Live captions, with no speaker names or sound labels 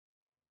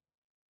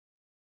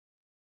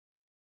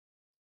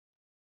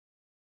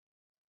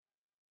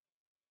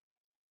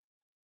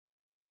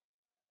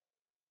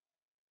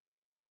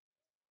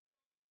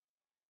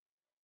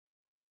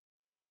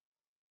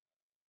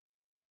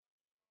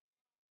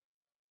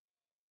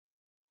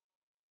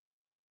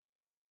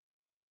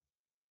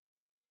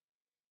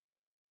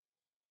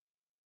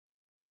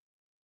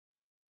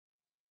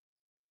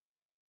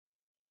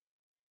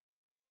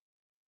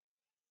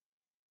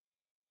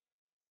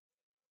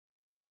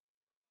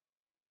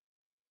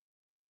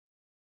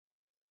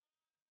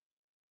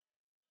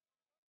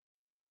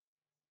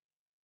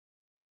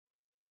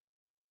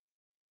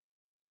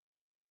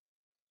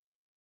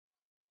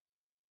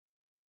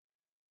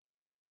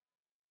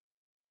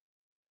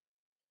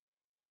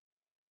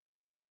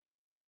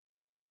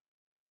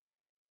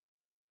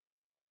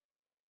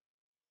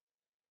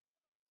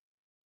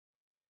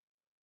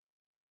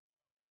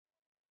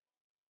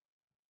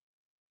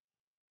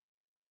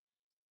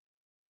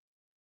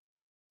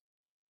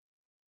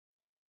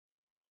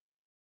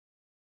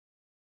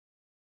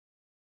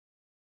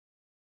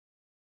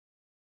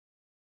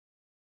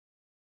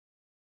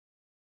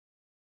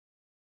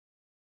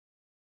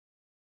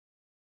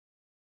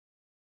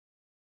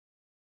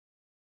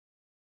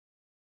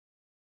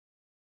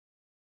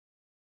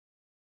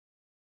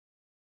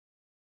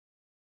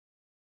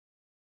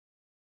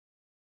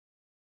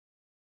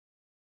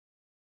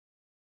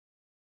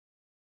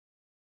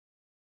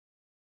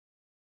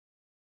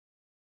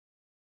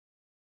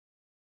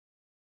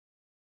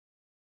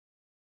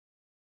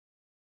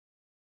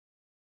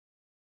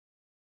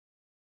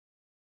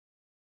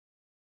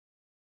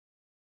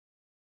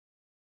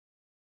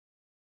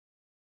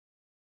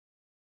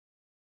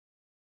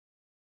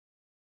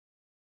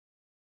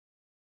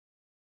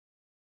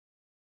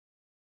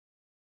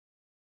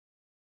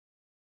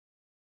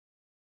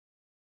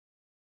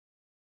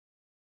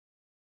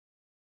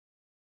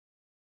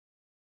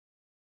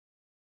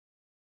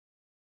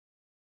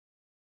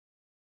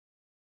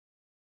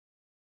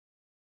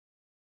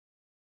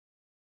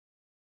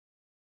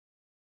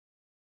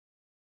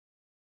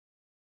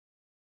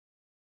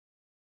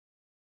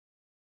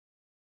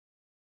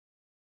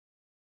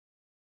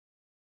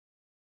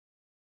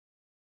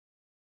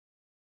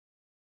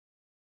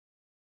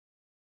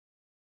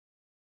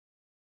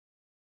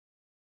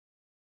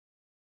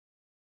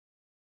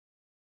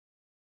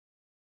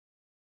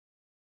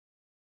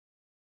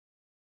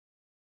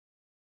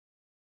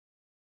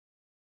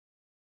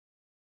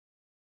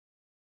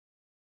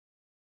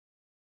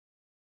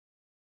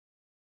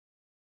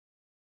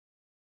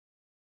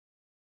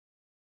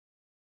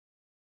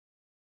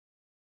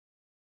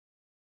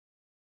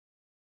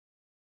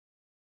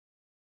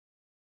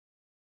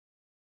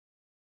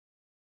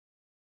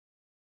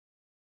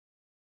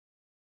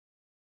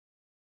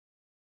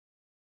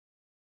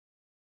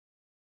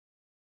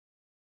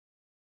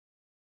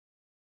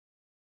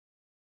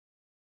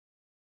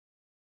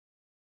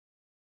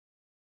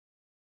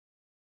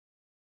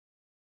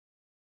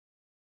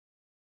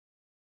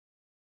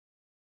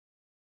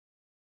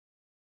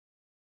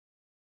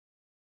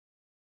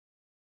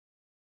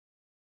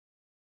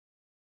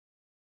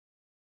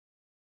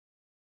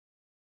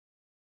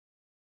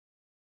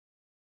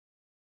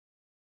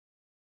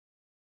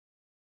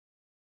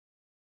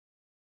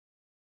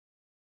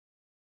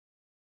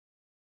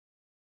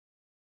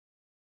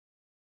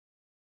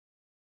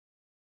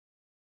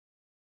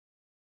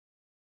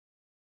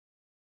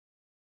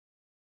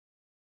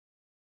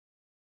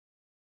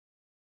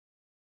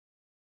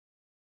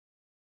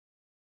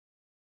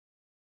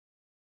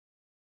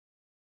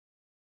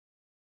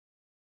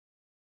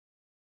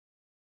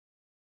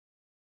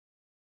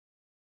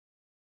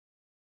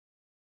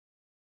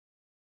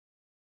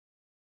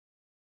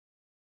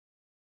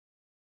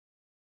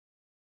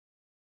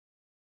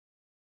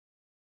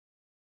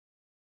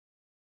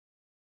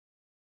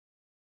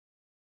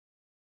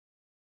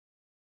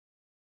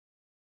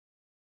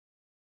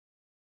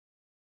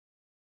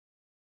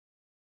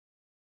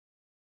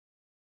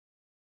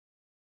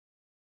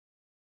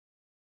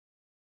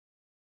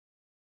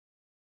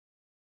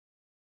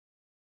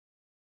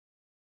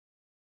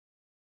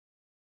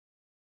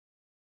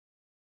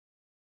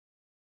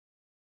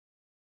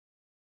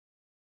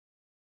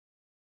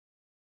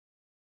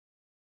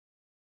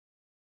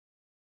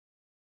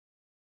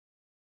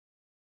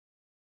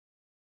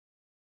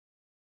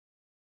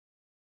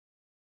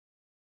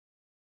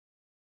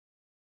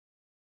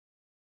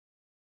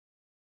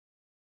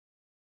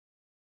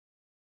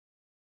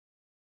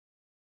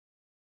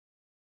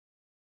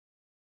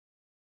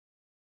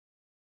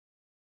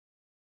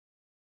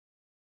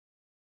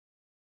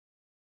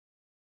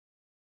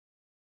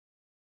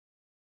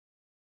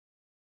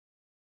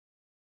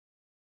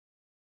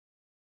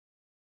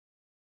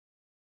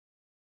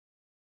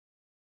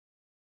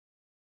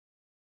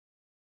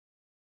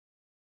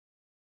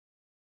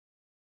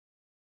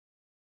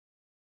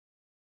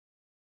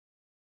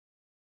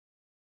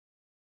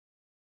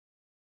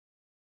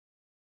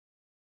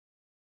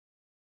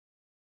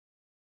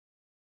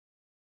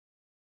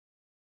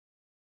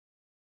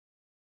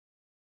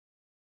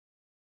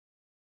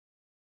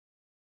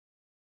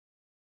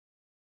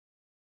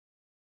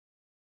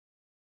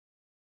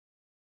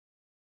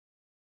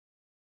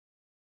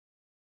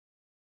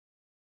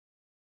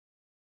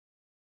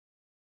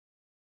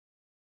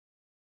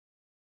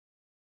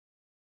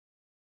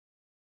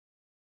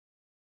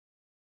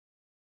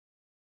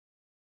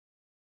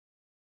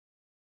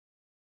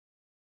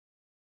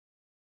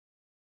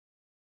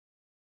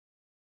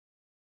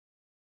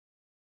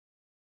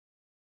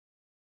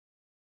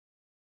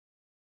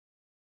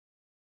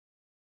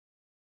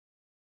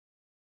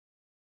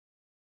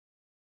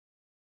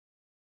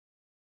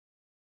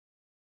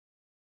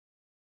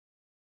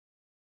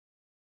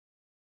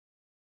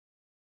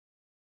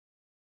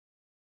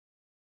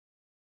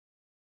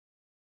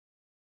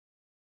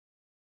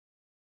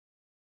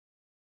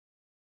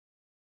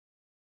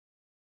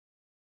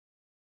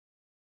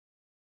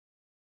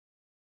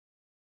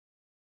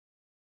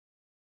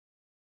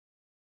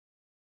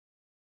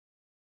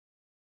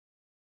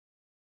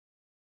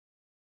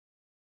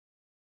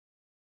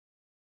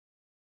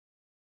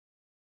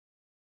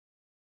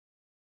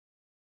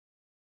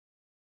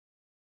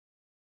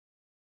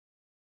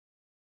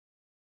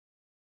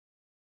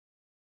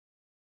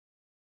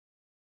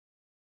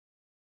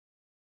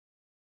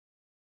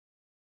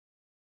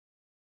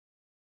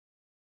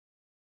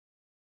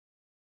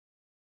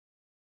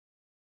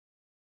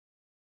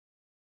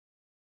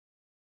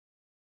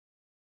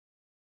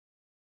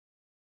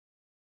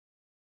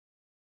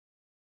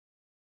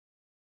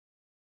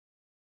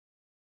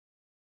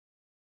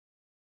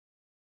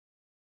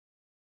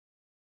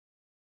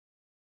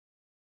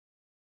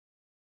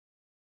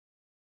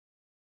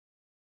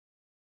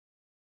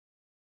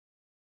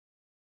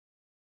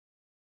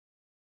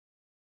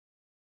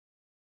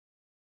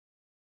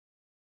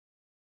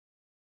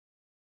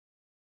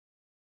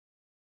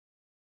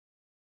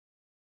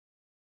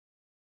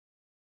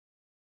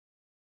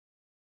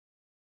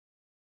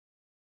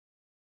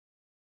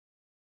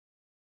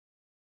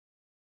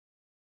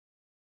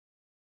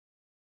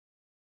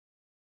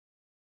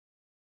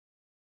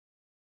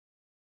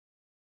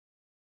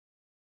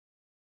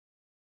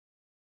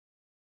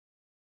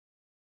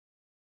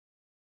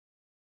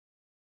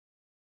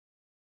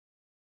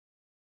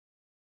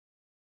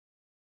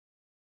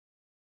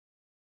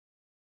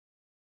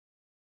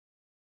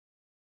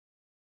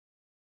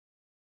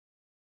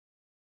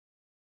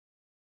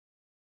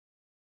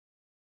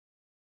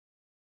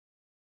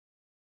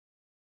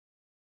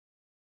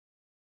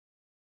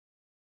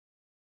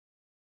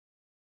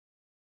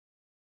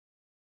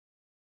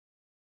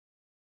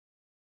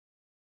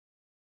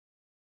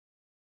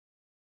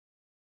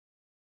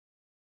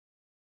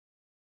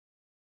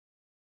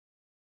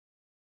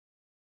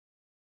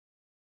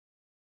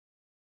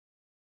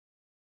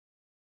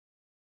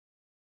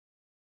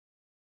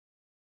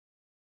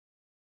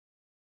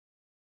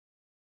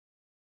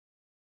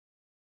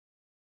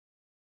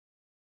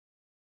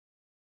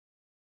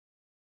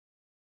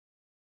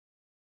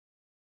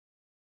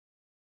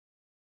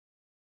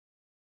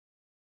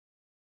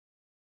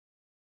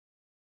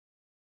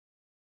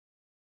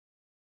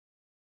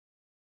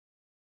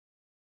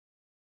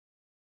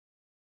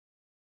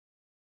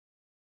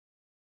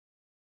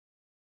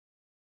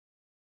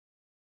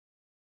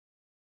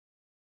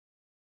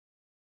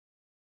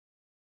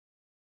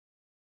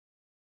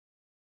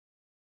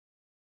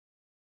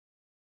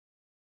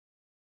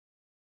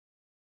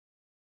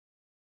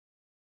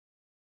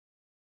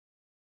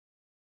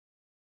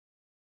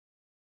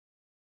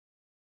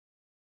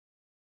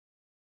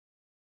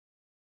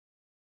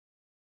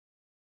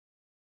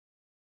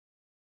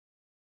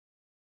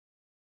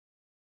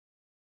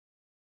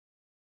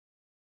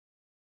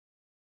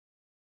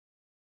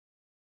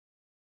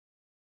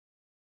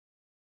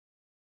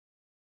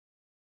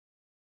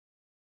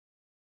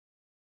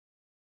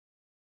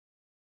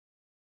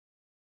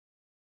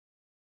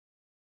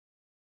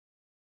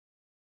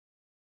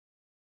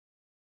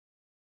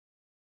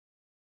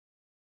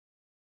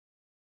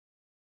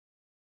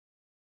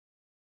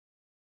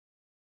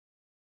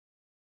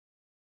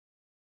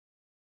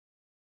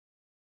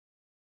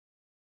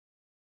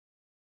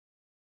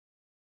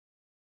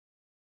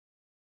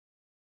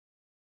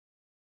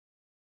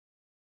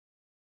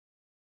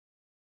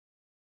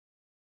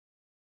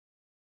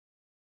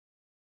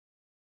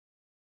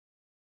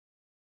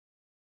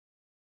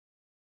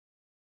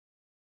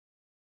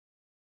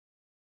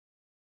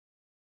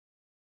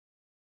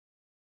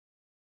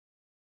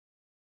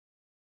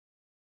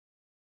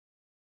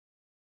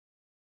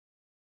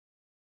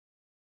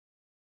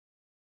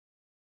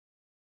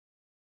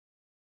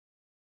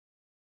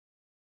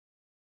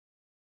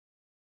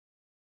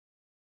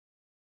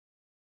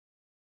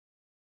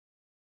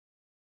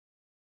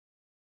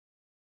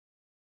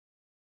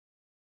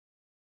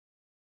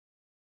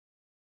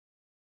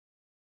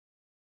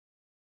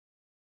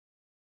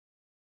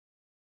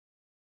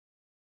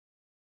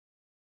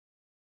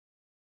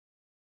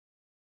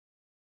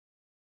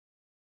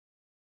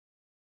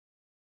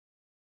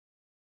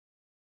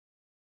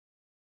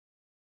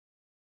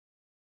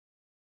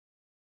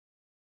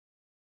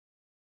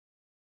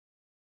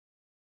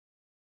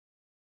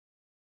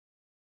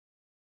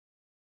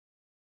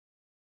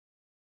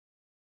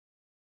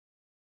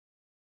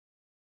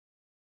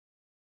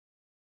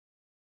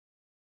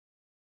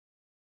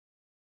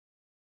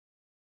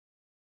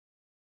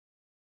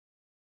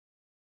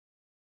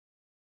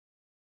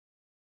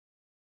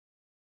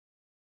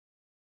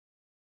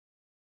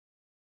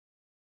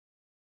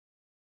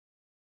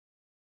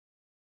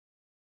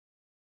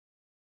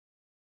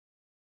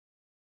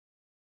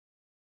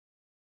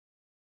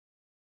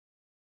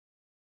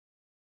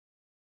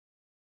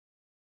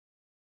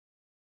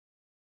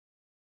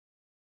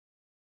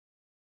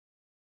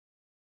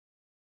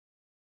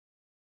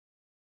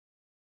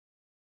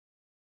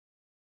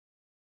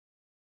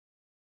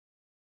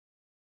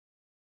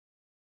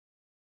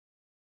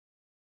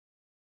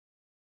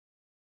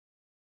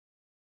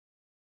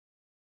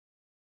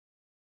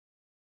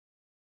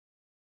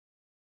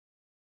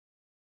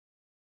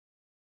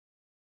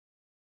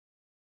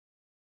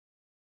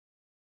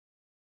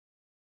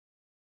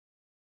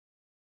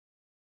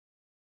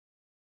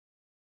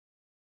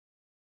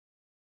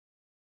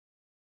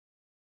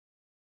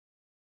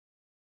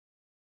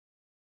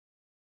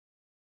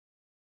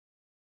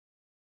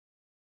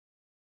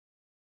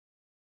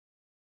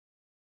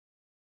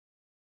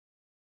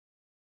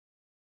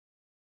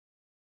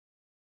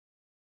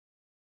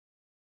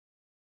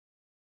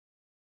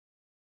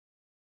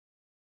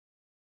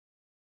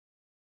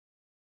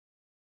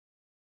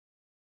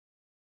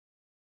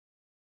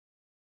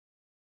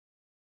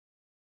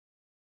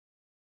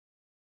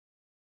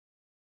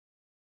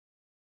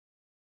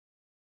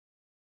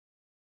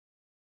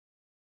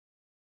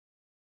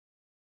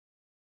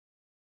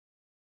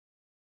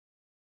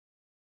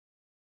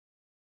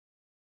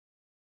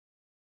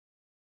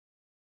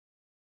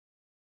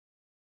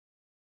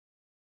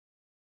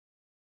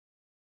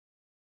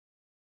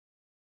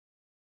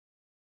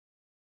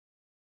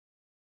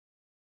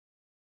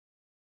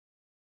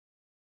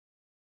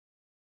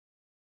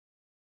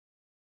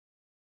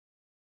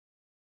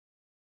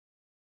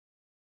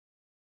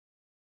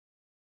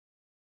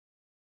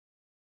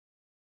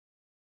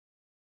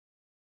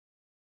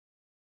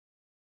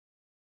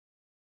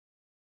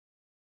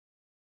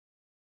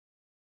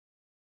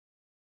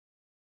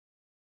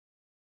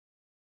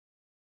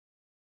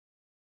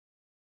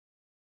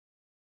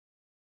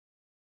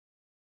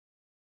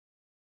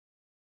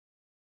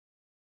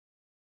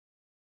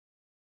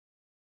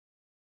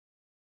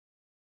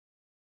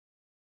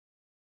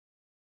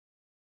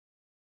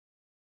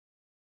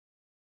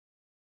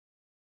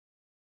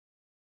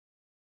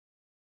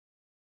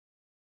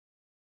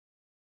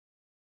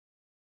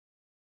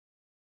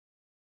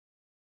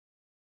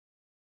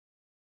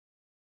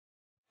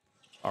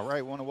All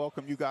right, want to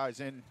welcome you guys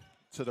in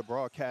to the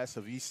broadcast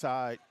of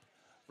Eastside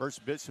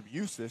versus Bishop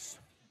Eustace.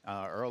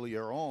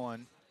 Earlier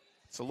on,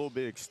 it's a little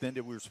bit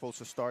extended. We were supposed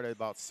to start at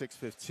about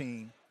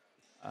 6:15.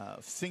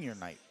 Senior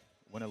night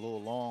went a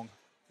little long.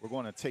 We're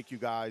going to take you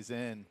guys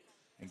in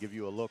and give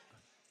you a look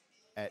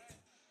at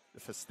the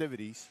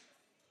festivities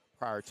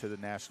prior to the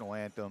national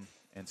anthem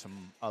and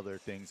some other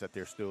things that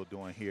they're still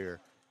doing here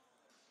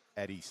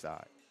at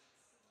Eastside.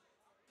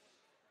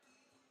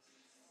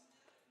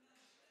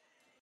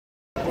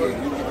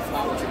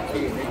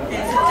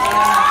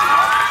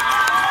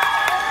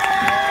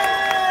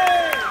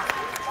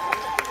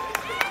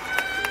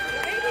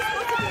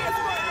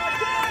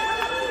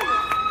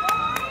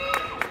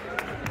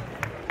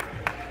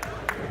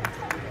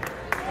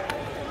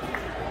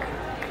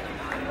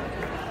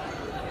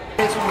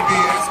 Will be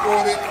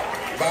escorted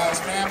by his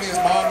family, his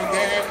mom and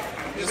dad,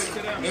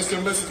 Mr.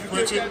 and Mrs.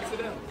 Pritchard.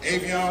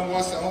 Avion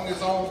wants to own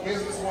his own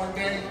business one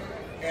day,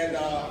 and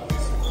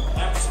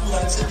after-school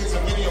activities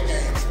and video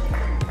games,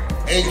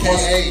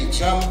 a.k.a.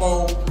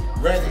 Jumbo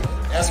Ready,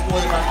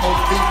 escorted by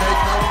Coach B.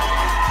 Baker.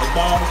 His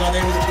mom is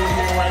unable to be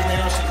here right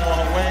now. She's on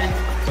her way,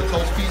 so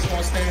Coach P's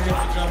going to stand in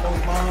for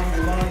Jumbo's mom,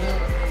 Yolanda,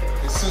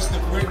 his sister,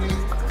 Brittany,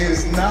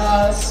 his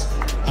Nas,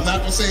 I'm not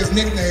going to say his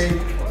nickname,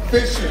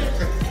 Fisher.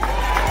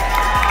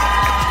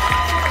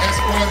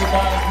 Escorted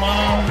by his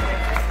mom,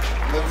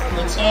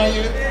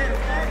 Latoya.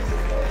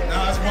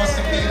 Nas wants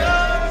to be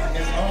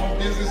his own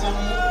business owner,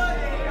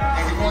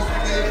 and he wants to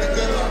live the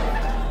good life.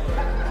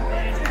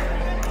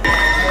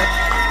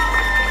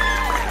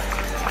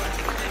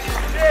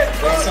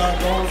 Their son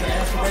goals and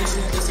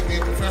aspirations is to be a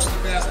professional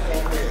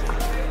basketball player.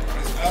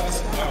 His other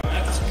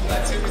after-school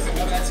activities and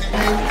other activities,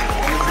 and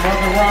his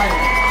mother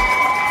Ryan.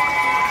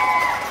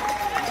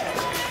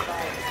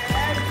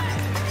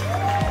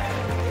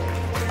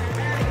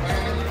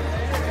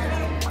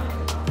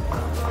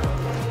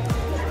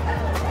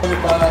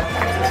 By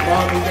his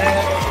mom and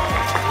dad.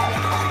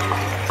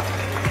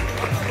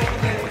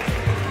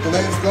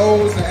 Glenn's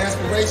goals and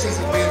aspirations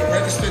of being a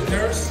registered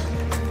nurse.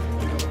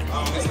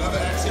 There's other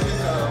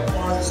activities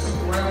on the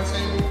student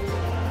roundtable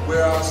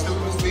where our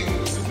students meet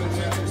with the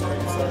superintendent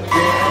being escorted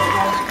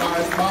by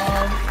his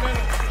mom,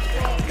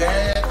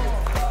 dad,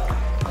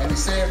 and he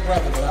said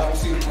brother, but I don't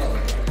see the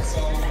brother.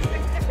 So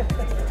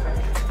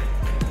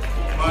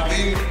my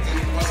leader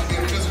wants to be a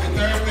physical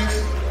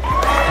therapist.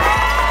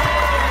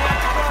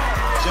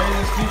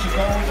 Jalen's future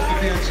goals is to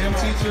be a gym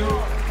teacher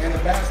and a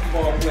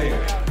basketball player.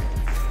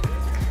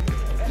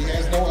 He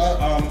has no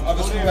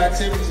other school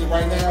activities, and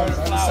right now he's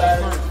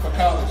undecided for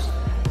college.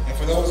 And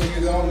for those of you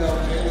who don't know,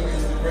 Jalen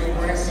is the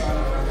great-grandson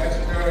of the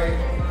legendary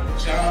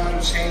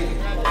John Chaney,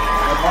 of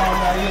Mom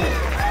Naila.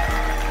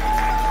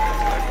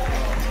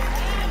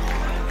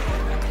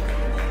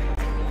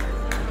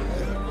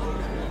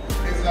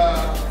 His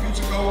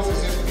future goals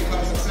is just to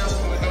become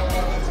successful and help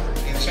others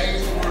and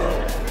change the world.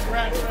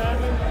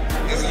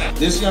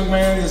 This young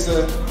man is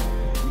the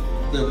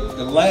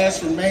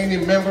last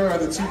remaining member of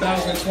the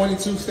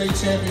 2022 state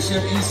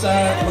championship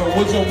Eastside,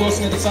 Woodrow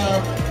Wilson at the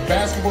time,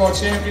 basketball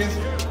champions.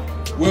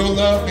 Will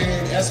Love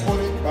being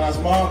escorted by his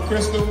mom,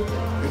 Crystal,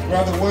 his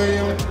brother,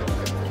 William,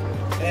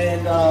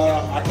 and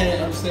I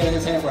can't understand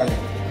his handwriting.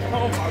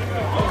 Oh my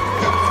God.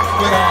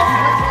 But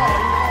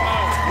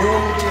Will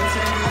be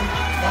attending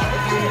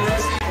Monmouth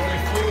University for a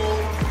full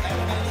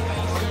academic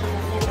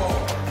football.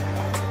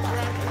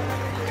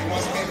 He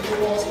wants to be a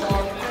football star.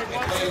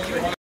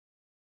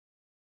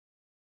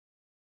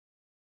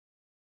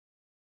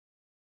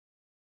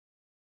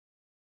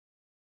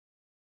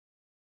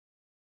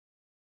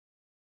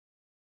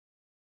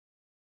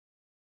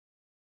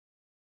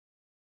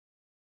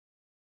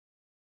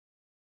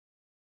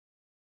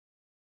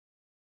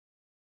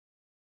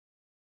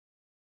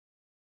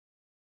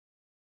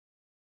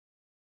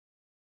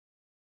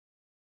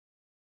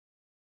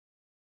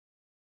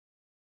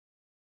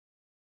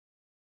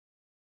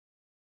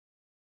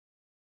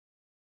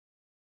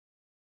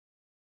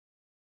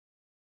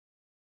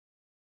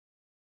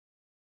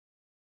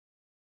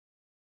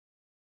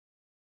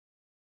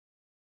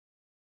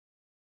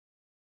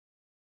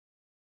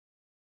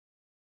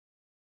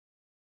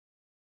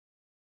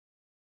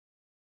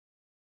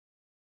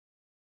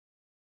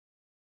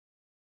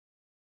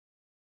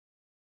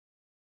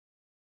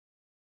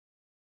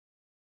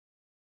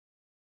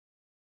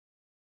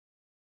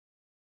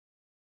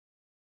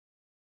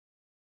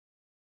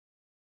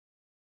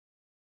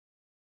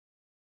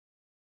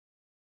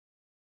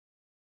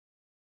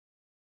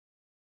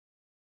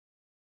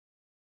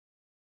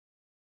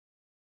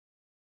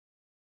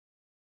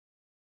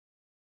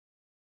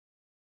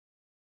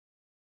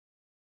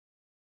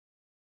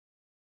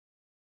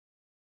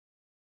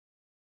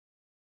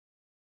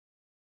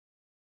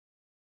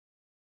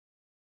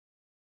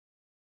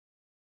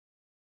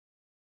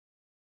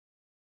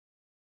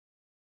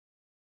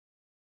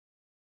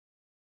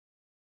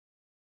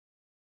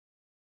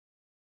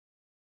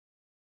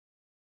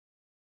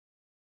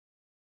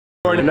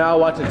 Now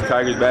watching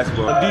Tigers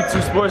basketball on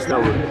D2 Sports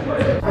Network.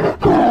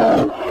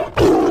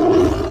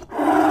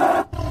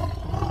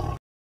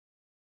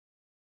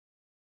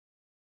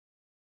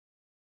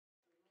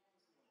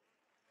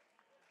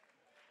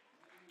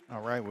 All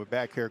right, we're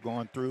back here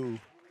going through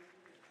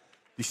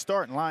the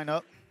starting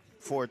lineup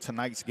for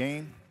tonight's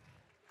game.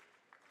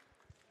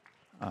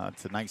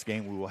 Tonight's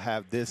game, we will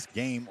have this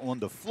game on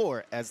the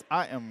floor as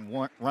I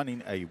am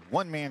running a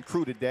one-man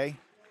crew today.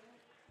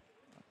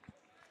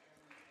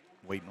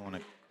 Waiting on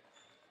a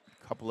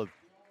couple of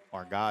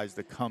our guys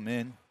to come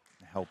in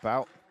and help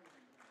out.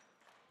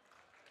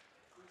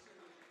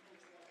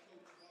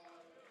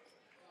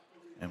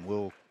 And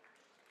we'll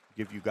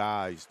give you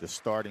guys the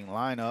starting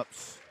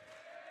lineups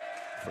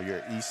for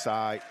your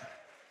Eastside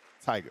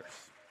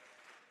Tigers.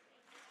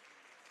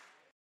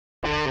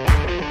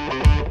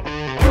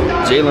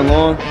 Jalen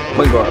Long,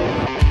 point guard.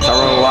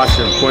 Tyrone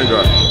Washington, point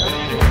guard.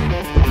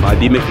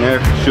 D. McNair,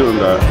 shooting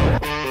guard.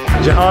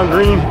 Jahan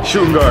Green,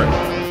 shooting guard.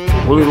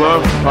 Willie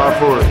Love, power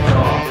forward.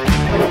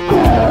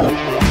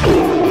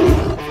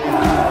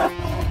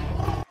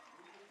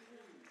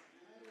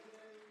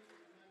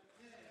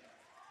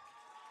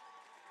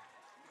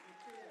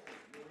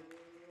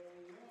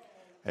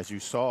 As you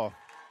saw,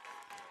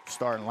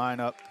 starting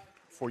lineup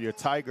for your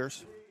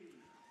Tigers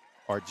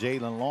are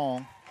Jalen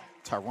Long,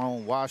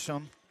 Tyrone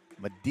Washam,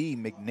 D.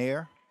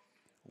 McNair,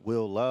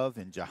 Will Love,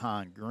 and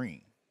Jahan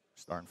Green.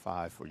 Starting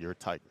five for your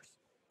Tigers.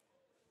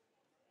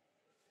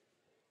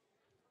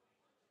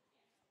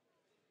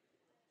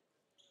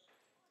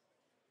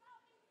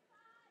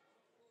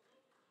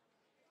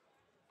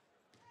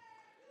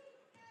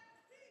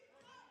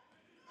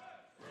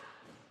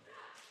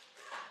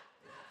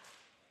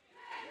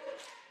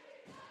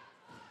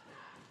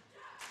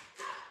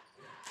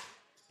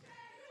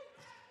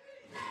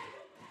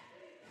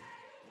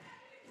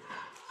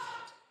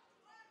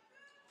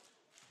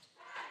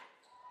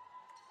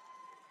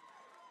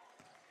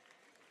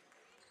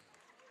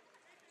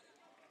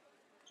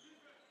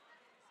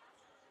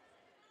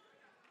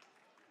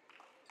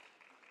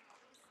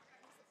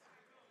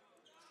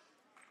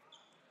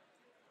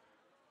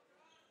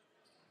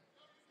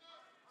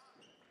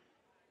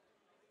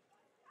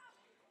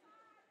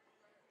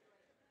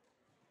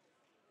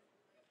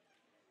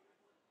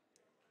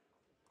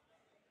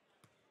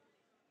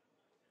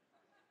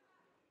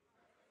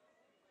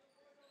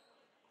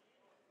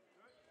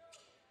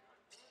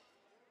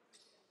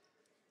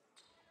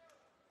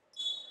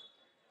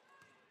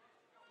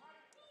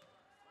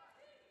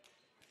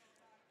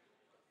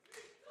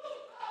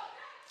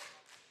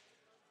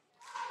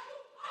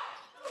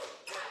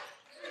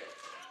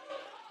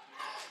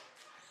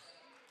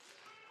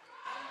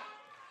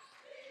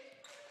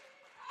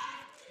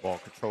 Ball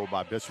controlled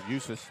by Bishop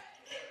Eustace.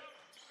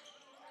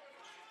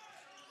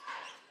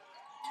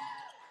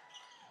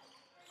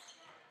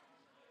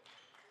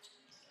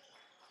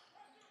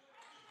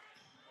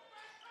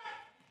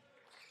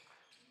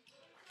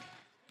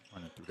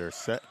 Running through their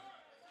set.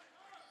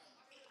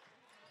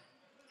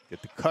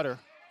 Get the cutter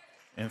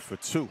in for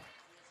two.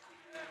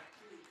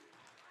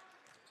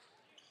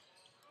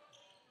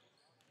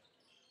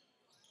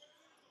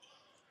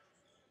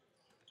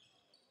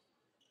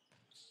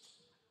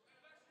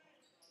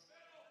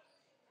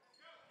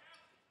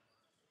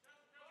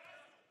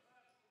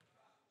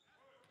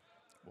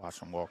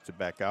 Washam walks it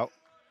back out.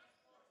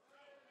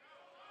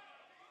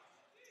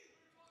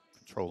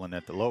 Controlling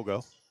at the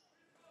logo.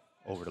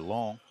 Over to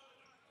Long.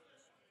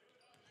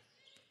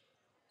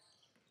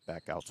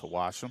 Back out to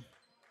Washam.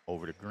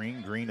 Over to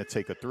Green. Green to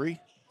take a three.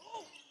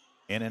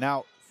 In and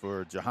out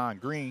for Jahan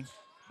Green.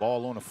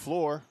 Ball on the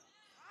floor.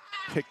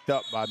 Picked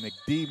up by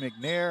D.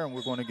 McNair, and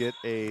we're going to get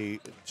a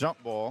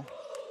jump ball,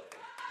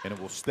 and it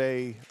will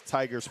stay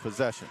Tigers'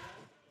 possession.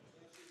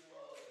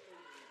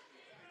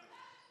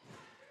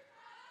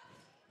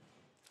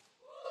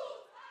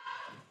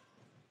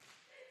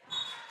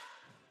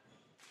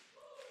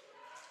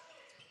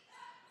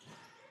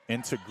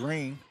 Into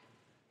Green.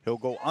 He'll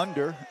go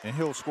under, and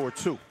he'll score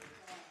two.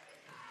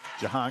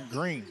 Jahan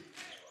Green.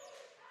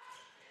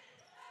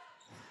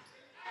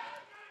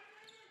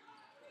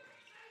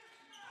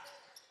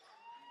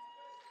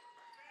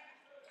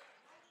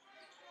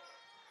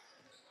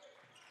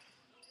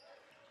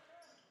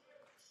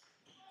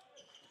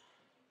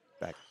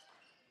 Back,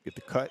 get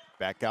the cut,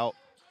 back out,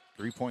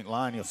 three-point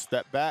line. He'll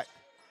step back,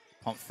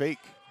 pump fake,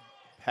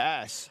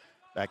 pass,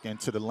 back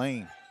into the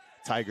lane.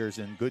 Tigers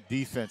in good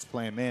defense,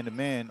 playing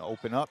man-to-man,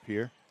 open up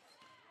here.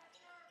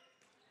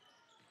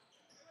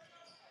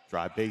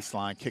 Drive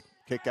baseline,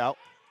 kick out.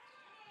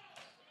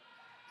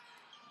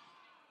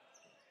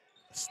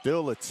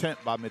 Still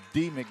attempt by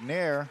D.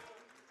 McNair.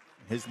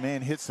 His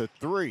man hits a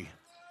three.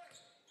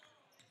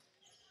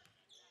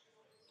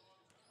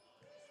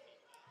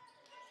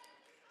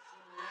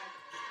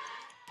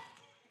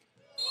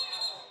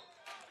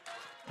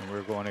 And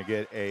we're going to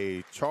get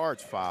a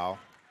charge foul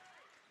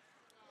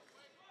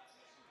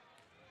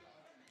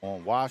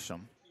on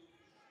Washam,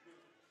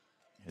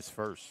 his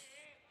first.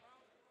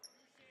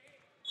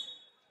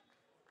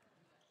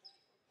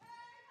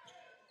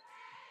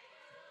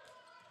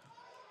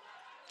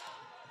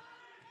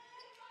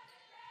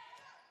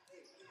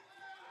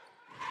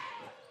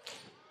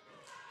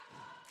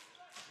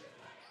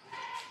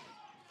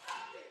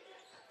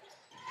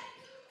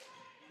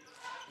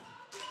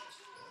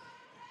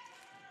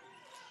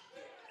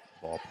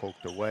 Ball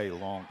poked away.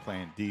 Long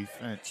playing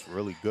defense,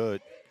 really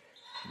good.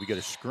 We get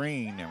a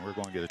screen, and we're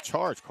going to get a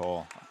charge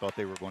call. I thought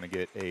they were going to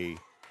get a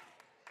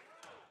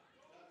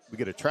 – we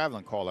get a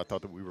traveling call. I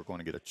thought that we were going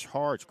to get a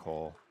charge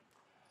call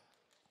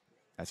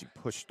as he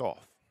pushed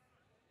off.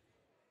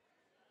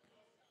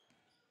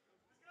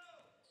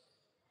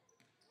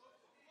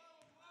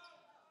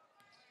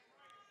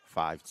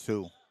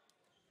 (5-2).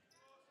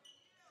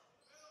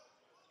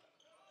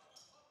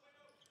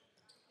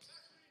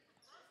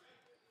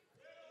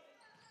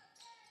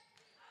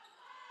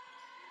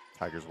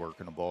 Tigers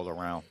working the ball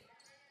around.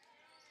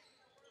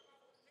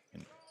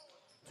 And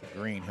to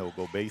Green, he'll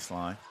go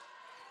baseline.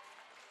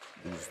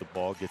 Loses the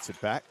ball, gets it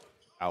back.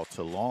 Out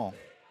to Long.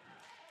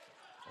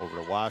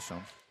 Over to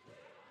Washam.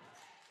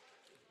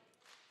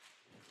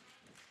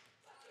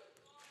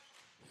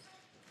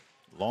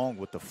 Long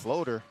with the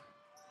floater.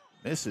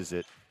 Misses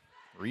it.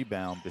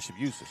 Rebound, Bishop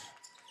Eustace.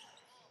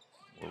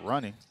 We're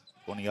running.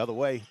 Going the other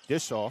way.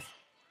 Dish off.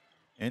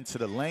 Into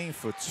the lane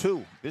for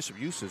two. Bishop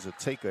Eustace will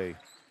take a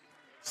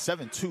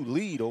 7-2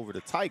 lead over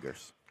the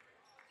Tigers.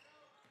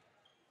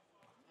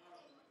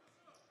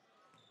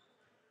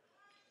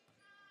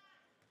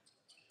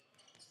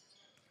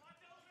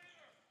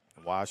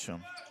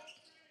 Washam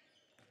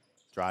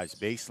drives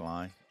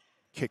baseline,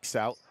 kicks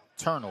out,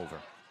 turnover.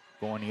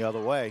 Going the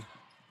other way.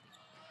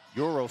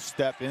 Euro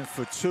step in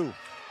for two.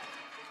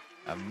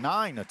 A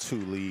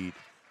 9-2 lead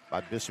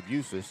by Bishop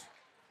Eustace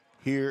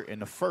here in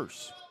the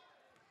first.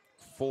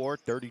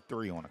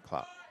 4:33 on the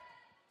clock.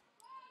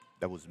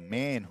 That was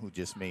Mann who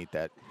just made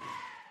that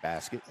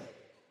basket.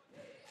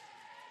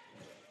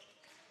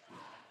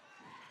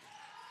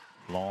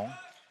 Long.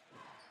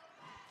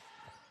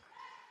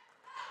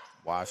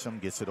 Washam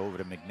gets it over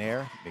to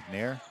McNair.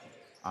 McNair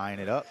eyeing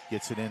it up,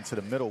 gets it into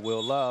the middle.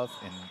 Will Love,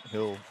 and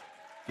he'll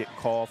get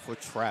called for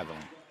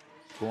traveling.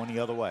 Going the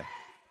other way.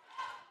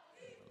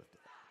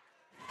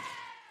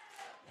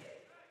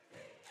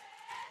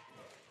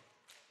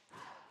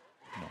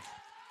 No.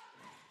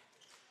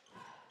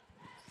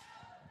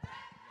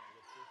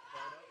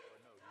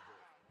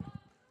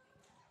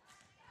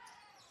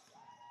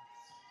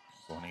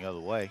 Going the other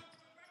way.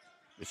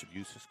 Bishop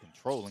Eustace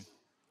controlling.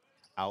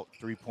 Out,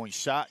 three-point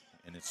shot,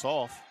 and it's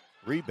off.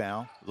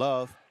 Rebound,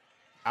 Love,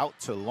 out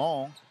to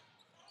Long.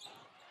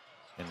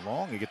 And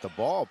Long will get the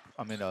ball,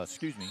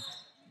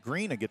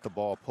 Green will get the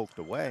ball poked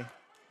away.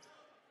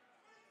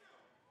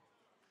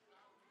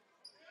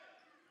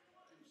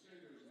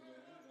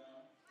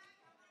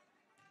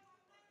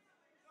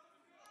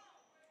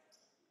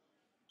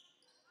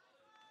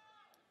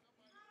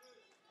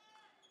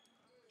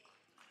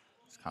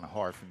 It's kind of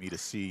hard for me to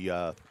see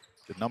the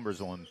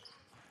numbers on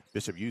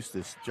Bishop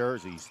Eustace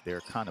jerseys.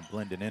 They're kind of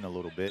blending in a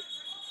little bit.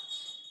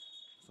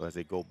 So as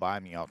they go by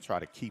me, I'll try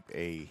to keep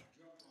a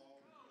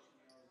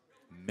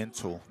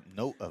mental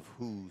note of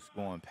who's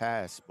going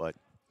past, but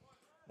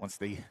once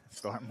they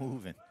start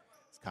moving,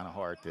 it's kind of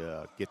hard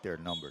to get their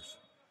numbers.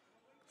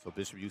 So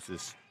Bishop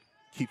Eustace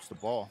keeps the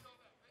ball.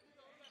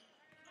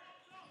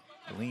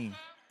 Lean,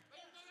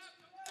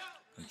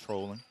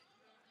 controlling.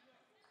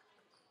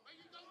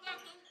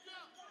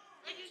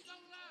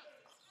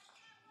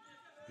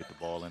 Get the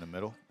ball in the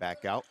middle,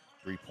 back out,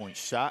 three-point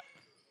shot.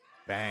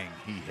 Bang,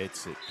 he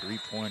hits it,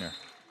 three-pointer.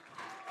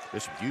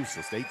 Bishop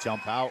Eustace, they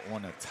jump out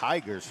on the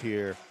Tigers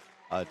here.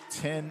 A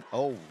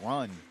 10-0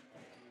 run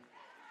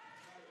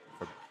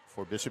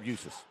for Bishop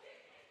Eustace.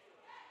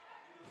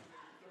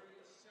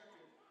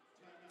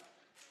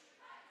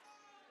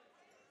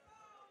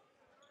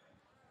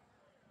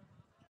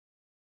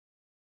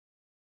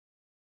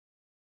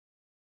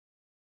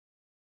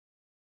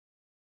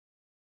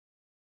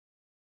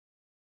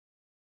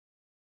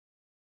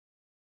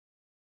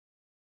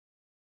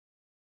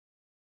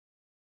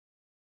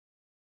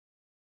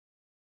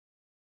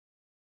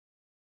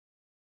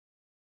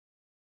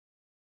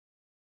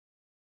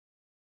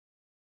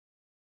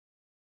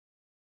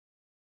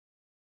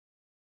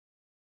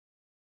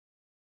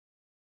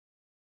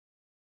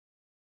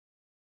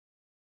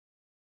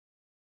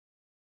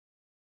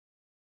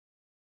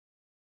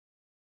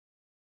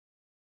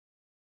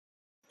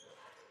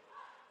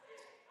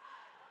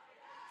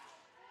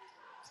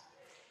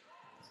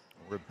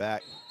 We're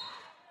back.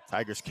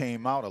 Tigers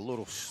came out a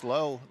little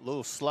slow, a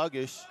little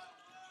sluggish.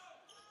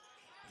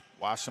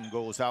 Washam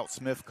goes out,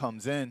 Smith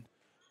comes in.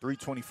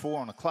 3:24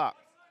 on the clock.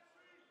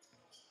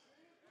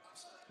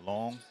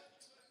 Long,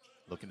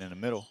 looking in the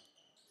middle.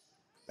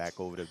 Back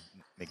over to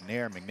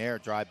McNair.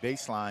 McNair drive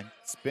baseline,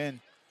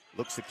 spin,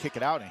 looks to kick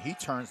it out, and he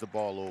turns the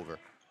ball over.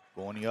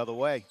 Going the other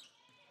way.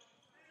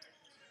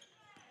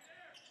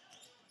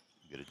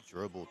 Get a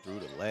dribble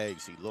through the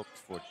legs. He looked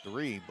for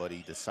three, but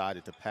he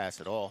decided to pass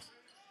it off.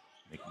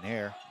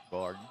 McNair,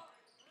 guarding.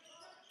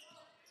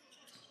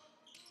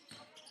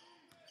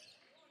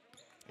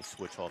 They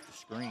switch off the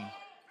screen.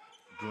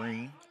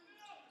 Green,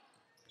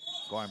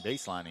 guarding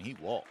baseline, and he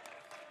walked.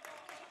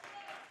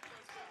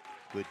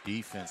 Good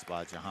defense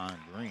by Jahan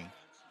Green.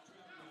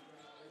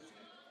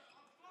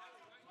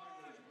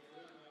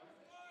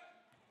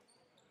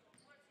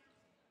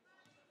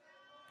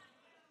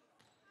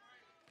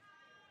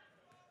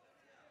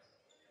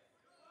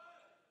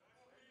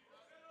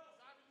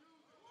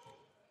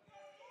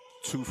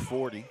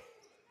 2:40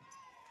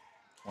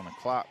 on the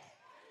clock.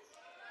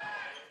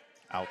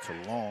 Out to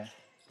Long.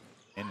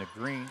 In the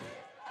green.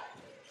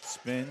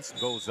 Spins,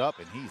 goes up,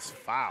 and he's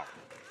fouled.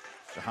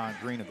 Jahan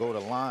Green to go to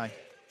the line,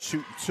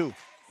 shooting 2.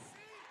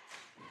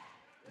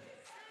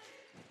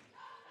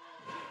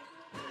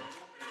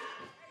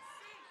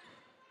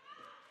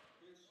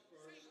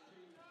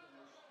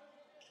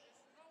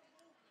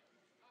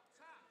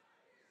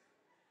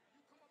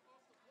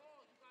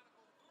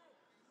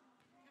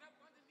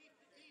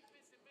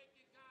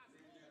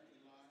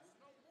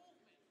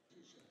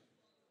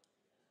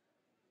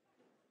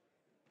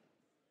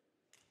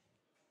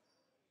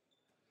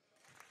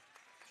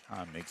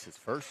 Makes his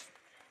first.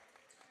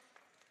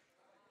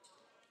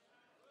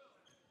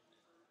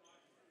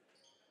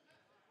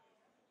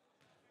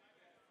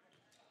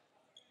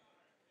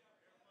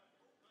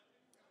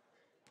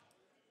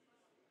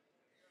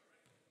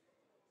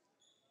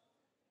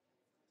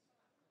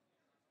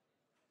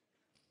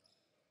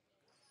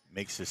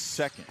 Makes his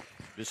second.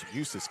 Bishop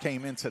Eustace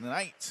came into the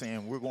night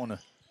saying we're going to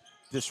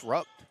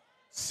disrupt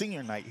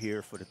senior night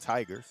here for the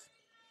Tigers.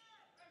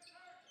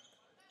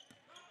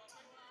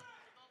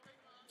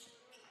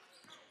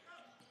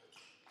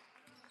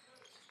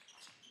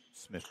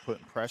 Smith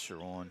putting pressure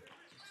on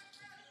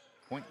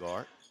point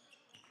guard.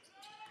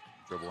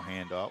 Dribble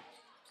handout.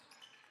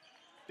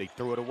 They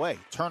threw it away.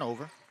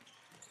 Turnover.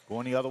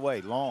 Going the other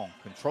way. Long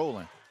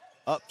controlling.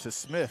 Up to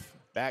Smith.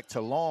 Back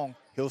to Long.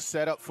 He'll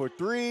set up for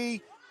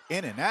 3.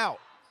 In and out.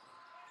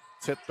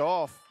 Tipped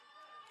off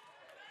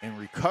and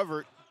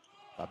recovered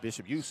by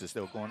Bishop Eustace.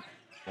 Still going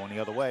the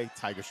other way.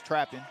 Tigers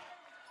trapping.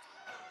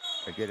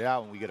 They get it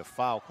out and we get a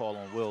foul call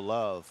on Will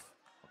Love.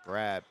 A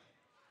grab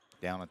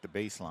down at the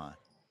baseline.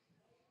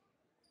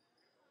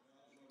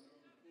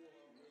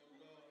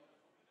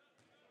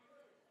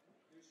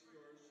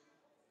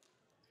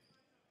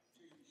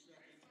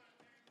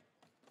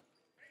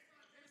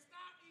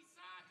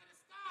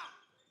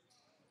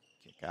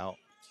 Kick out.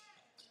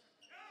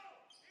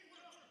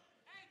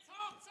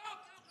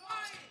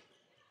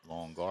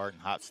 Long guard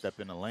and hot step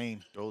in the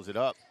lane, throws it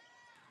up,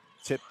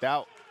 tipped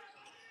out.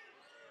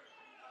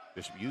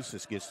 Bishop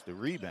Eustace gets the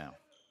rebound.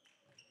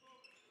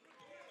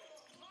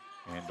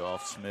 Hand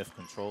off, Smith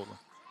controller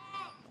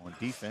on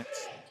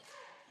defense.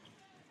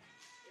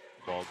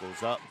 Ball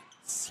goes up.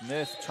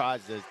 Smith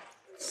tries to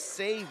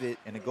save it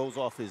and it goes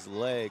off his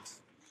legs.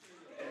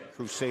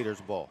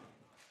 Crusaders ball.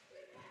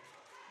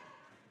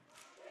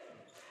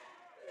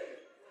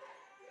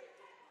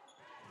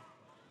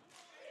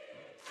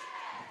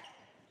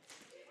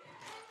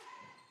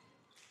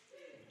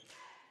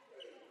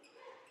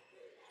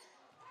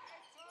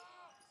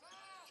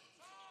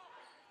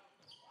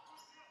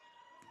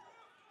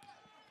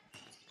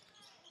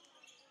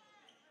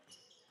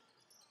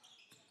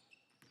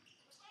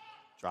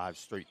 Drives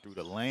straight through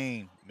the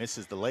lane,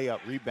 misses the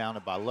layup,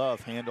 rebounded by Love,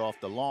 hand off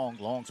to Long.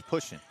 Long's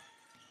pushing.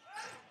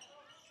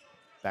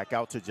 Back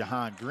out to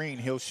Jahan Green,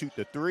 he'll shoot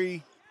the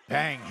 3.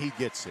 Bang, he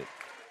gets it.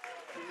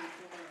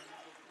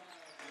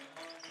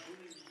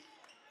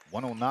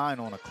 1:09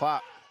 on the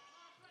clock.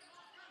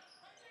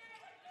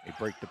 They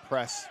break the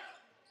press.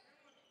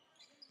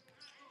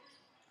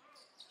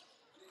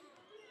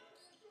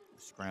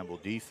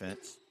 Scramble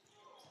defense.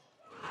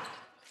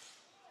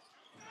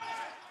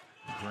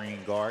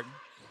 Green Garden.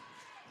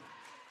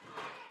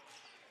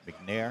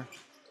 McNair.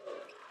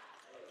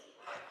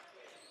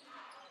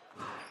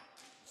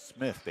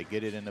 Smith, they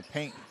get it in the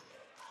paint.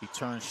 He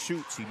turns,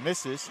 shoots, he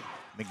misses.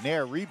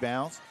 McNair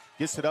rebounds,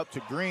 gets it up to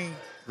Green.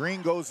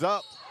 Green goes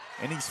up,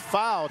 and he's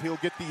fouled. He'll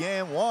get the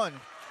and 1.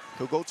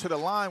 He'll go to the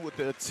line with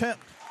the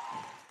attempt.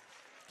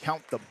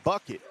 Count the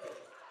bucket.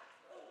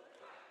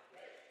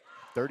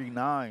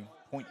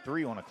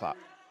 39.3 on the clock.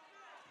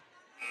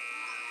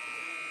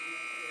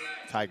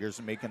 Tigers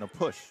making a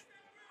push.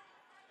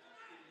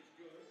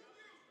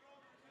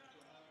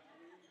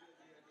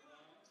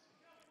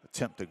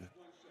 Attempt to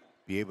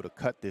be able to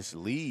cut this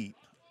lead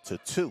to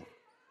 2.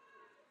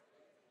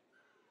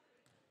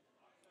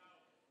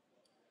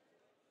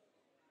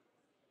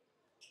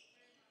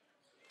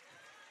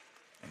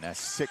 And that's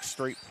 6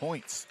 straight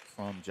points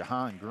from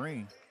Jahan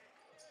Green.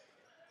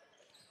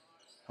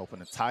 Hoping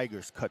the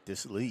Tigers cut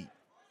this lead.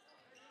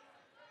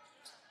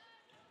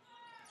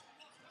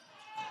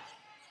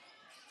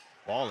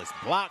 Ball is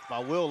blocked by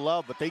Will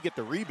Love, but they get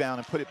the rebound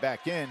and put it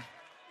back in.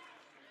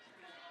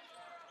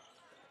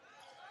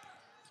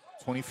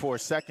 24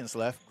 seconds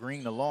left.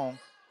 Green to Long.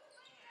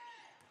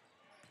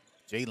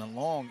 Jalen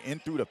Long in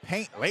through the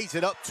paint, lays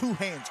it up, 2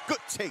 hands. Good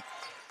take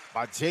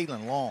by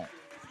Jalen Long.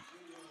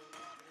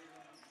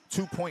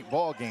 2-point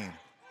ball game.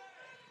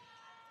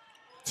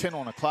 10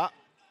 on the clock.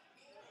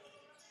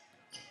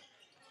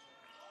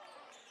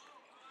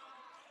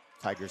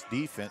 Tigers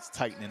defense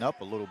tightening up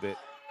a little bit.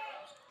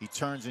 He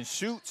turns and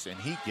shoots, and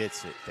he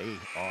gets it. They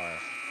are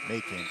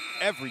making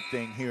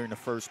everything here in the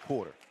first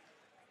quarter.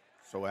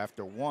 So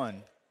after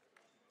 1,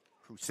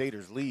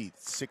 Crusaders lead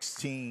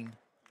 16-12.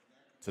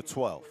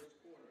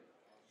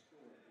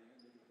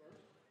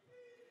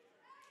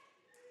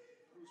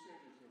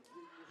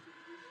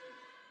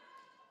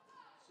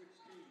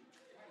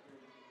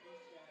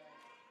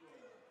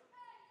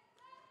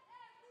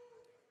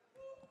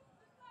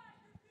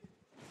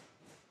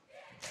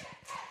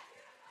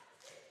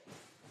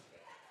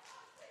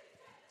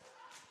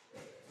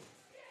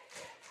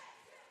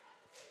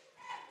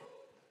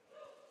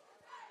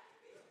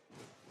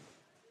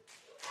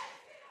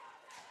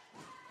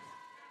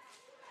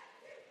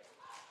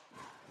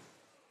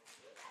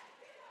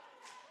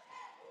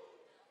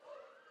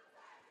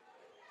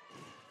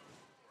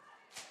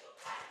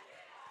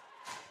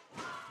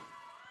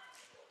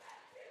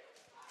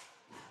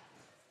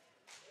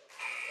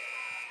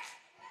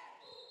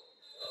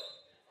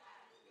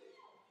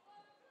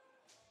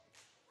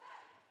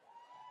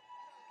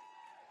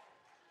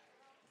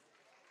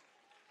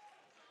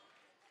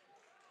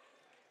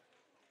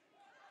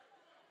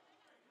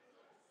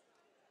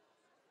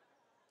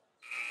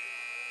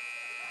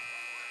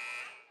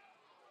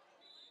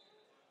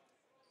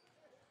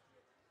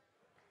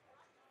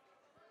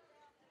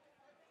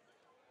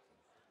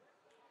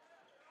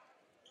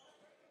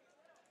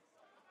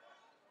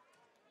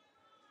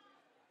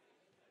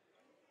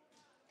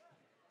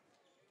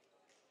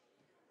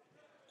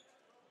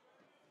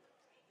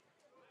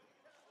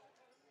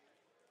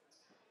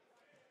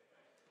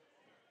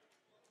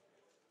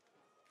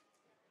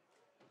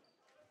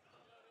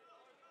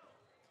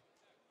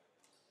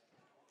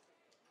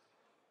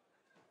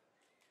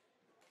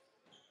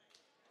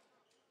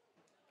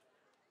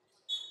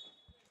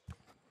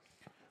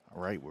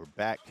 All right, we're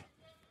back.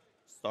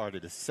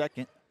 Started the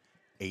second,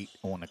 8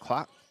 on the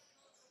clock.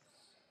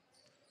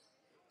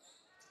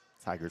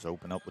 Tigers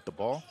open up with the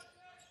ball.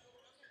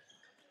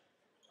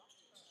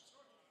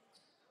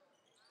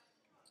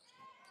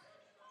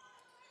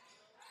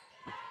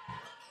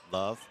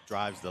 Love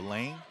drives the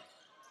lane.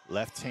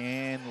 Left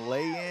hand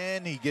lay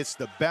in. He gets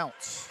the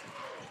bounce.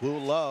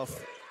 Will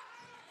Love,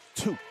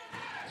 2.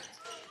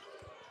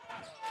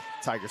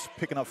 Tigers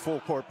picking up full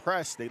court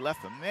press. They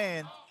left a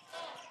man.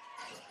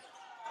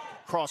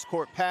 Cross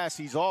court pass.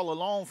 He's all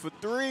alone for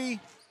 3.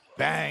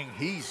 Bang.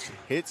 He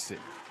hits it.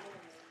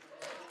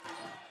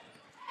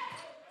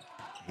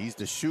 He's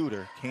the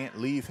shooter. Can't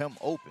leave him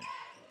open.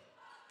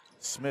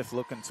 Smith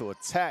looking to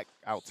attack.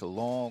 Out to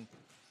Long.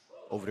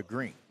 Over to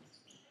Green.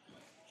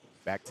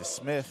 Back to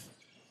Smith.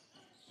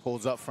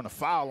 Pulls up from the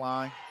foul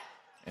line.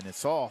 And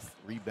it's off.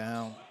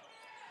 Rebound.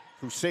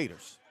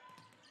 Crusaders.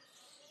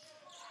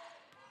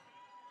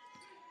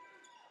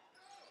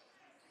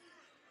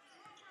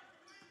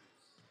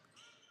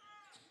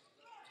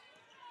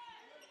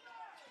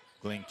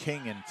 Glenn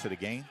King into the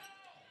game.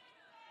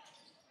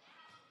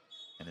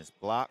 And it's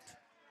blocked.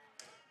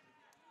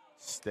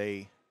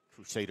 Stay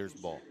Crusaders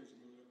ball.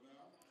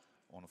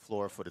 On the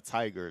floor for the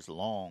Tigers,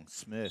 Long,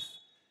 Smith,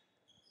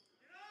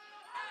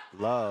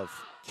 Love,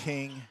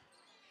 King,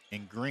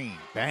 and Green.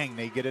 Bang,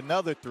 they get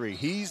another 3.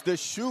 He's the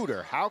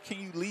shooter. How can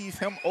you leave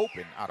him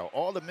open? Out of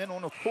all the men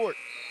on the court,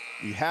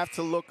 you have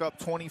to look up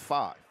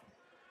 25.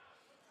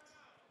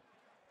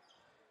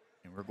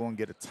 And we're going to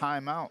get a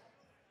timeout.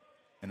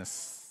 And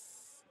is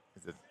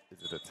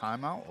it a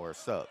timeout or a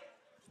sub?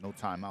 No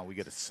timeout. We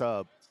get a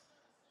sub.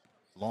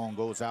 Long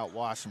goes out.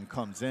 Washam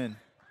comes in.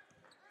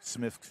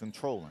 Smith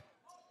controlling.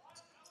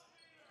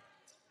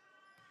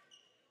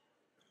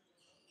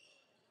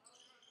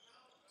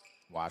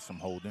 Washam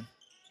holding.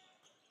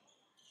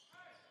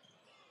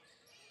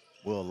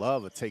 Will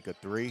Love will take a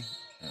 3.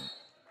 And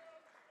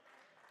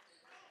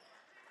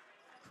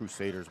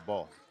Crusaders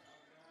ball.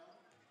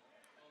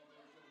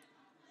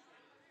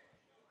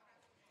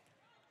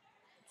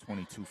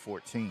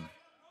 (22-14).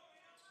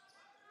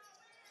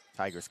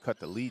 Tigers cut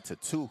the lead to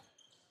 2.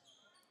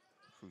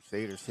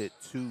 Crusaders hit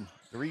 2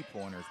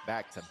 3-pointers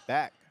back to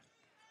back.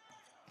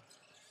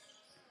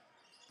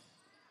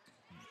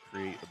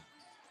 Create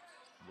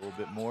a little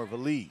bit more of a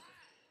lead.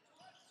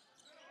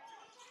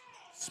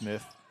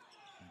 Smith,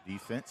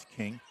 defense.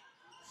 King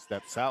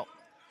steps out.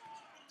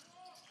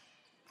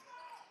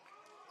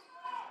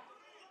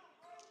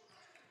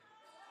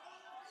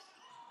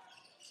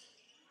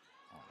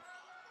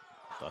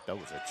 I thought that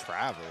was a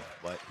travel,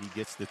 but he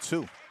gets the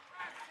 2.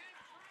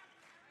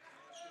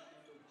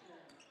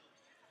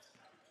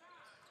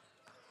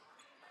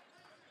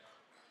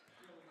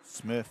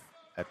 Smith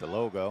at the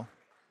logo,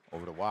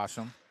 over to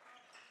Washam.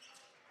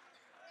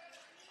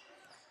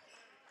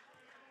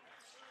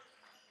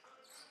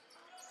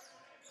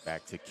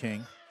 Back to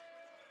King.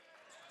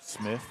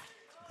 Smith,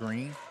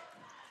 Green.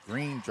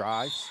 Green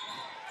drives,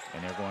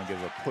 and they're going to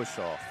give a push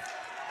off.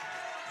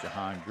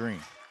 Jahan Green.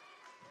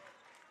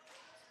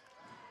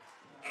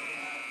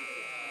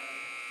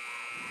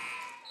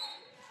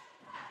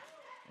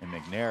 And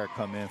McNair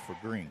come in for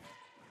Green.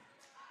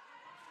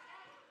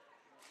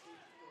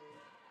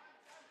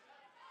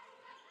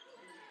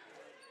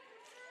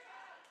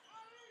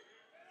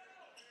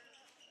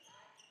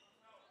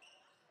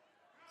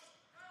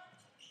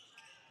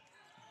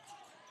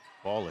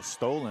 Ball is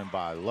stolen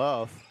by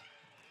Love.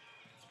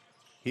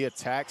 He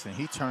attacks and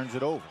he turns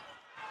it over.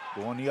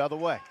 Going the other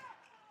way.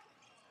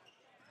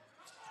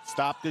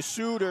 Stop the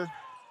shooter.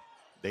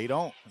 They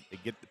don't. They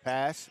get the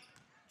pass.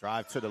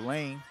 Drive to the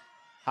lane.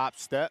 Hop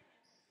step.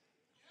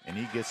 And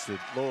he gets the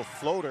little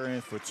floater in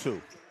for 2.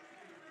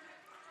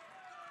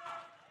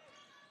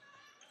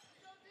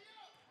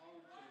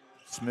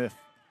 Smith.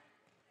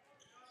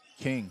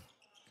 King.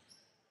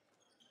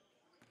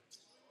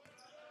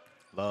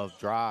 Love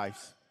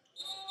drives.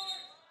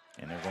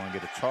 And they're going to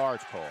get a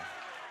charge call.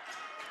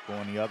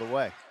 Going the other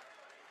way.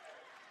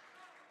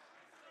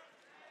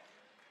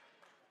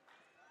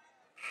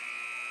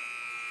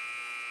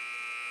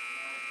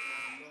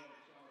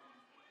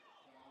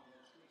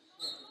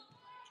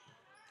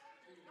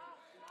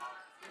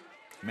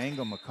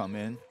 Mangum will come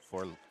in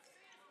for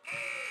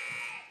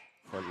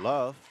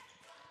Love.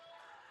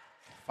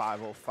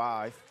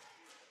 5:05.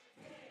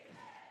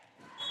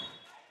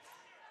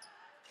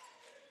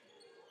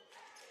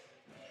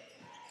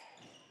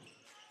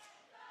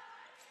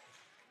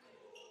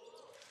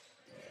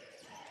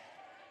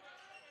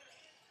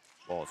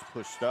 Ball's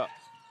pushed up.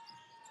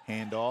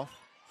 Handoff.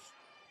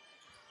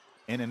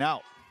 In and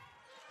out.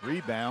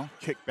 Rebound.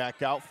 Kick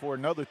back out for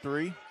another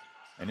 3.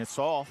 And it's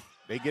off.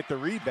 They get the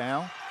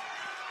rebound.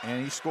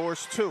 And he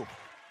scores 2.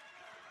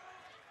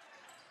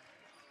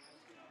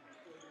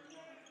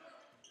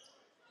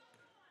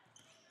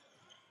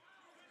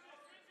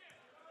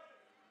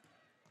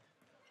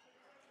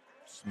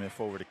 Smith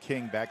over to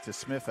King. Back to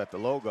Smith at the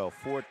logo.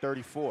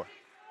 4:34.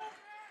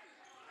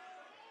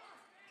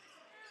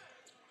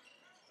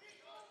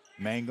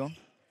 Mangum,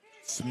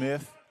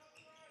 Smith,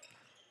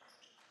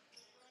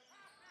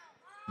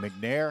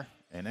 McNair,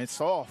 and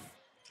it's off.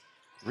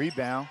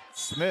 Rebound,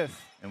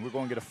 Smith, and we're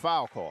going to get a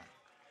foul call.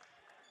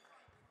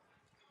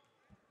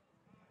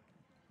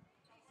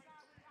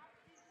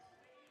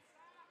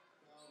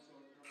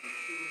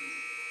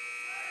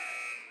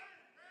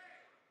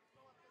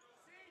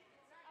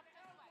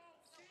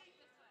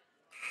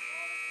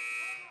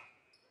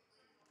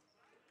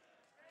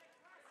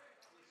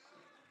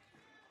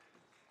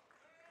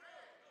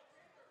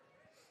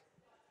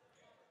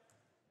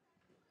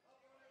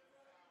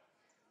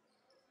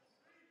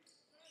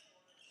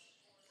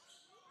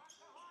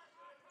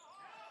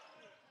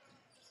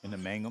 Into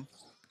Mangum,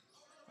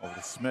 over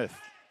to Smith.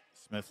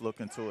 Smith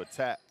looking to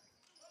attack.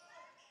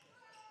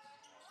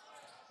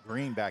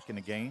 Green back in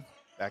the game,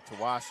 back to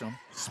Washam.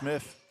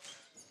 Smith,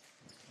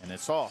 and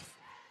it's off.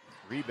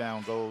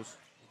 Rebound goes.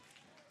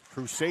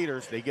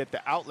 Crusaders, they get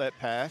the outlet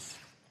pass,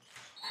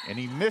 and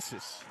he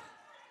misses.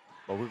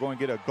 But we're going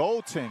to get a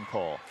goaltend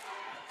call.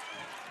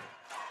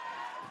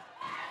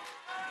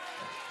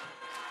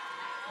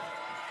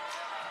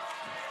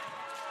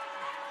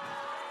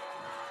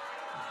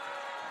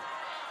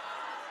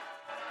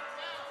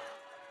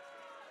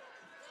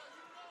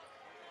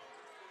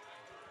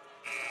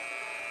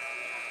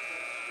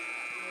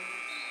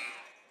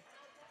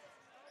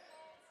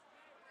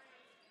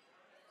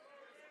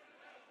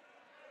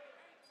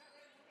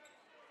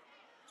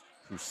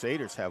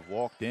 Crusaders have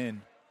walked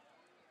in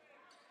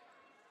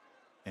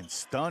and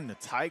stunned the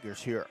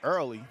Tigers here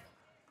early.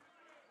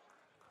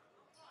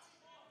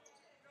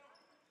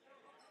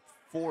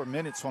 4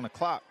 minutes on the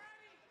clock.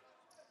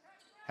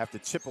 Have to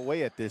chip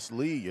away at this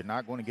lead. You're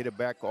not going to get it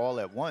back all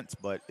at once,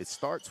 but it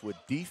starts with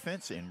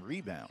defense and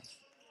rebounds.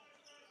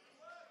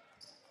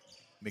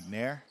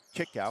 McNair,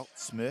 kick out,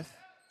 Smith.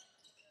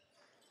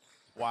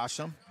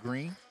 Washam,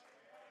 Green.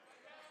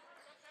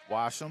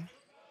 Washam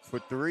for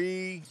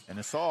three, and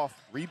it's off.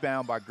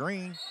 Rebound by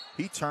Green.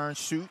 He turns,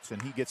 shoots, and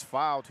he gets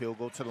fouled. He'll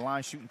go to the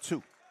line shooting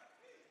 2.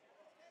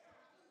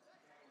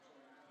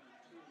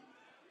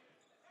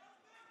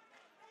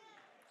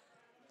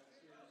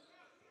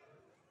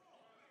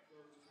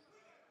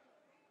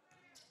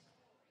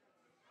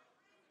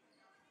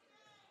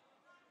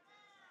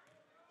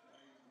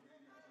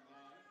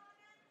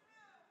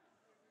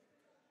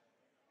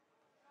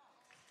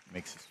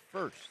 Makes his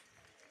first.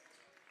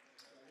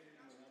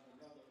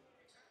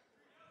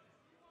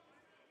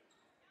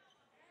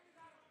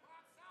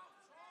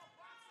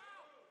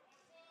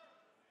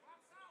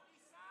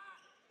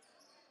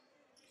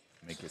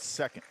 Make his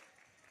second.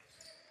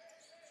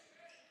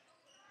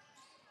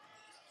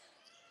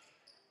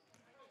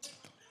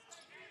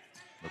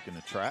 Looking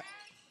to trap.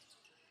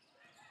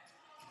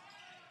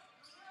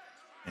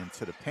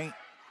 Into the paint.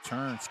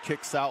 Turns,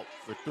 kicks out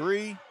for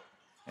 3.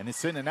 And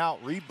it's in and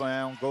out.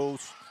 Rebound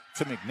goes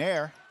to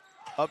McNair.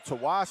 Up to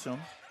Washam.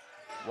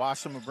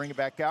 Washam will bring it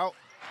back out.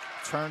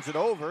 Turns it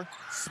over.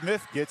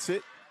 Smith gets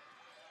it.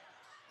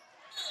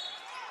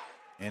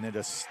 And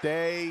it'll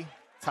stay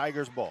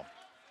Tigers ball.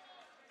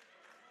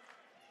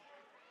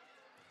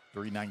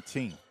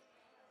 3:19.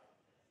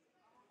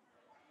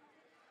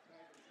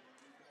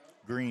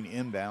 Green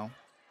inbound.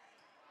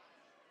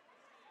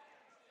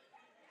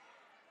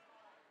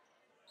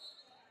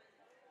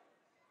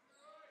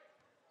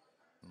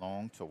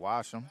 Long to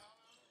Washam.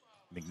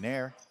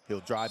 McNair, he'll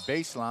drive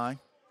baseline.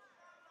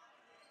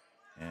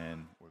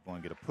 And we're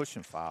going to get a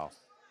pushing foul.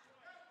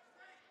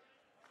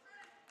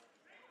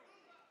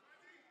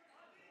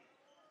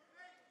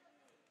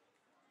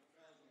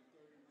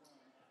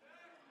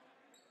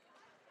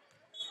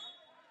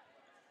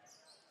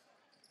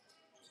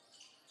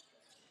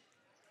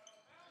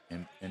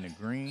 In the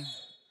green,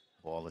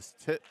 ball is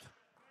tipped.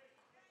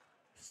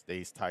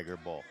 Stays Tiger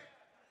ball.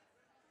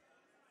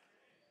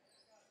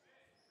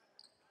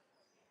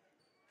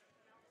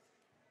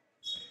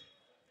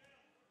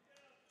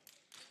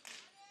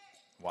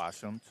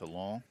 Washam to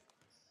Long.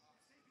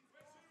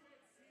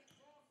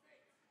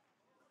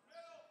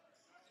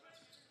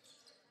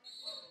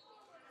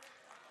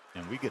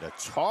 And we get a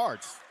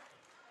charge.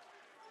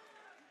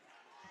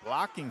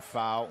 Blocking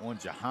foul on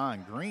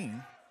Jahan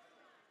Green.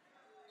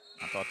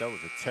 I thought that was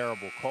a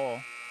terrible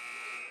call.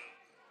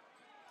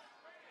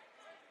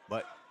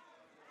 But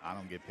I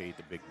don't get paid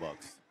the big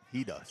bucks.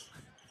 He does.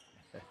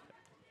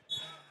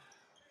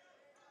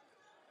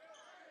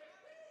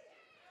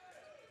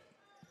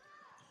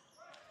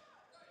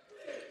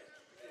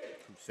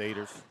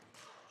 Crusaders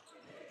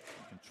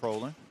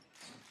controlling.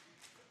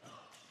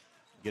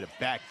 Get a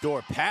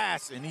backdoor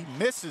pass, and he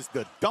misses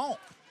the dunk.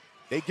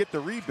 They get the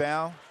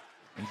rebound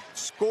and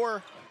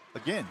score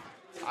again.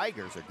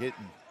 Tigers are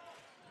getting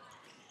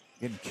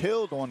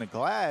killed on the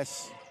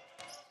glass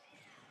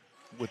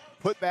with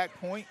putback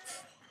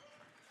points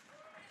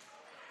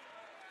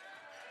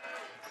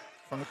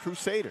from the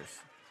Crusaders.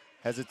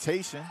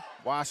 Hesitation,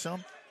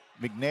 Washam,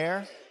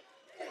 McNair,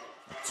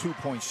 a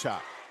 2-point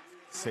shot.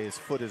 Say his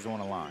foot is on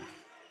the line.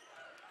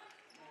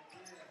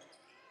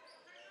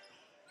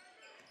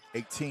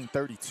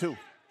 18-32.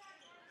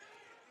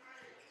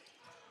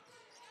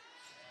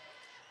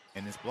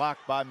 And it's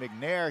blocked by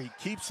McNair. He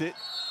keeps it.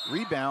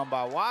 Rebound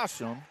by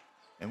Washam.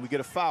 And we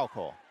get a foul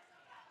call.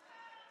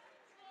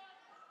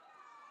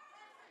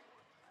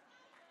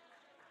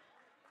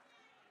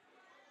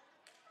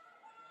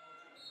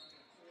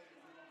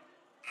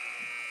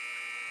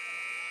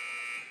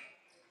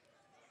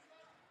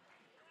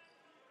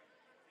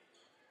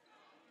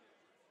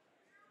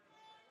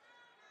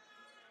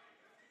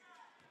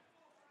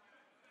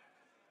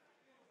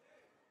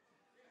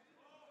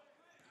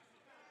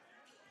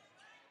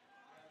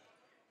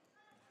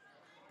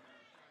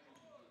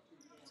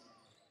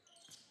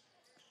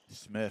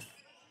 Smith,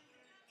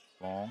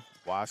 long,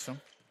 watch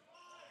him.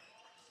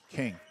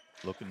 King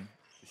looking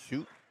to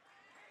shoot.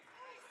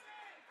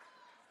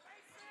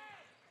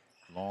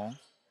 Long,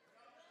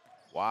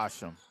 watch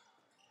him.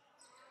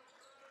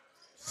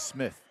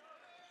 Smith.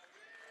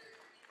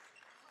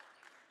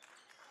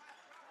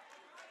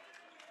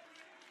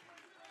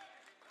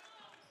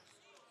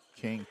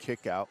 King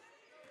kick out.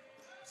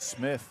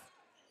 Smith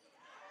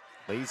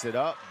lays it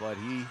up, but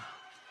he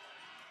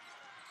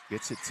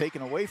gets it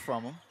taken away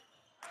from him.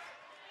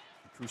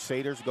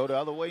 Crusaders go the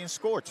other way and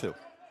score 2.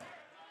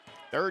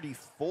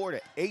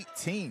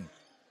 34-18.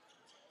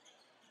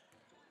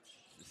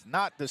 It's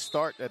not the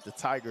start that the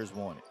Tigers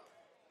wanted.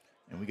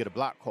 And we get a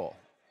block call.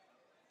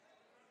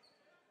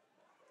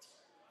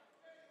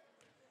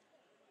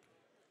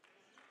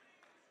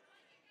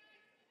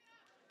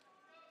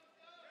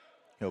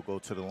 He'll go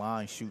to the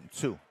line shooting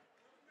 2.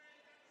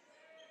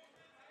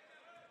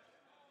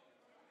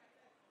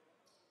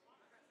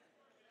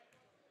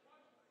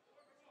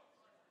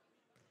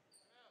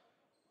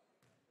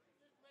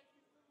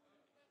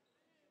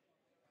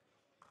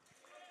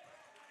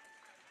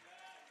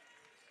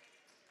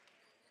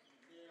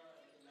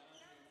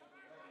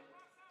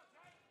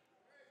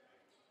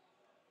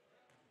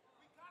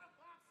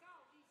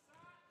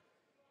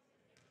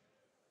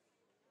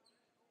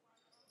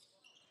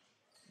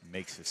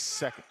 Makes his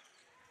second.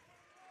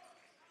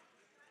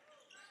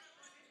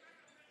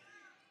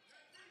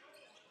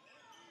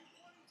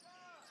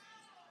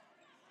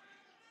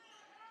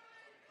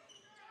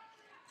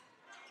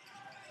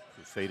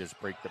 Crusaders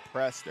break the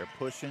press. They're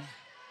pushing.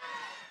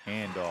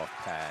 Handoff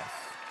pass.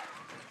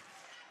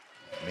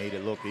 Made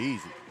it look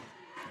easy.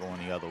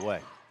 Going the other way.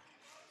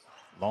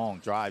 Long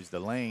drives the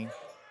lane.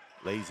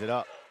 Lays it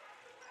up.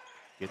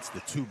 Gets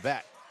the 2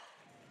 back.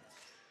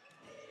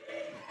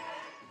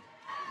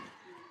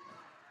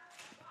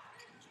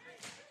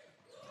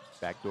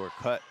 Backdoor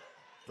cut,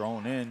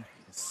 thrown in,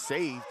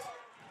 saved.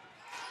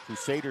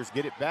 Crusaders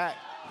get it back.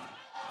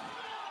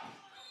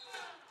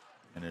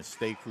 And it's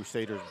State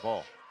Crusaders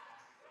ball.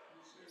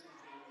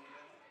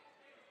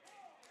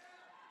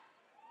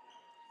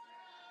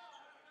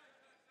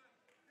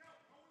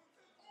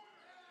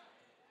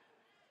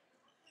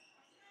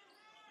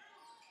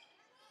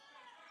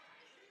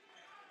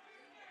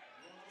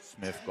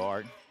 Smith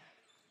guard.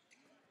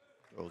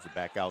 Throws it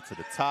back out to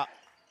the top.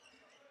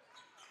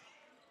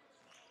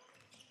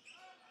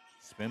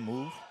 Spin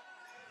move.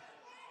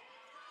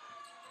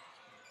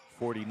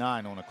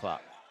 49 on the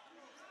clock.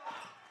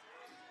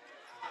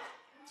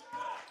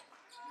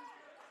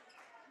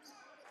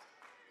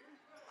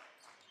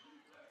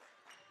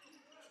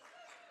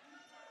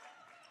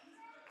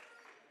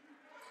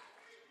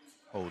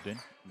 Holden,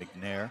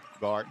 McNair,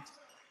 guard.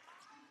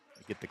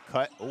 They get the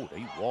cut. Oh,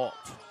 they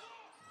walked.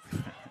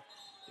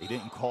 They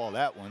didn't call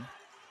that one,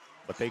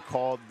 but they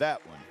called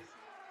that one.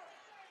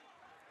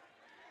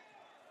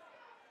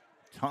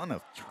 Ton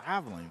of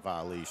traveling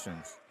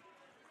violations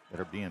that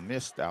are being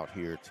missed out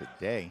here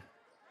today.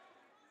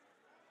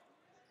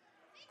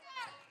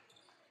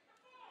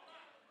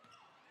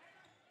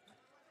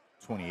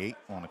 .28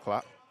 on the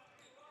clock.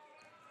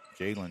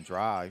 Jalen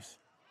drives,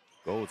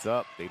 goes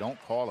up. They don't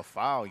call a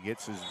foul. He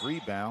gets his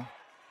rebound.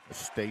 The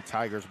State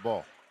Tigers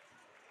ball.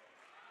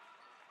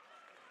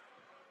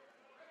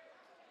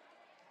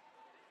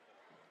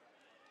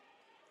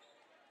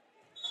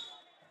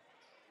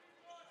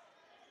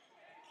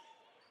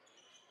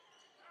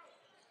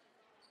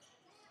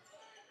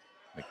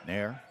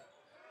 McNair,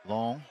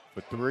 long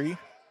for 3.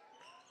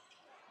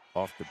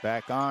 Off the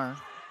back iron.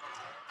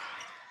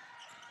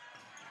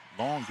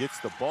 Long gets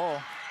the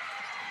ball.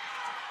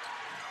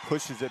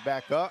 Pushes it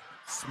back up.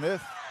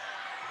 Smith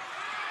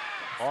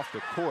off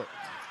the court.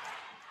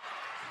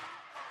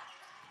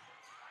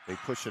 They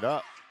push it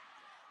up.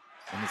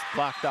 And it's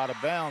blocked out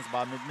of bounds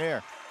by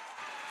McNair.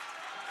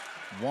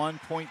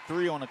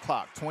 1.3 on the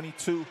clock.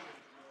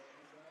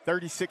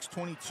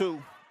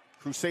 36-22.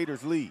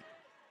 Crusaders lead.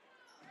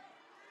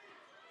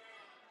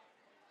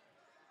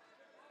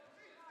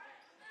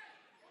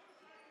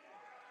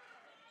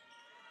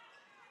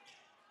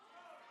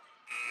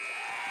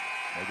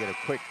 They get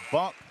a quick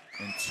bump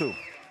and 2.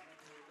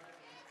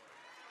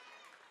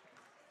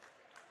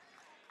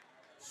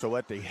 So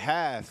at the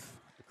half,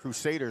 the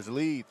Crusaders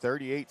lead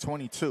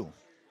 38-22.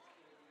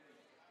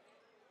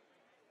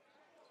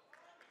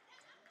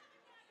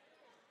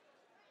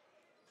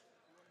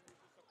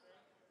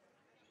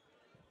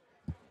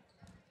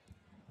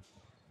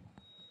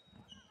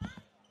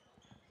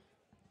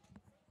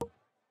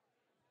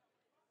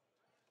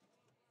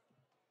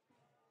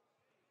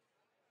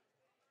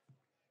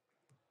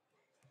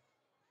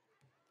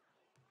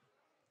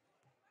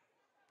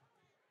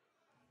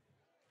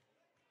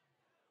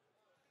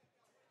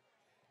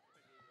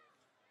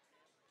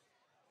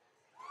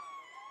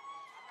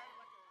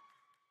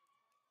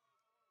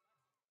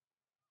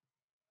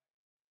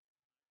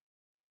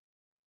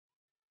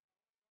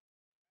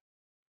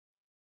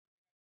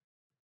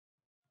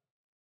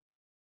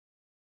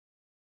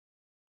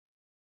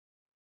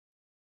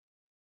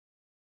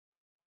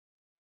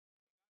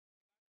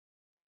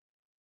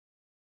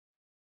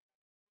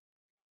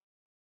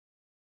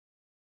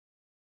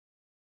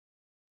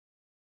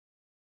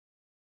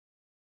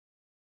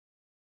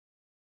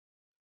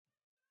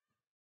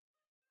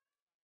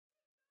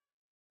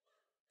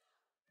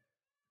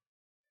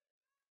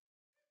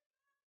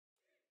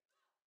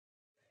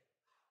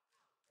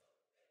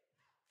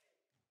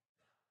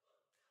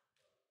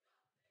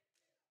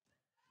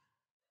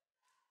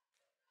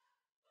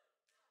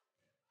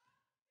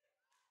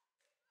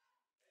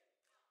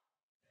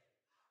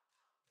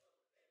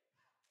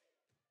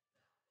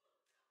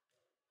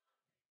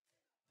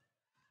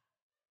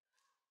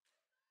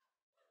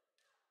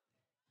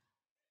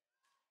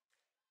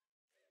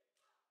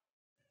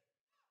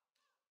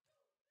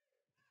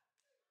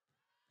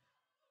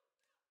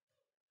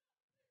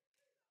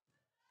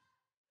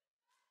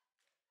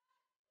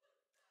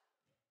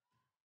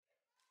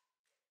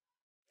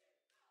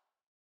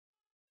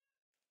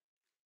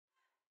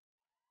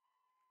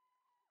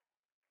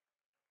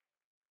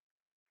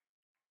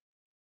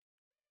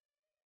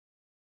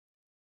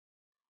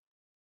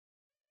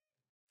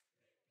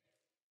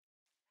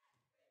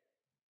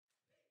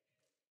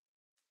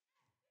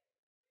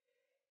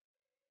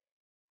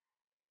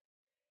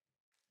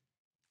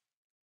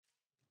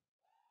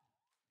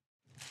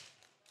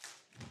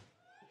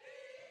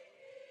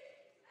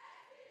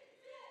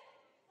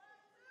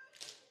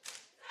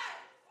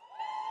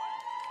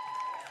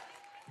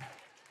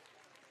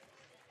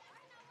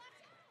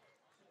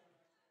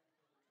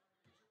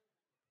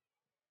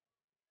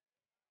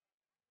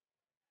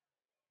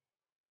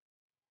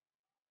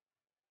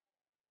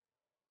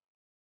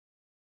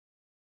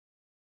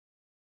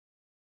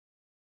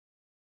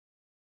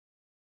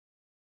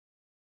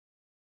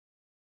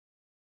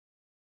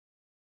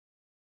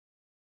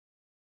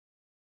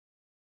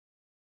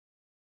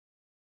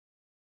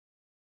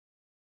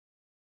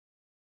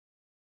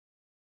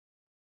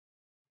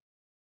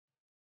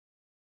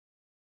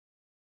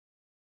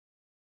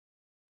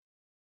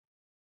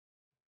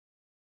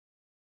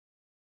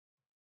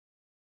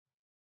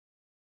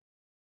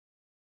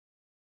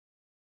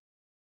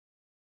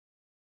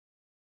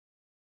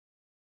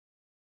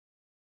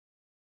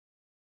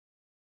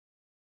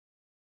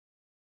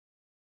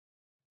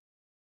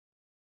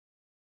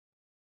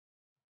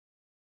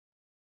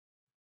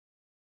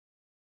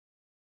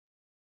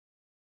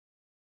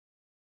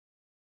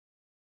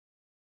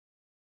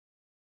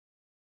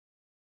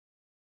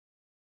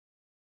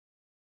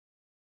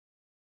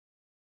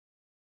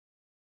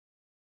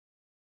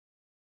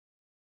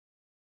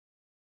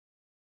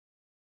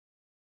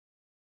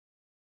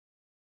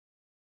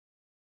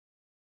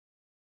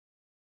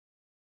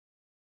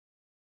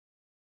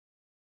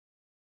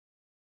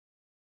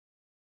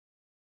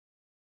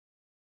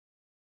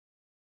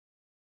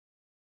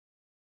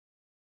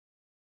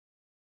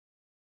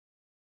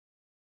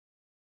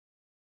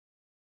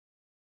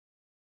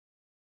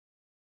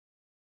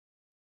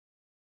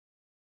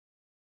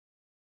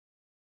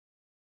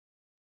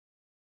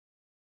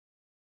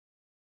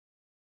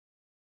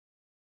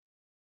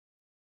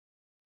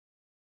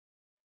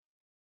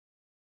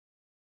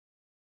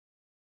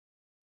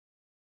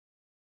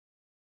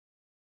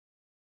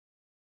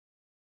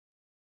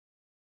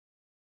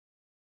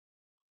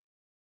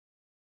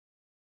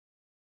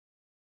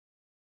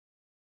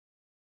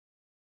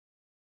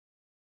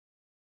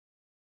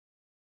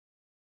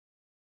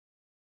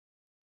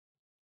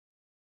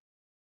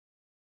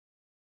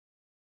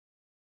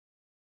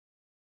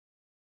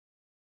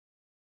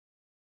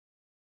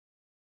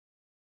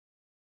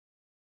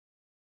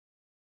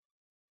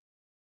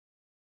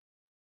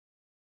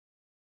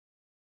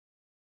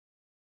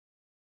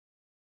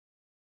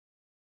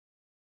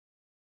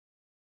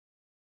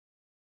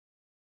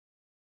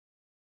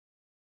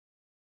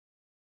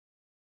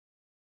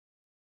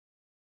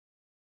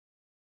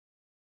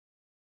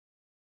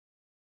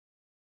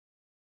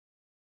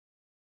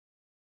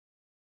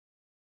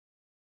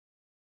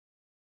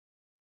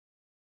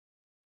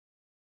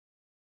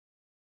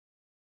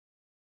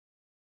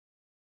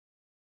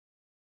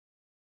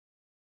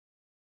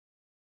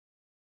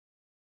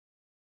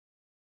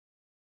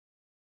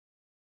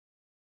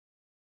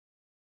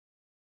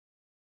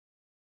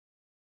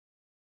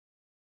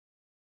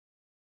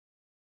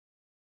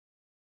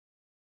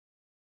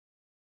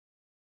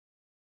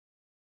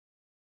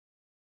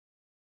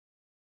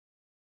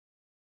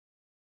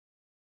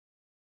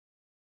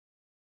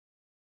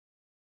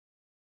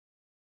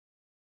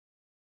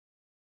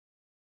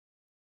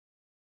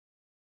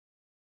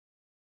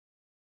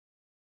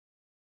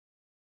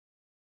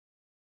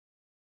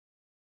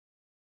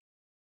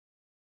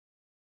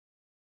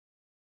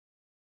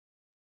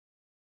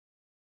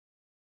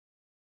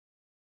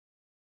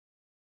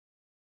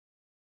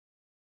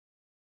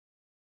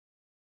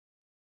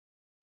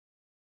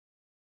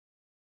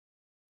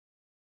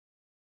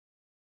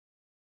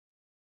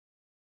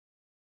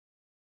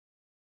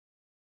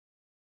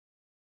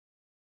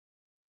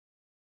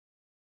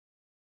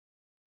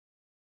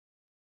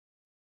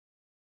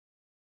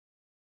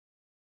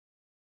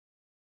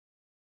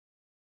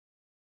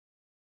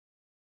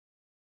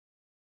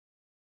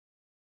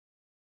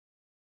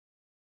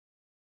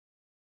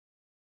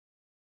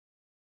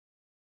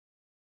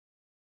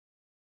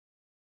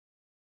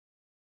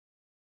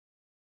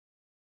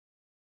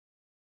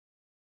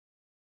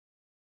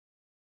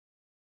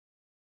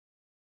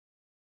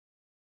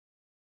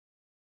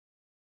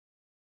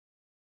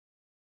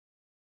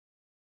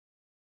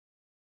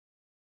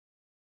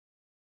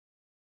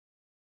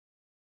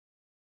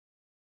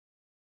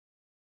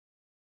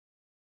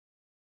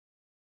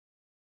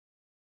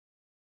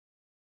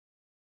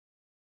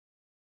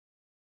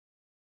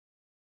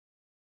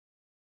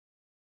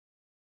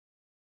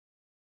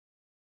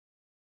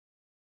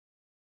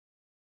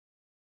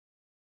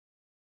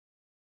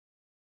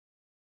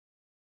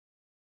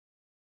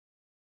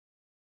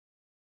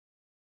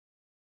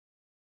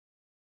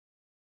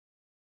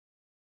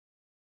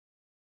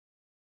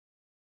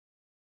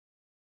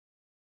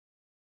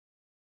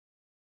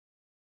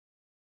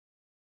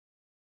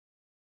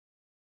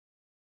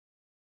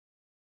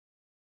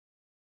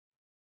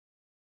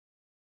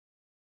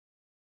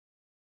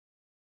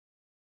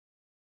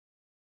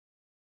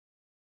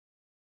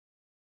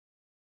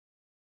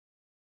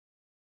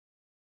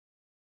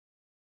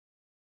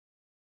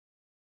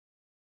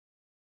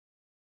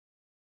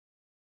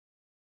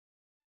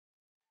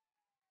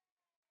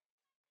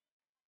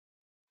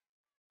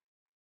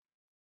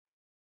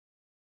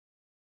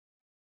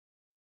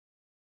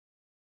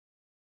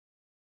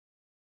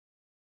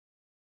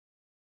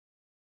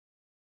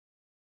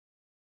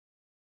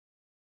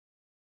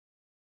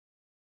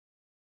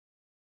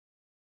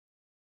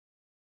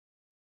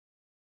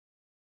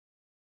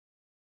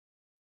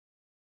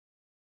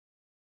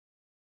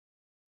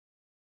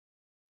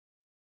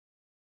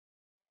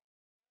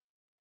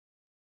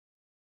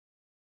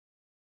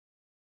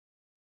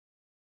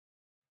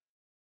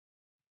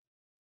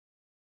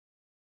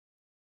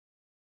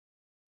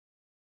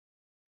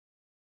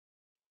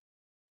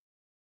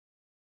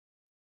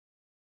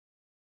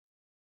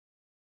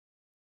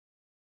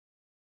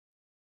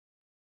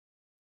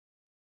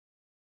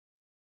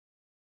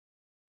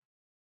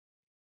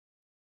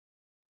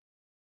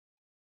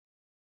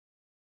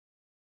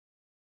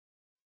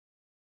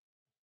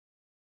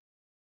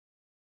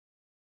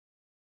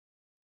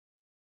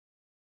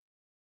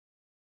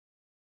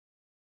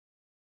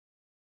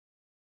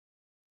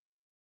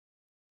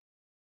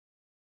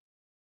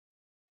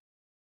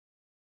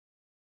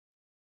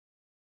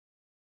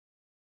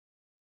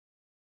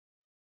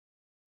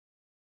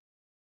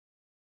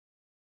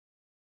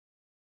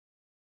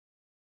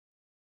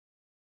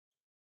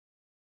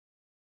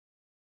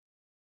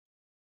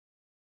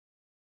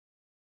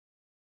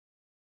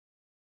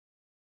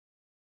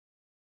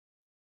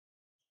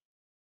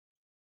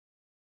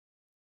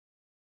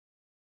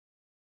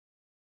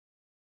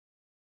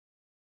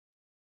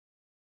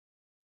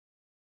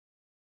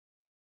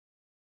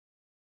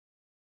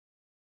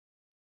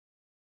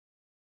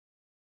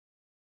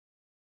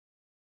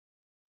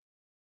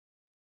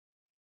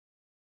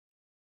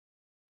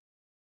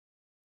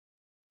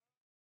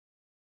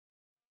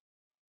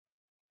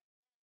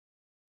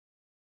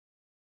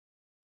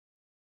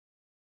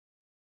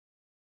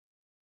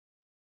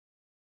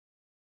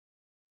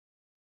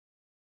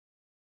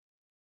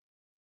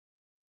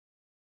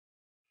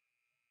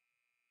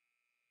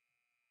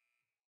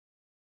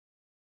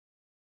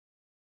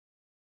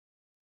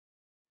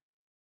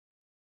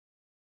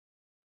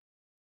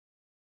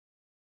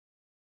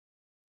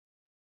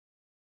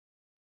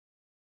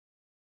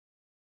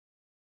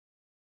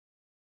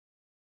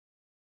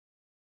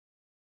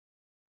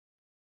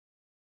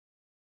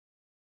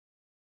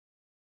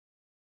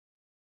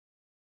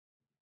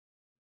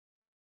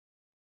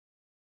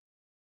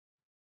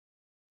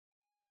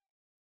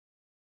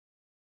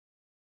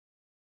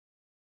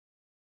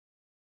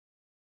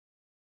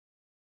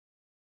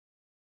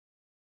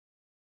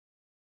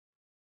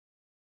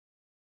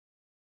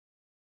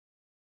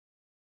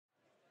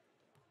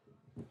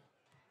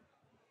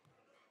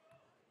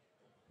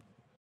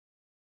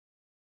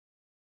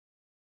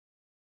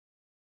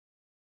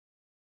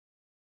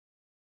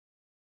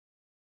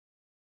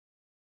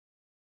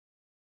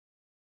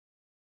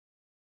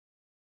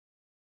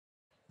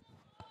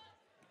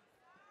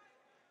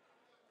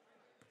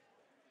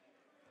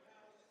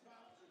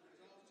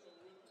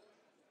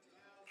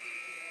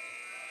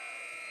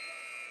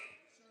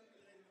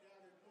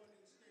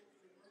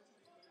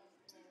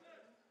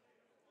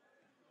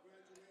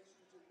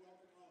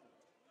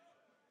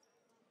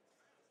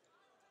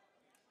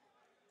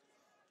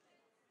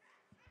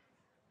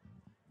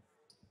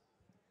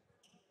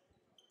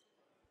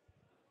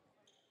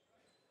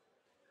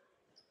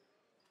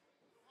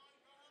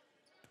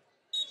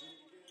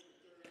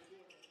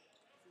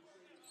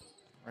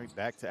 All right,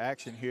 back to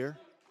action here.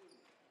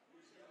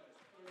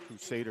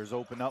 Crusaders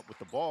open up with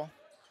the ball.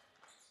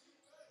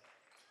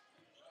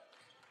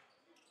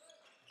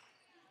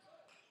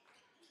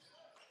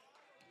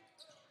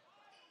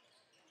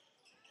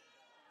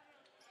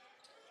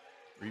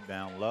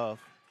 Rebound, Love.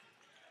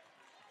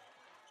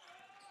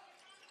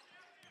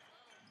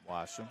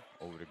 Washam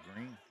over to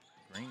Green.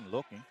 Green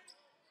looking.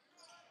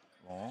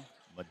 Long.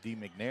 Madi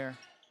McNair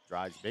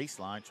drives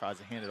baseline, tries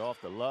to hand it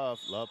off to Love.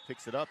 Love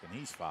picks it up, and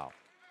he's fouled.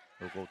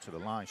 He'll go to the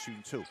line,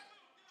 shooting 2.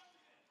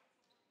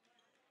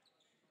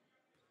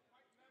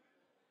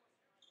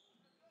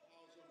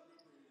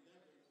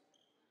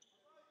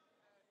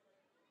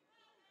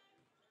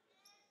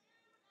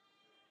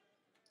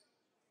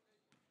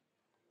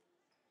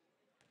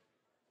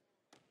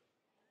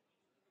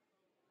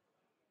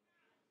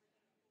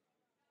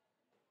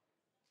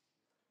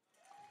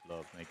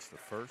 Love makes the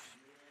first.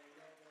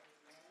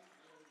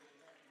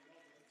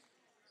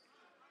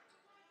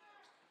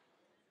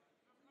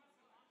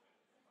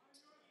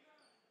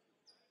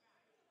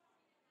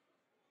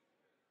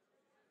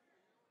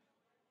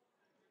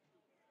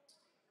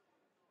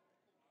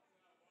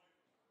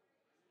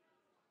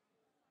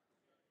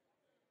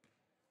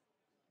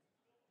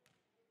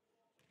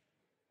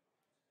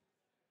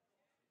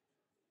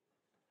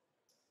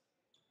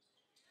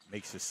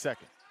 Makes his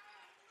second.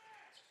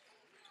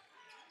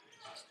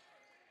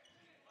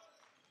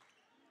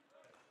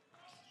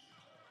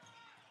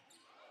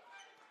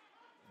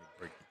 They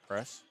break the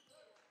press.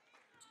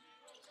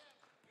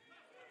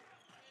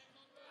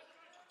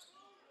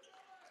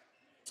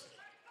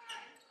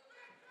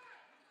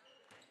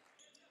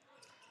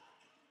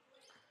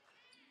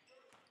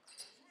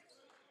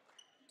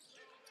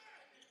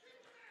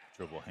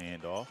 Dribble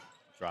handoff,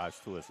 drives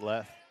to his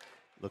left,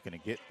 looking to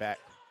get back.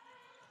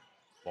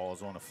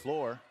 Ball's on the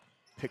floor,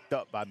 picked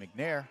up by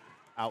McNair,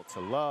 out to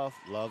Love.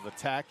 Love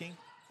attacking,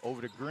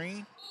 over to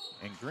Green,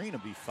 and Green will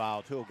be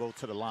fouled. He'll go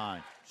to the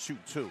line, shoot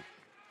 2.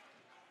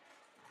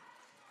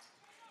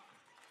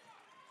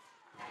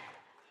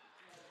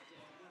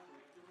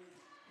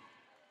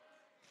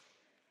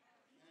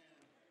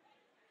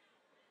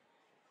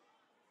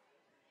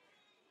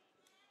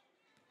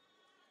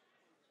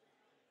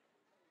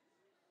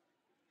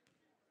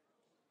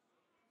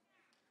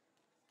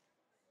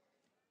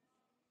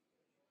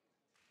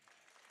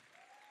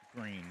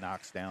 Green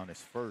knocks down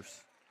his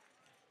first.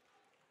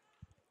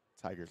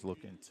 Tigers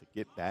looking to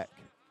get back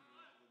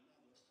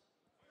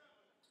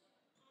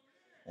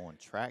on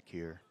track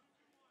here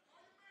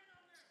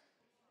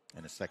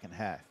in the second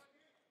half.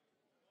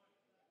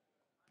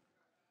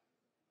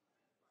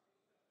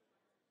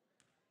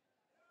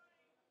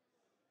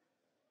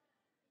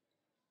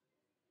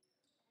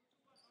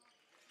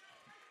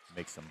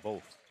 Makes them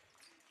both.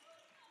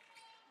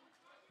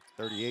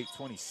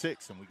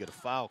 38-26, and we get a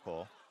foul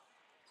call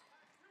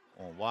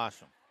on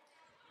Washam.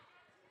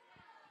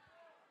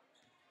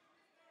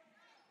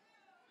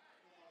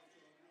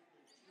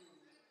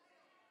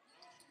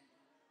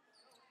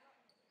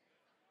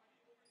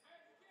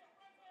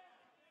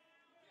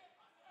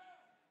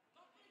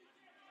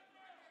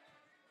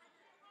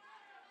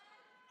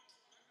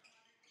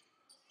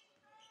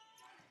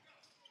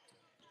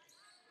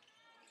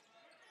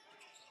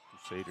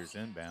 Crusaders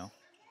inbound.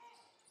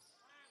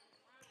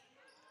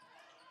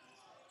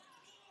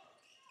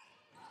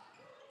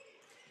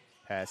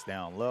 Pass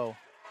down low,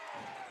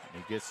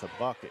 and he gets a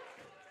bucket.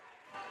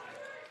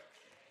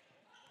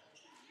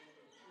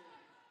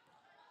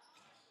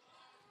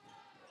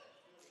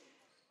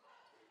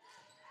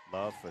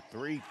 Love for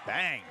 3,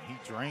 bang, he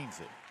drains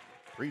it.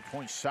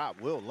 3-point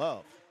shot, Will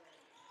Love.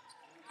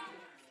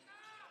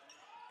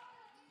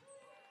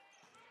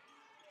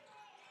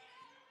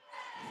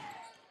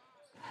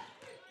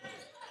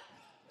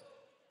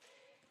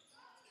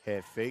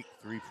 Head fake,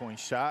 3-point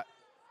shot,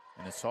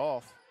 and it's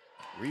off.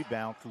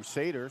 Rebound,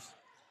 Crusaders.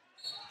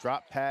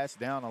 Drop pass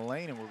down the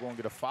lane, and we're going to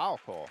get a foul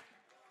call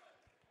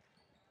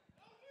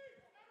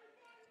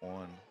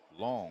on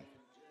Long.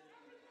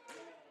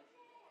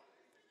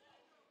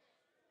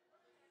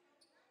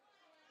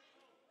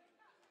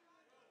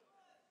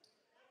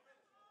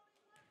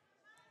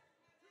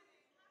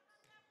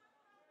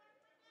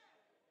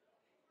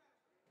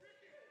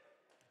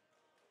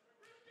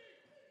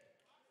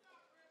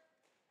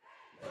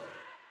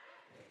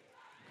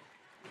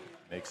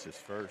 Makes his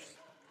first.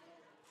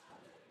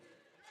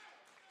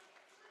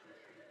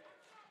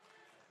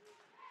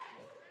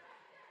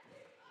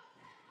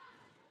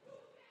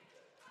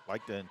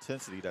 Like the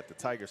intensity that the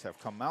Tigers have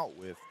come out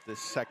with this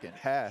second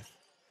half.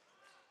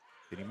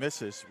 And he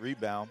misses,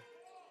 rebound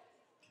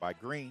by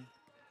Green,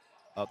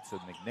 up to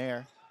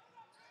McNair,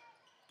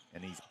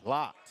 and he's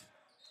blocked.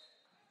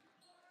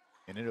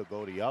 And it'll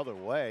go the other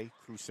way,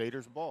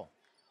 Crusaders ball.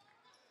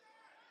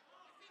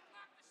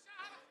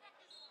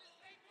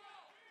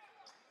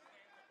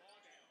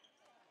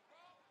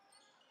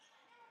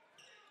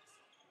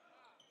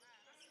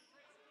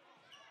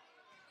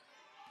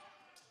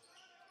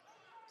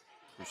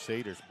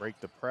 Crusaders break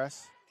the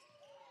press.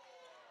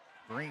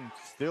 Green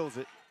steals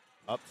it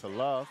up to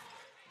Love.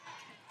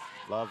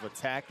 Love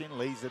attacking,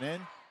 lays it in.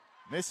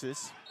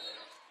 Misses.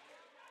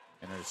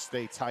 And it'll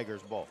stay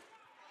Tigers ball.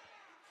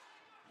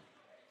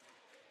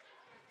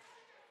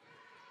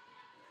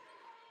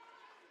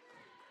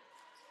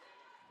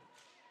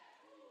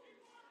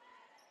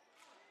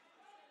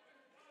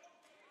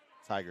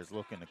 Tigers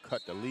looking to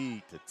cut the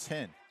lead to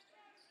 10.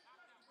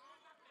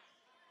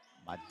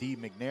 My D.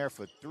 McNair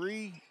for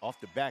 3.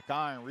 Off the back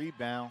iron,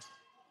 rebound.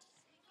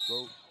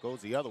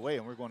 Goes the other way,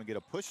 and we're going to get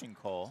a pushing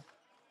call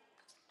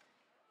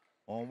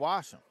on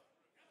Washam.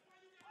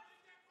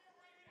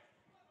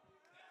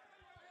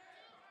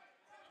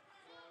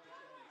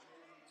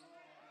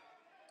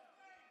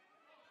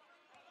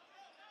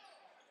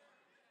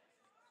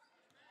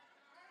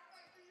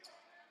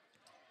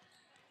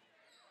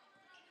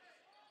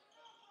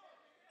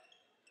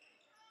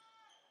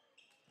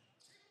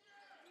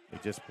 They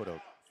just put a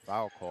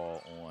foul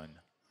call on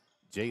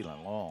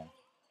Jalen Long.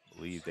 I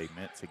believe they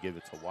meant to give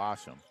it to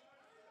Washam.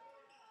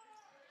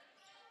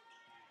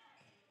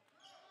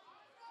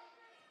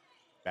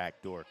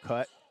 Backdoor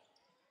cut.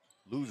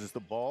 Loses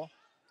the ball.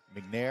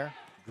 McNair,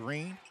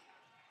 Green.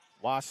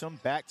 Washam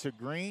back to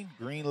Green.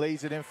 Green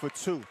lays it in for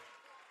 2.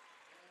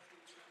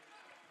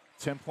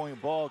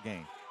 10-point ball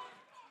game.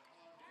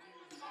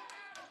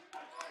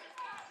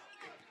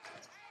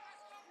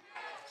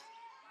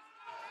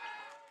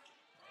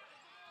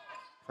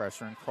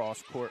 Pressure and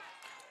cross court.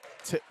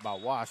 Tipped by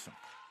Washam.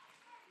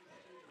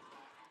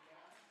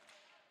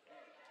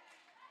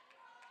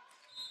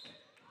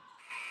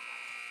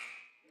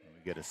 And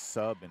we get a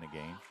sub in the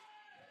game.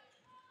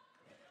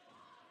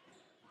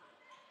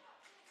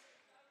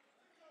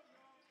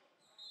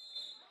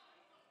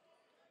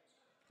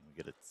 And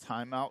we get a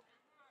timeout.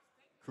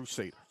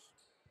 Crusaders.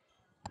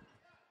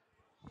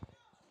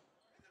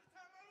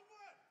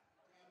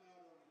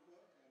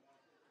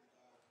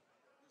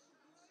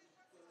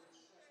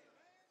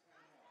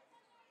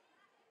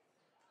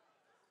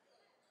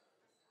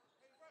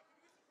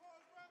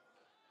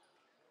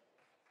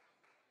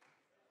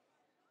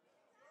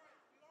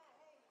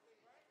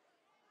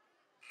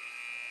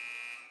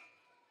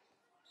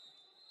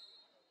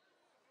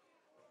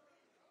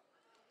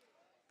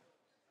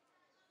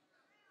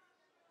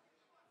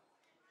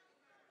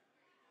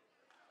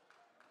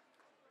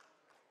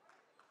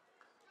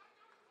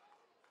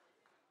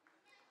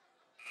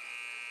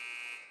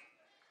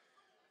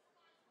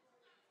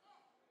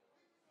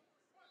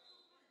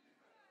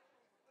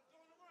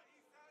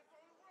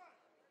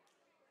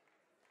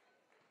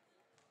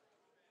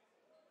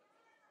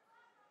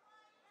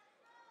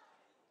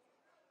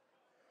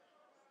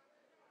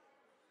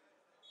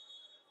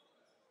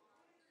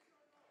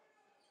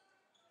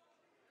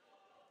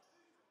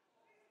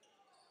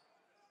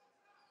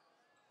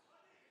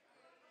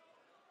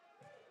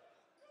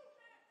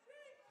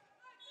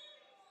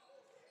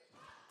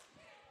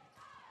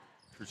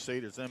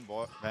 Crusaders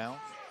inbounds.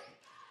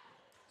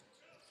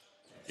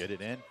 Get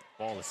it in.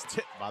 Ball is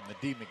tipped by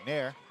Mehdi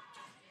McNair.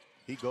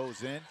 He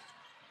goes in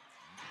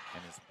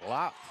and is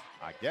blocked,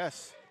 I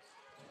guess,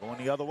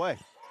 going the other way.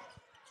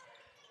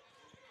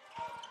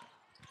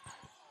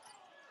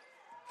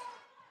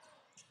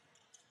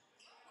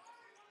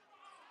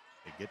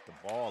 They get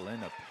the ball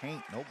in the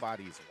paint.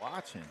 Nobody's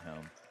watching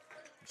him.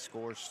 He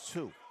scores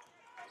 2.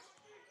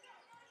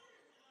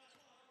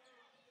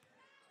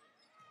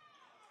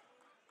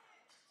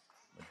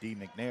 D.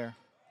 McNair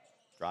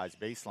drives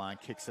baseline,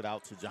 kicks it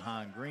out to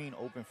Jahan Green,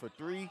 open for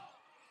 3,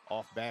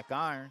 off back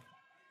iron.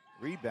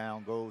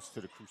 Rebound goes to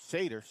the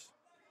Crusaders.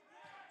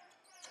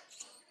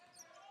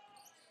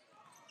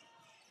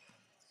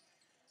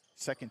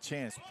 Second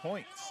chance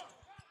points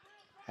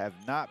have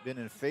not been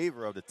in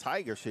favor of the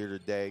Tigers here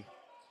today.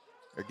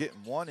 They're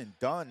getting one and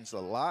dones a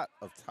lot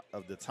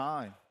of the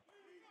time.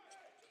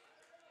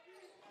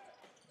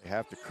 They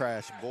have to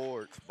crash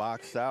boards,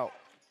 box out.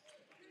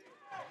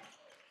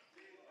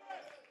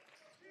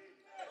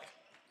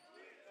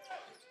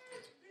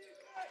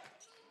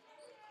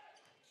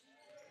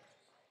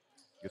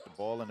 Get the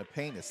ball in the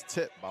paint. It's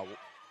tipped by,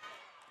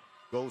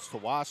 goes to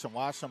Washam.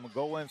 Washam will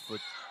go in for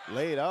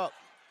laid up,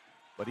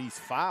 but he's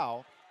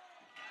fouled.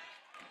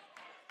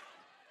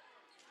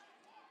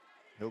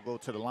 He'll go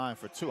to the line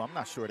for 2. I'm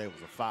not sure that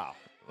was a foul.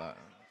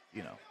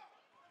 You know,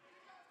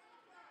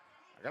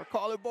 I gotta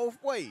call it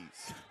both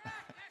ways.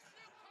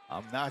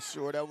 I'm not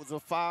sure that was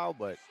a foul,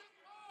 but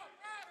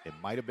it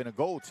might have been a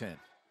goaltend.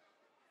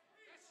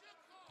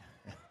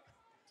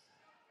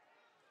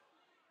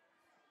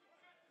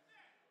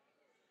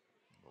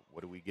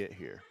 What do we get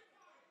here?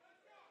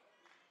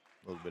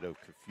 A little bit of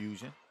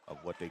confusion of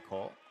what they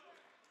call.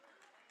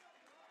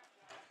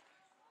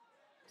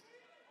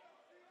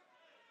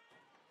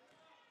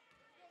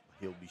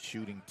 He'll be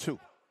shooting 2.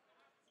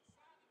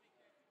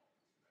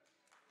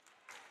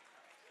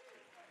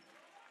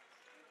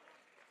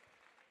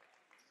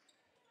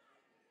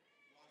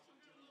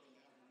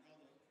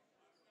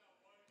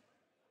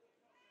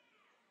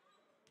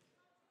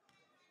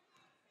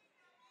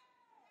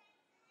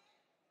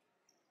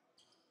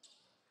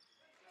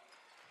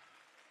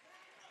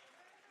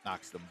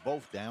 Knocks them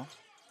both down.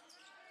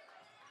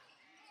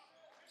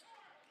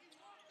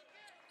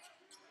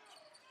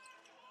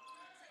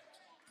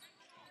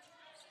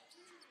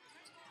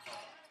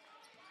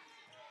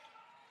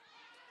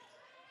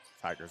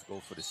 Tigers go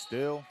for the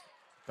steal.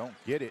 Don't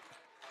get it.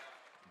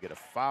 Get a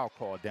foul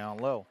call down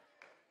low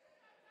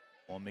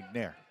on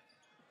McNair.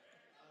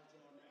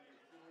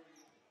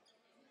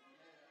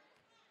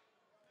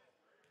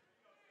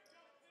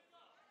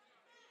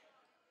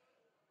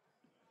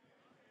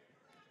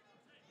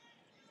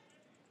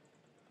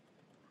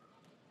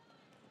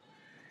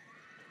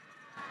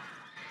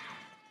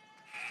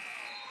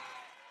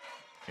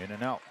 In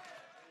and out.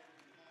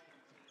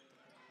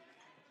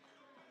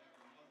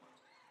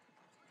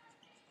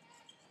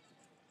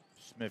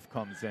 Smith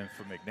comes in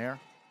for McNair.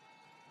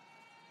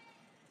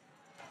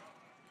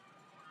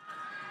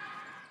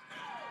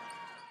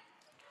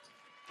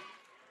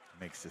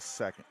 Makes his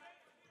second.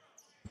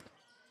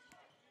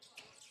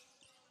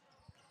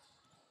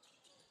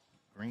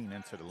 Green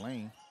into the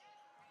lane.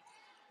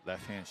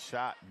 Left-hand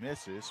shot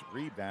misses.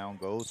 Rebound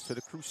goes to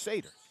the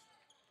Crusaders.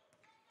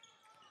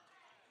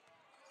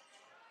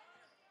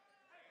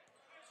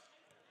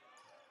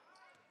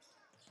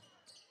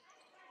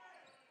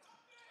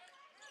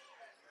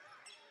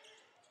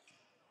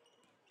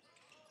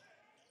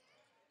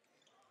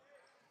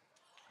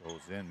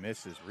 Goes in,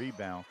 misses,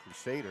 rebound,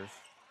 Crusaders.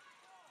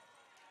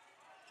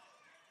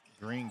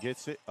 Green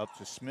gets it, up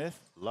to Smith.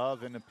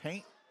 Love in the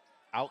paint,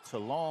 out to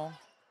Long.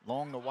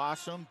 Long to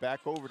Washam,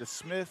 back over to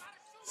Smith.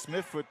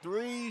 Smith for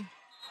three,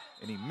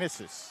 and he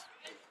misses.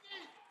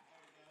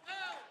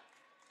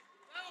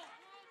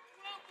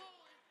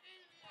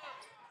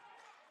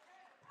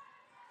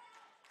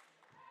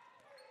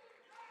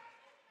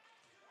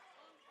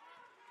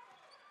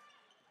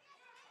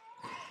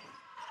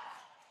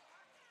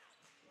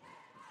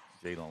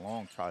 Jalen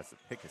Long tries to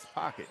pick his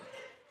pocket.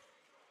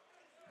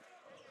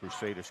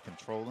 Crusaders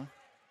controlling.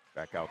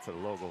 Back out to the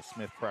logo,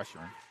 Smith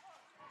pressuring.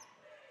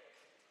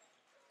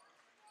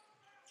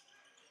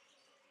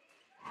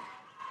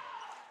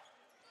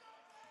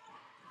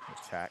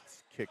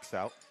 Attacks, kicks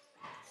out,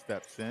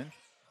 steps in,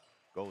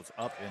 goes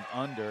up and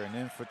under and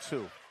in for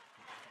two.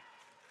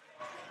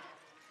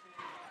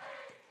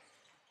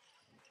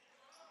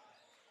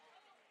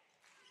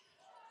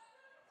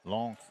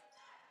 Long,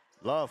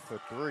 Love for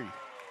three.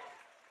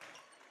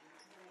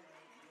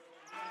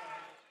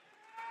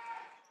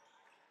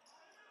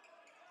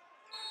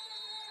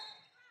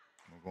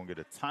 We're going to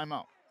get a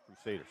timeout,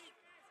 Crusaders.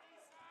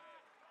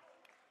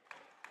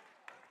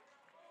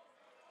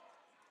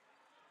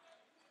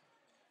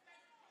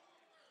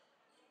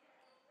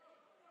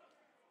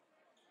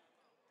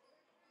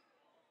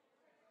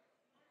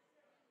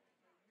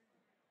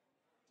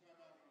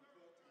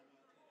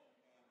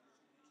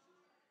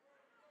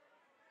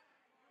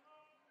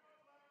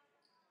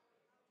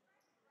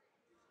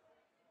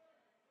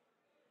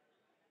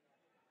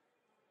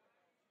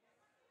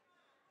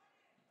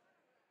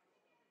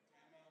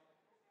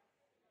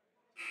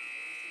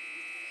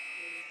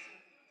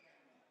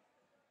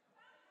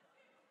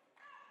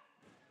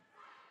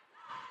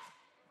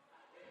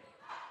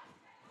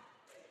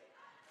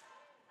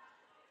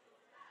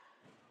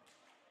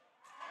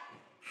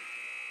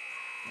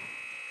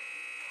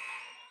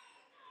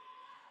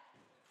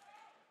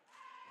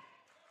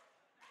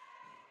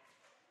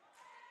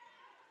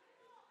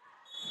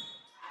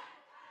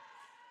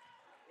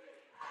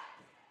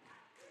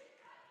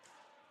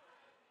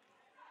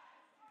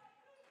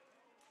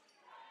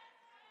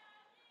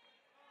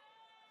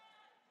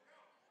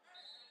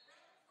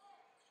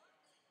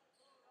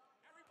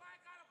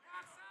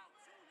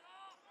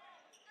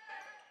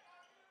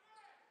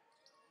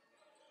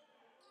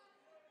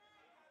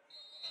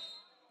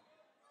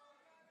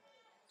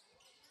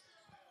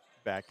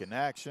 Back in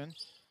action.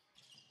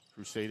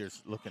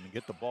 Crusaders looking to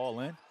get the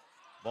ball in.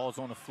 Ball's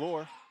on the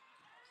floor.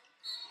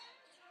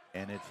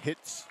 And it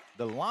hits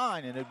the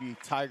line, and it'll be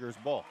Tigers'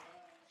 ball.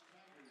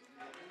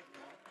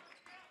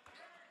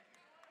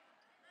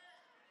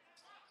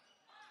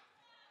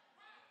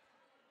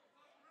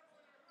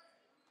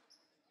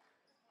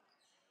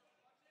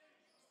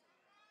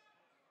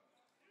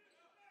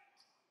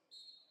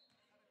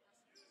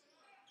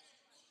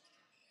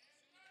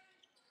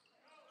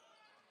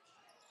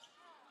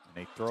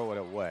 And they throw it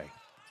away.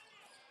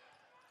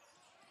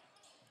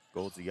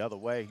 Goes the other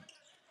way.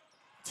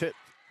 Tipped.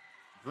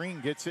 Green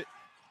gets it.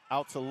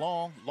 Out to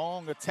Long.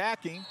 Long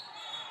attacking.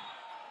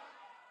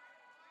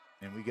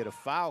 And we get a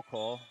foul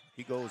call.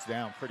 He goes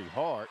down pretty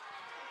hard.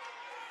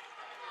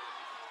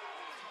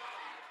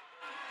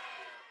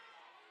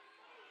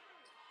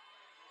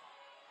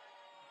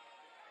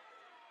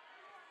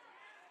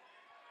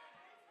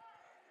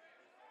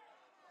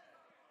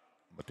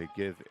 But they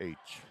give a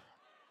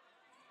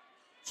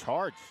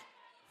charge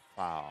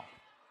foul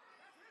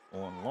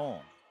on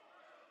Long.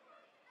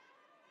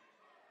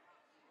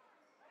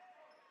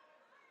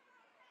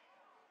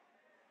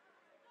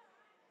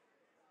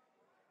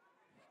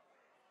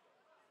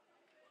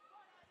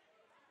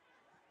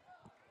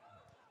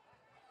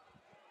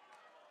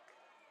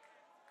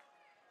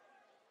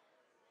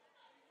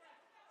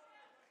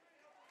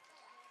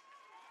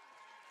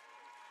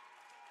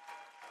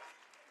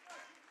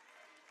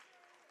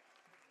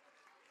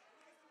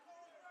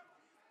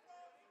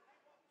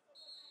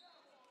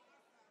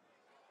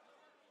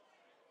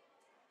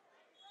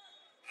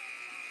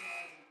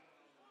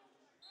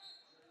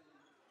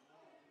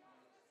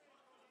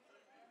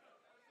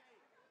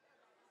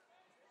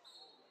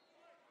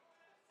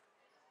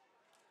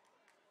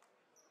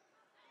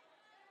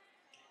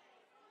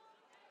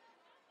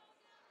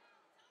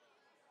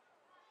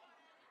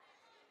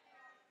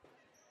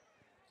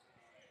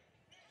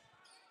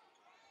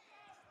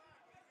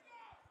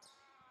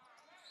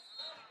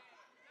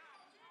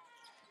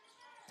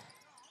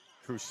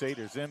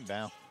 Crusaders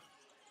inbound.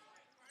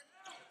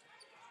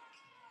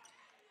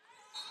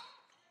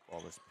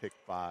 Ball is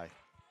picked by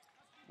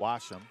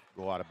Washam.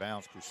 Go out of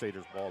bounds.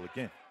 Crusaders ball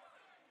again.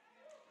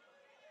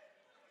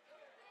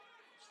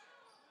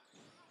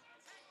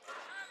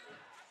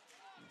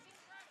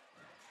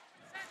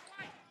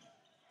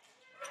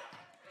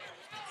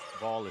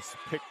 Ball is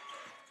picked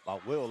by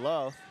Will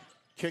Love.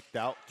 Kicked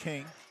out.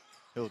 King.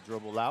 He'll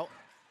dribble out.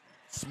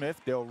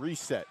 Smith, they'll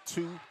reset.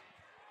 2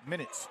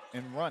 minutes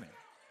in running.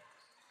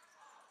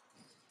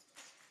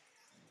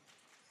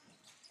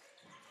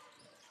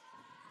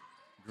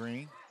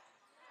 Green.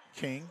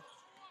 King.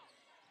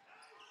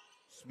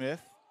 Smith.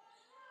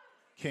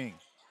 King.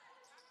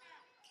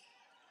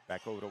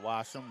 Back over to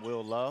Washam.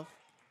 Will Love.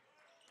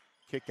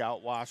 Kick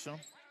out Washam.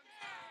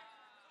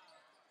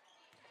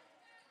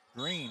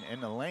 Green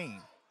in the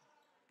lane.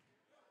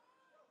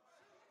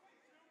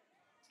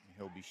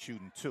 He'll be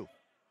shooting 2.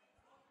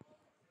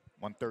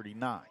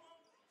 139.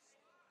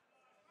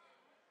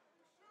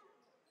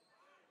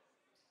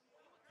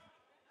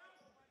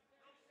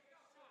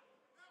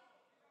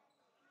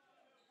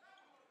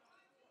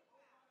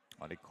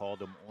 Oh, they called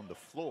him on the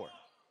floor.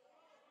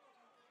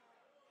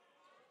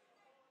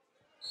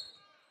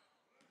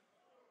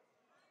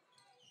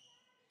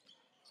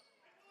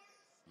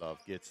 Love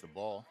gets the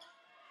ball.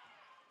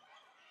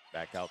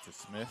 Back out to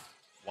Smith.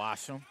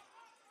 Washam.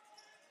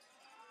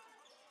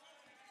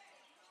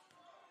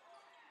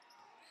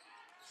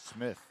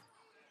 Smith.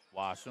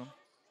 Washam.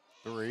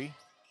 3.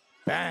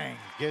 Bang.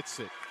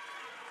 Gets it.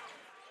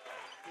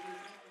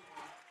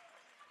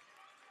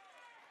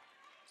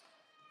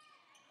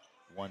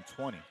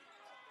 .120.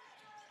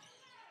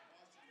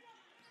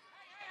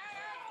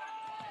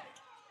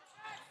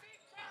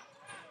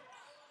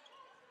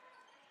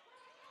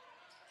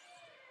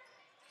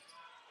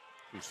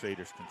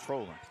 Crusaders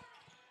controlling.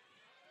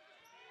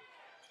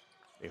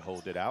 They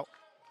hold it out.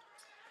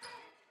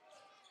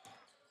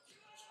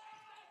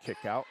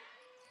 Kick out.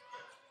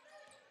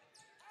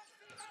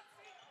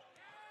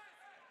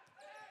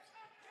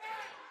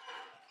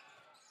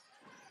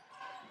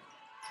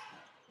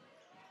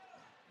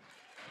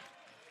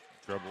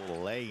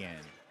 Dribble lay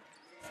in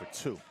for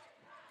 2.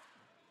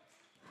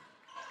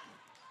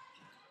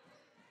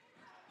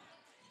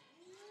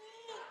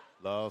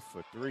 Love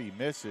for 3,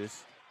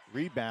 misses.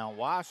 Rebound,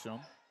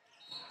 Washam.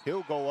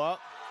 He'll go up,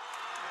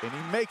 and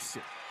he makes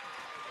it.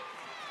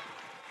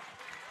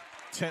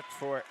 Attempt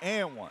for an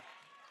and 1.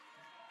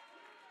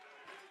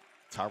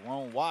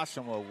 Tyrone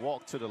Washam will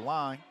walk to the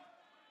line.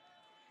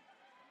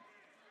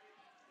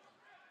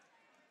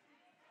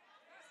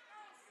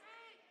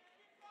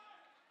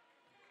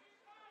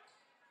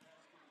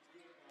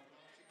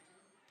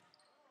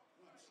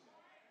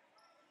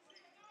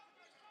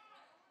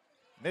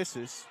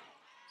 Misses.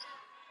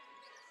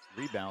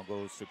 Rebound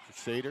goes to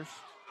Crusaders.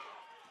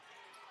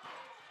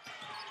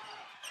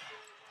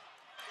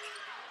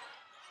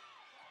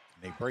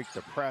 They break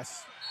the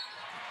press,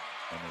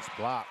 and it's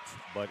blocked,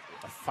 but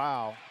a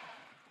foul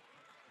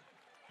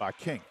by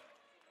King.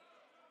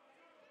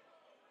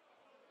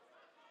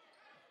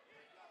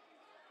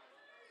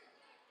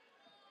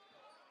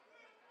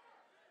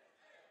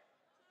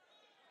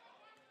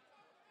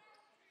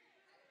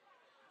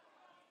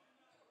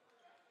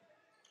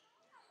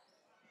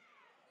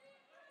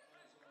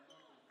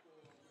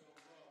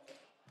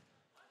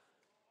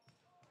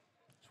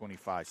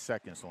 .25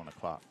 seconds on the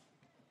clock.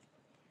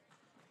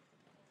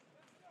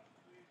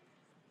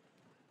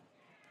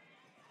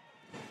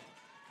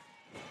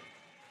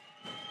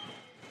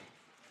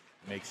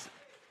 Makes it.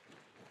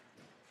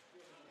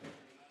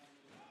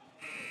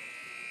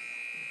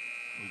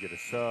 We get a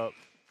sub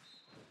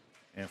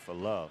and for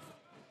Love.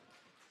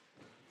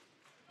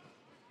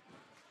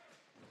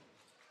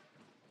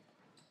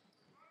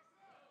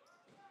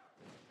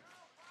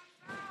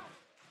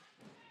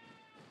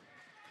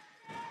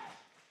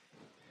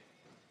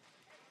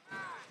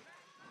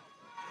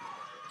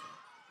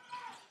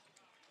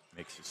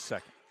 Makes it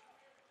second.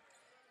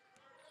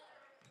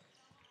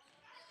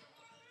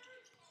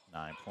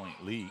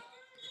 9-point lead.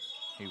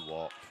 He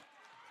walked.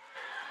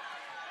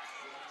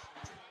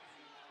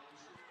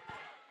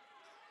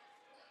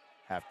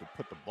 Have to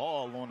put the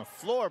ball on the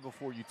floor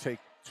before you take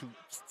 2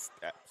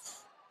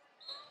 steps.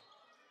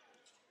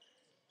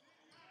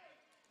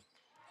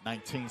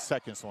 19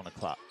 seconds on the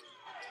clock.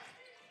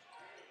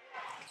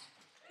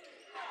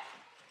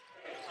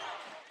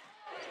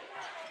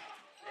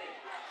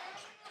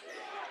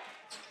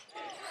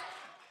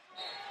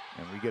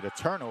 And we get a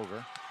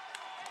turnover.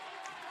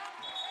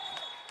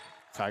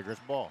 Tigers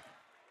ball.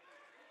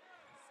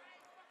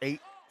 8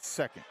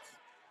 seconds.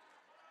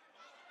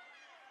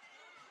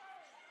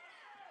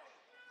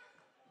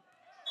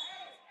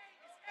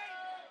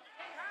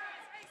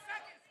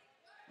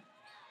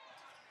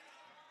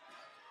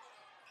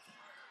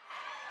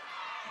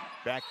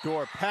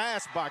 Backdoor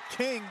pass by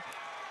King.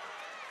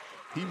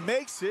 He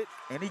makes it,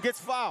 and he gets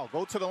fouled.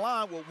 Go to the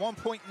line with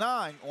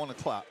 1.9 on the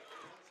clock.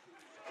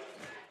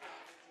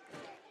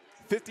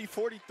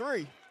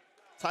 50-43.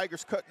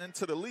 Tigers cutting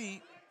into the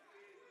lead.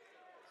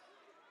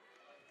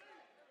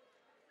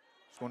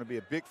 going to be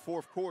a big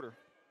fourth quarter.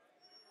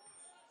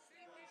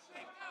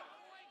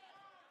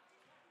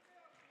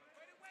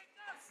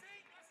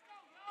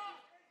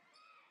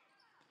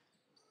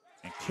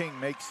 And King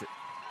makes it.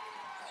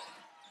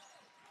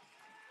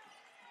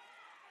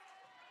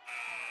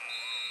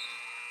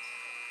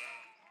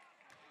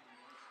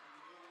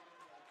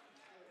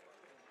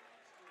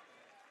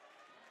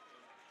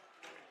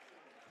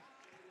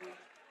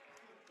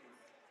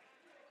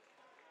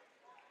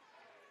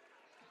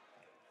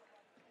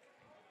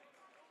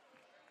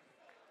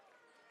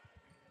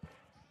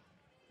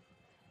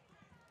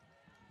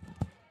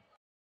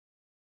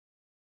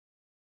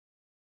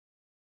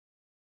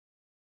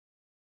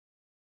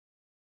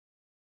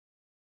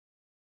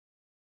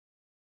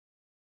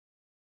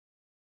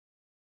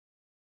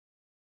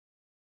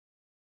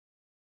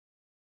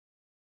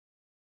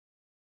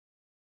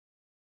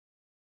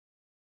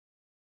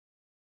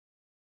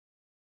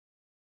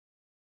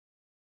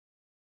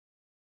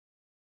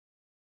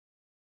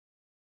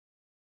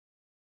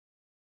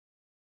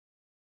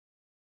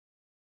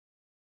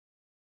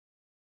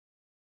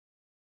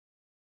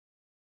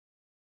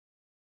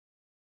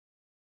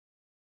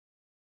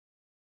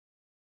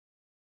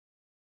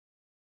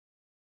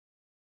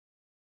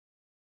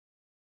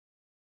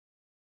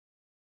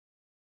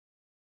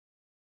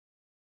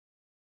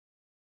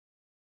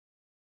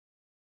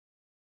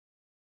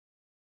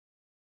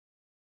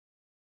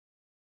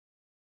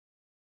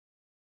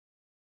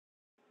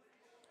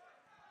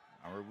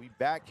 All right, we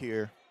back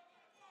here.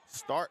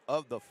 Start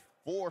of the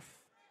fourth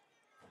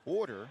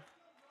quarter.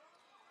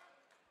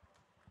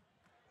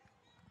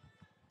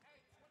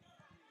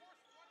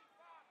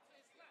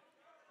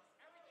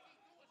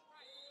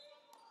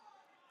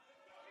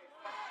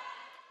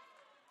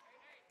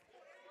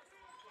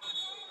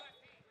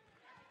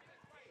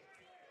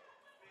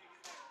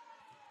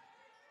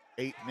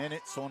 Eight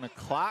minutes on the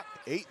clock.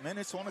 8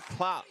 minutes on the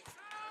clock.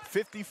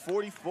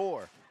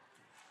 50-44.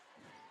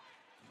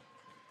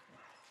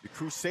 The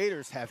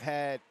Crusaders have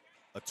had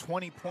a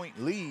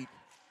 20-point lead.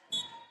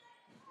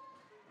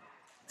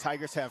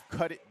 Tigers have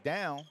cut it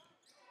down.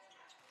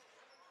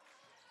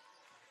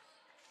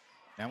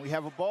 And we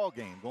have a ball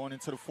game going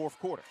into the fourth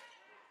quarter.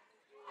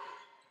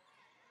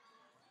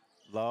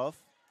 Love,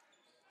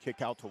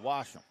 kick out to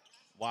Washam.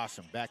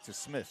 Washam back to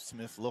Smith.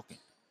 Smith looking.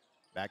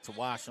 Back to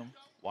Washam.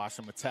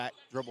 Washam attack,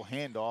 dribble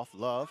handoff.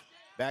 Love,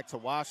 back to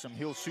Washam.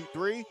 He'll shoot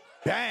three.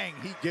 Bang,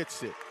 he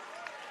gets it.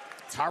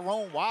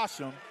 Tyrone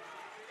Washam.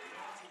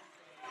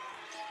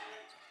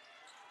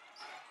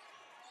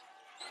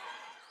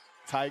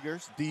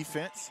 Tigers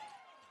defense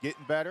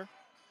getting better.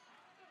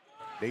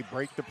 They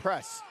break the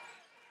press.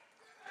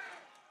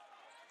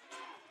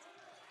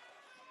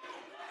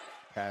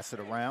 Pass it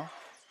around.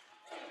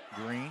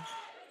 Green.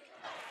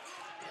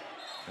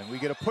 And we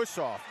get a push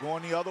off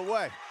going the other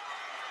way.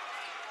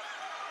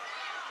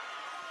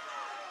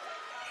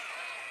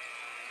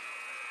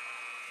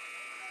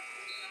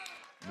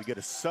 We get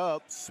a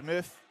sub.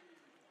 Smith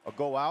will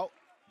go out.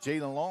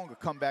 Jalen Long will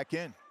come back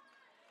in.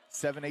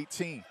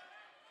 7-18.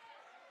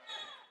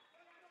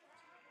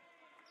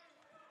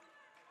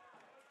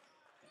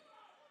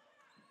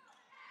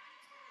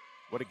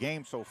 What a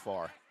game so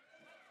far.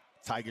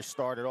 Tigers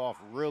started off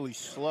really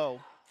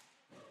slow.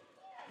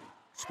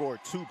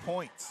 Scored 2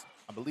 points.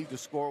 I believe the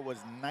score was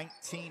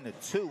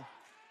 19-2.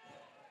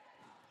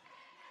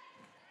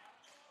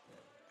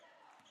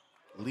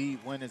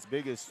 Lead went as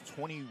big as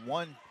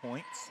 21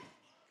 points.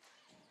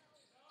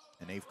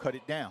 And they've cut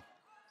it down.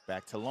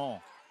 Back to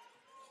Long.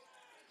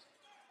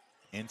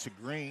 Into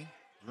Green.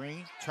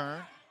 Green,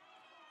 turn.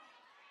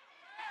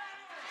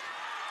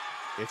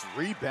 It's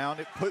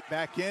rebounded, put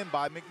back in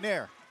by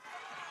McNair.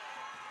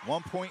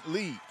 1 point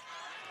lead.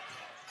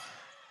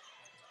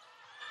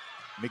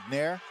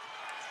 McNair,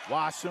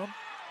 Washam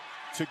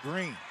to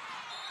Green.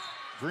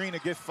 Green will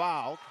get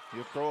fouled.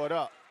 He'll throw it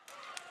up.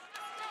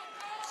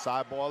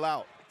 Side ball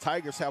out.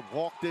 Tigers have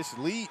walked this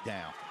lead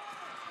down.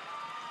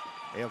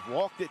 They have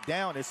walked it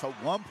down. It's a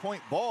 1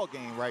 point ball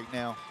game right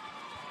now.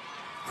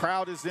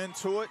 Crowd is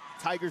into it.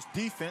 Tigers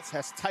defense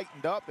has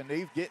tightened up and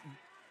they've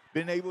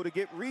been able to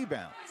get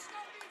rebounds.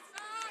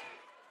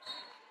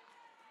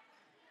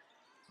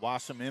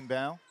 Washam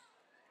inbound.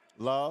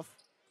 Love,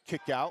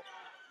 kick out.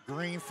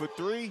 Green for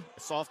three.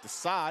 It's off the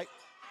side.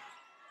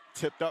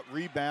 Tipped up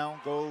rebound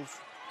goes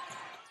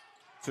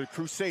to the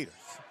Crusaders.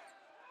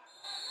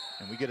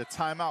 And we get a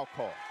timeout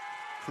call.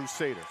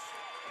 Crusaders.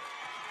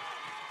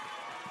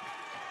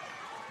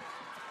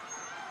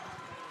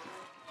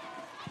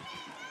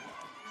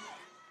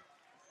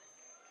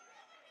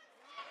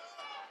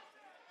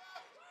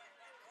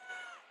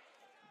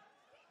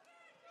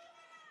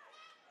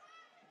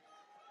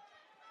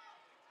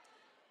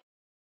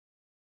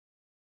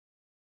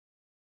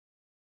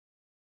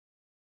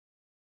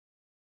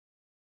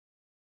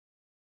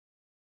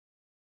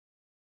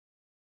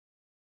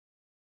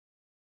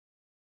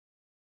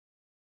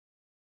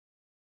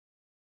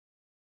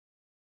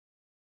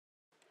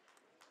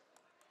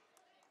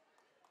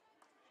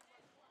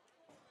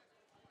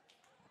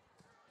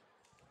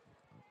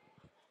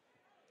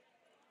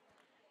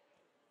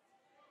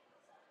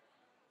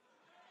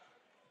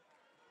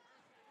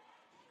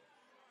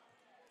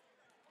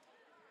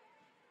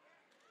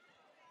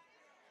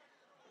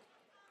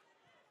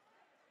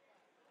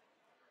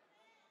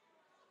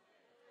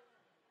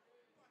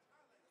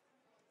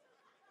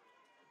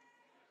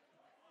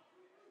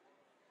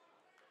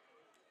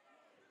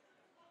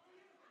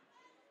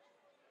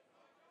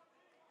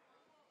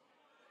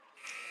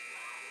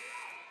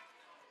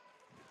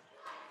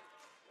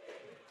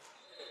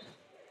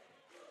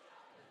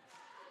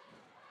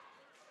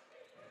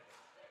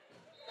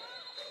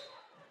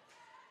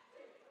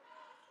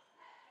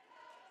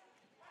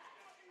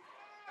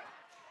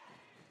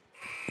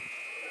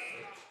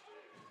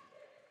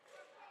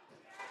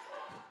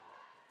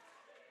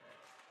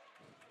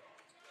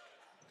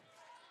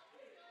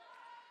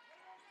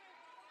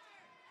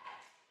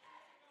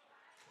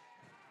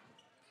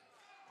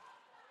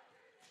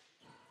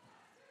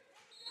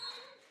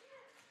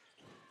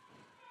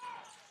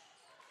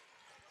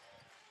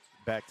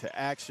 back to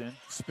action.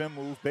 Spin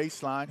move,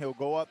 baseline. He'll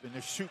go up and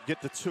just shoot, get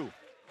the 2.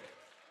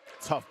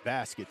 Tough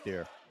basket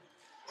there.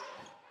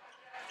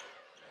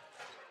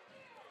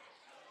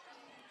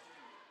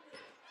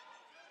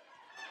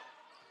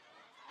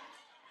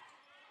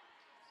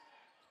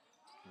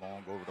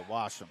 Long over to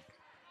Washam.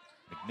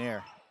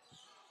 McNair.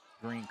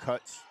 Green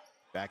cuts.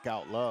 Back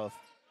out Love.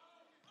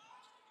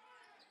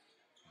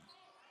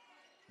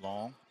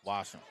 Long.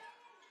 Washam.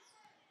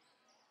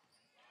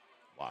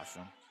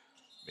 Washam.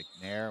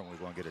 McNair, and we're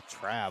going to get a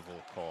travel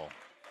call.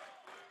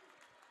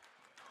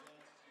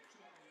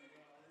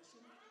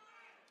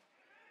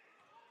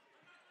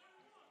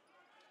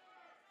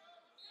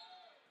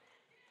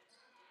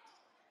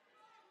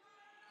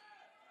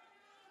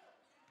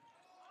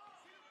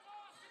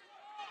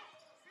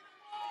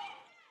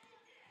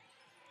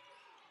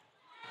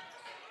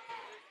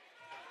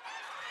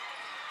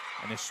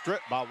 And it's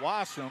stripped by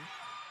Washam.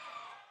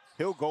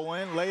 He'll go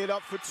in, lay it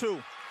up for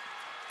 2.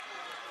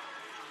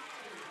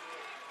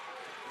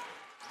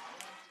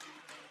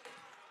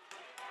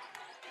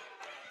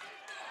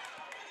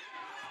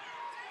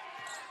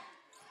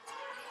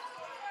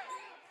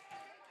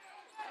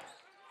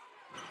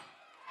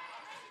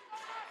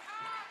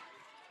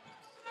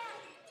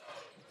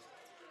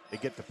 They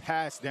get the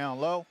pass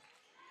down low.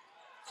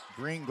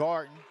 Green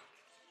Garden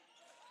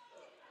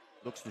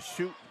looks to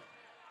shoot.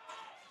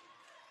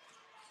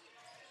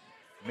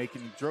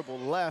 Making the dribble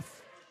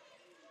left.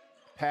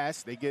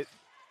 Pass, they get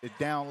it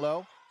down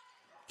low.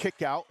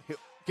 Kick out, he'll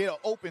get an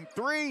open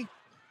 3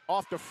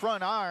 off the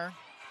front iron.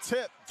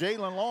 Tip,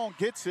 Jalen Long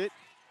gets it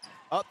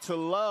up to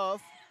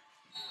Love.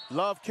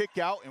 Love kick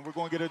out, and we're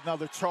going to get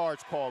another charge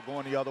call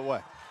going the other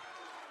way.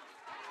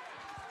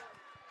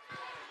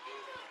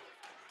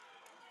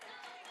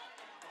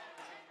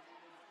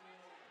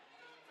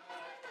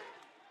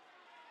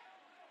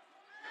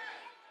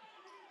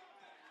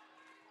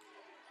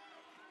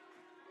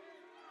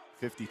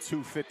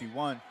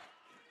 (52-51).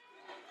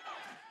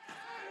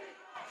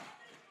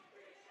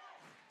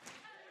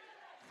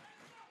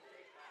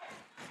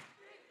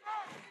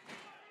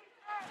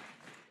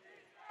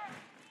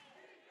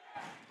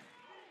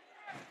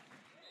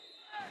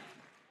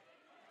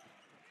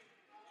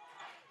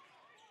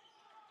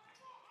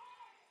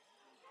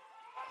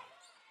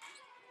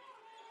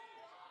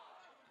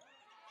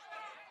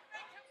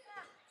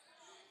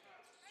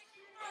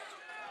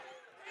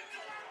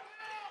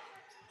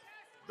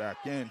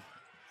 Back in.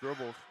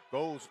 Dribbles,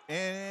 goes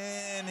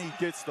in, he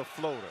gets the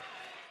floater.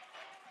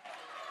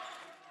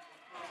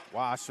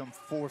 Washam,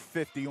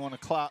 4:50 on the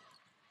clock.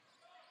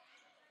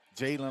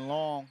 Jalen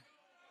Long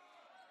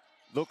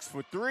looks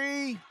for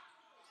 3.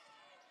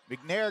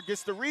 McNair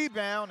gets the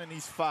rebound, and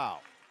he's fouled.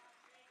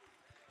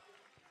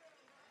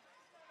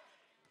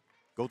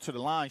 Go to the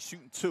line,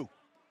 shooting 2.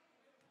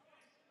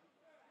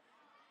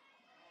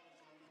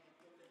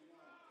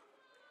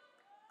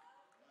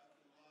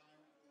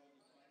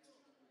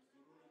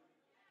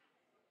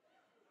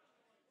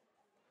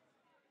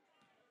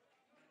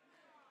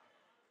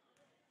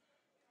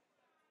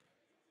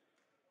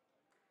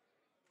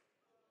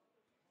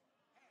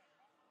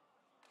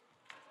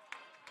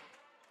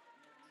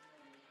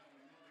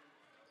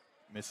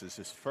 Misses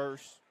his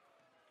first.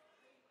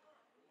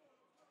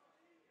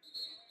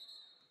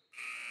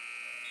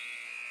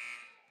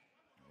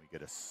 We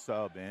get a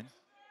sub in.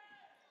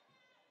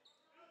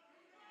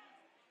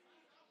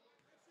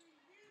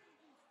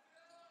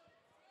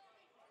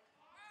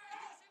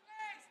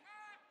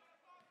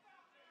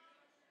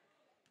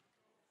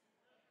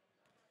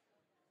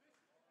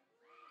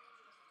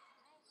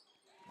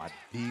 My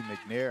D.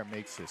 McNair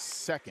makes his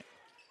second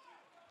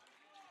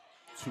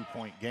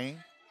 2-point game.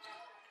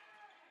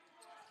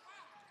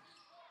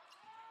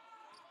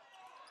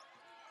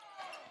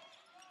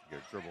 Get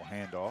a dribble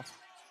handoff.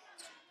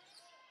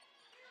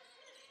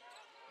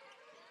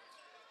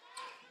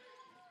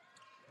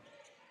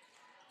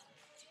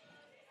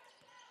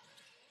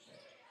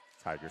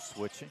 Tiger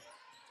switching.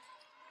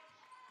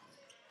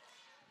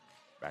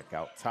 Back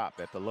out top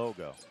at the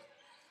logo.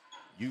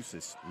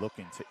 Eustace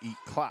looking to eat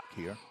clock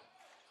here.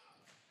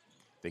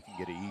 They can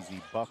get an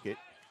easy bucket.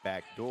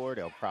 Back door,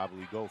 they'll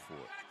probably go for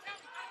it.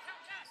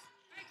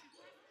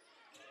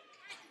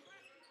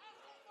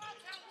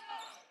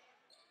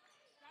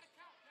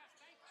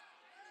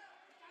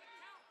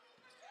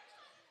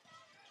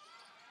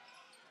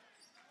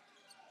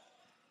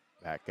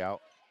 Back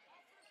out.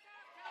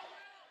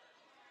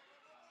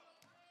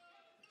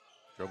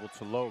 Dribble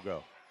to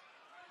logo.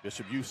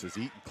 Bishop Eustace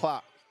eating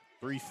clock.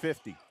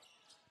 3:50.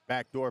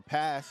 Backdoor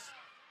pass.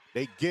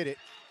 They get it.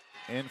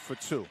 In for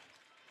 2.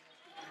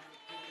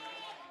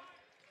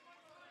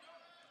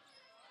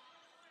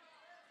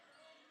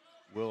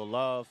 Will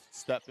Love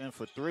step in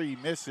for 3.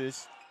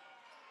 Misses.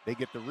 They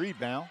get the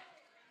rebound.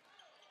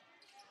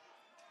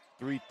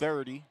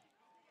 3:30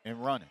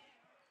 and running.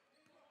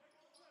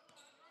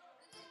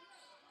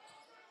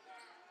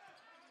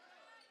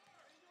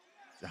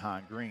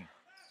 Jahan Green.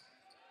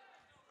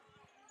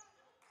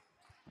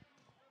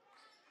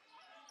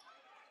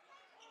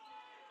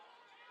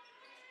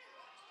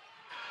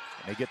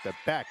 And they get the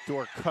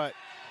backdoor cut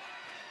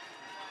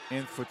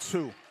in for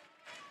 2.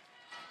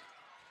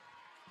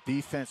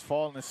 Defense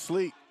falling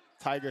asleep.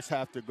 Tigers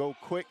have to go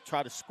quick,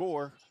 try to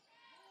score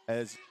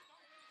as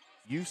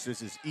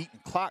Eustace is eating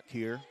clock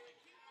here.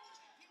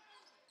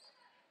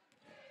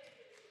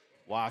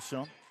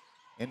 Washam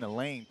in the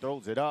lane,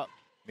 throws it up.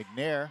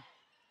 McNair,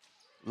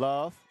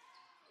 Love,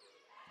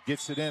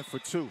 gets it in for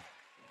 2.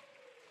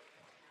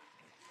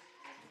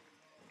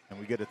 And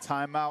we get a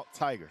timeout,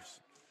 Tigers.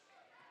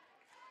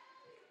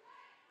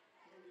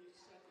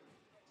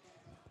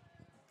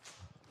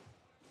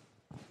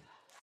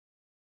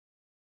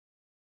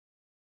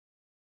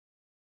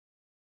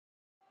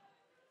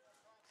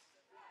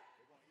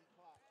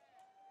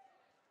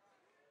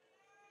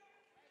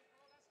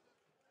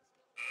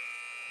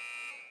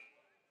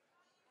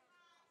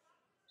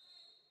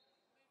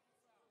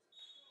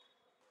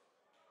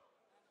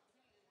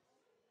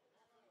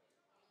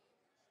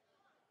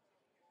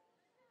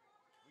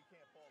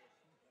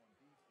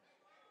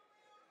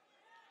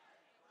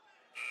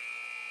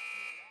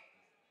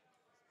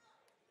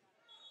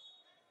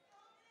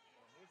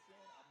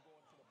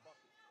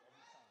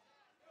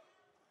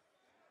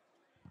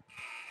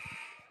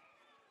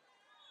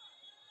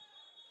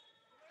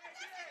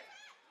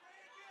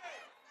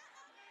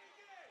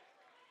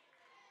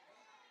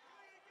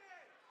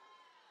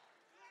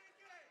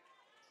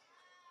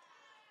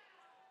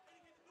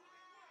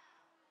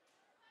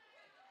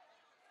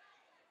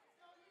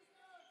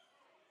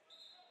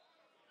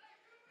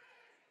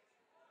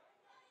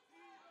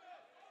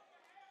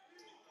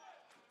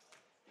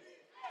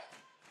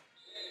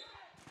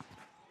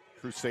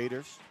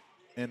 Crusaders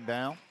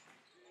inbound.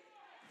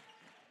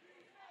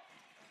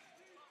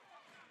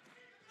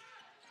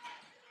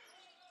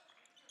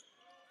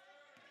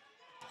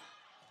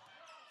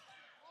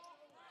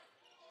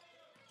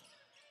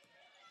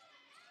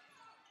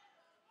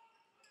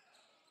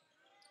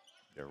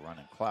 They're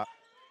running clock,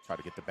 try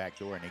to get the back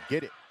door, and they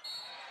get it.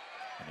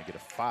 And they get a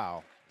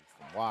foul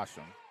from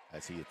Washam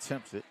as he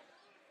attempts it.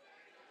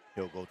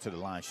 He'll go to the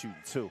line shooting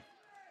 2.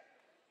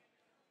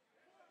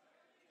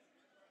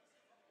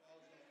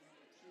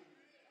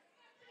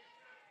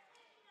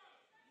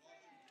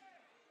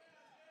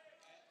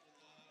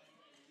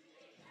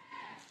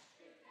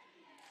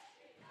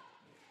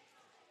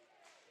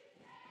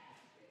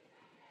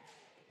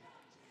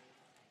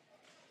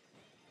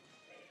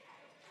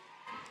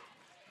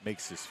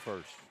 Makes his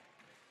first.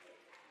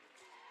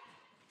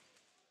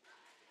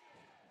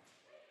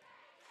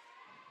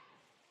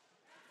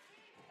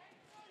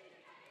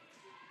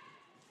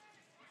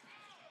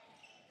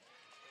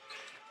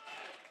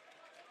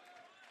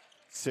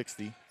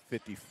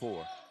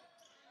 (60-54).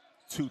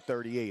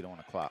 2:38 on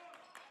the clock.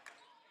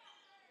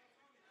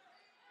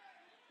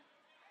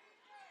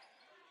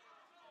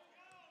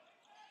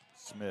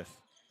 Smith,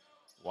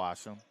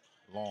 Washam,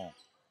 long.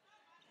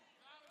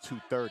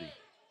 2:30.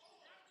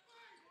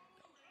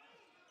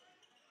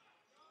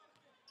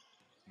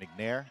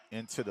 McNair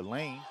into the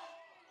lane,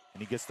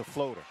 and he gets the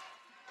floater.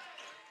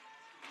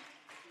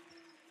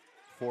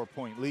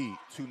 4-point lead,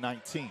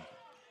 2:19.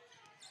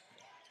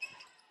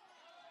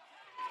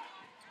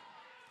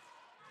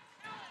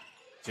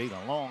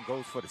 Jaden Long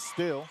goes for the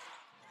steal.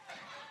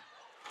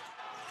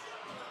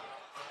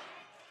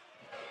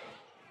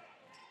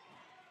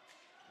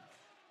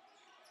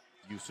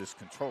 Eustace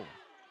controlling.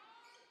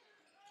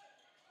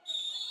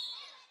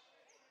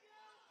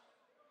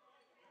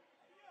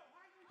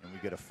 And we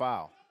get a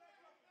foul.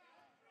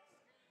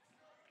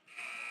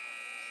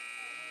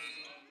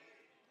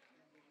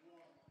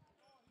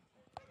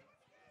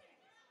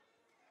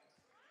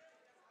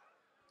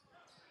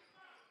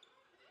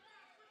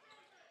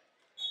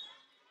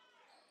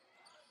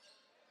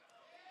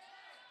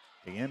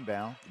 The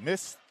inbound,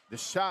 missed the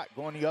shot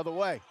going the other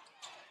way.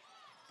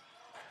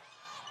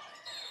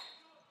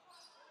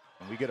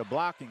 And we get a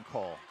blocking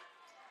call.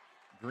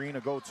 Green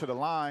will go to the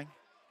line,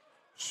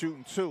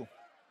 shooting 2.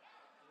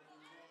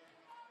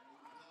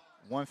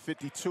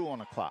 1:52 on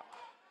the clock.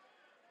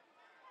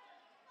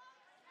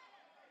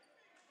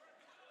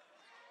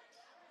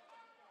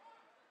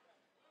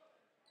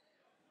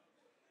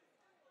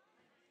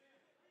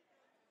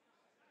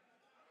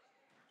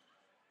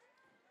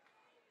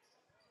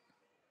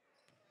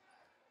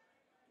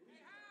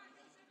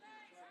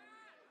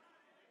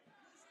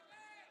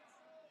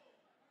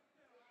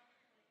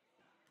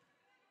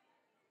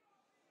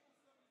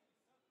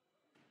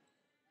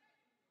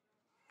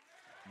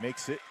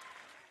 Makes it.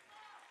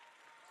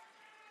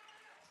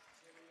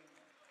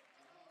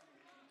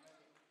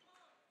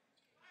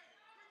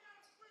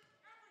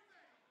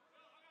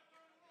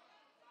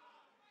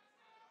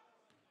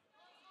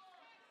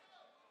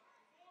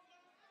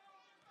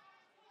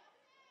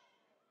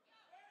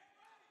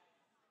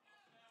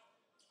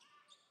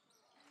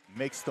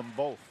 Makes them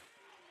both.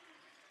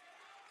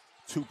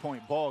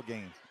 2-point ball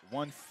game,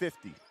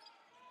 150.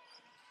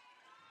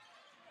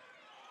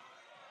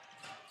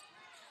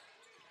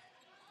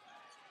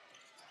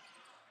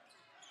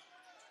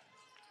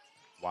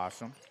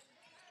 Washam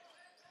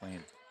playing.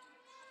 They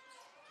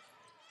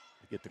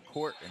get the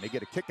court and they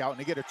get a kick out and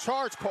they get a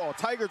charge call.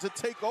 Tigers will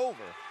take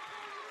over.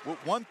 with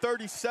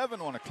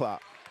 1:37 on the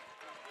clock.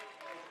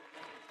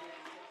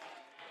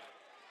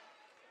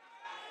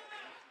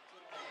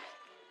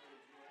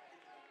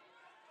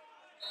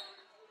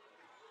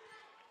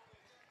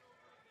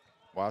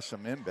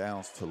 Washam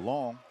inbounds to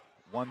Long,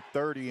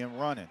 1:30 and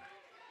running.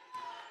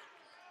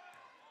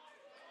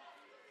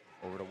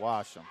 Over to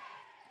Washam.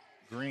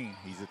 Green,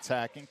 he's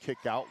attacking,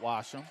 kick out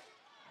Washam.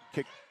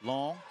 Kick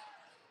Long.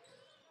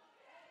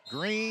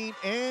 Green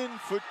in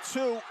for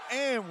 2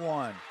 and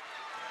 1.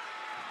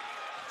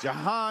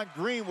 Jahan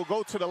Green will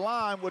go to the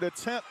line with an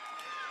attempt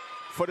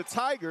for the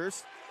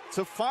Tigers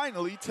to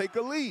finally take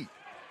a lead.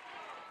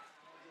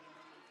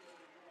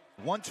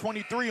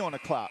 1:23 on the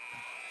clock.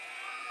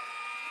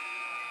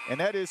 And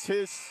that is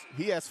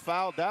he has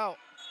fouled out.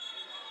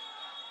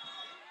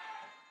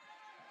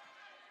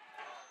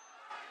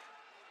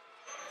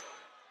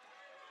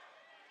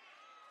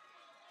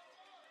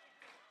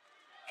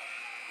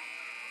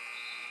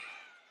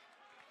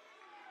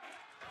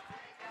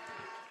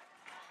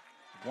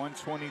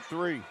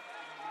 .123.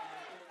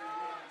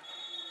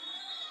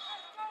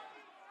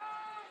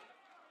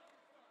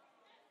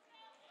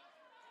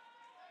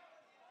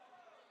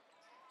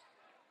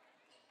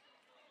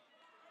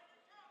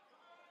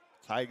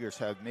 Tigers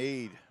have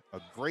made a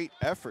great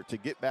effort to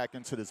get back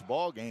into this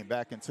ball game,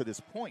 back into this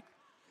point.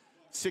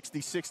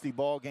 60-60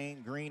 ball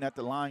game. Green at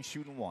the line,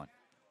 shooting 1.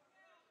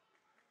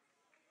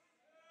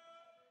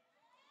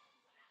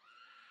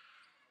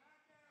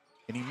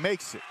 And he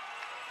makes it.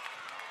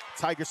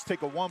 Tigers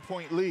take a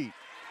 1-point lead,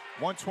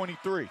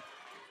 123.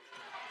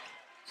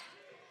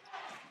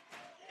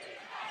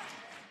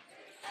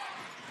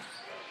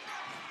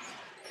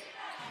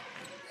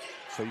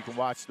 So you can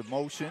watch the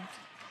motion.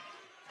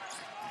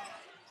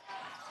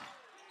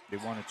 They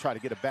want to try to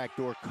get a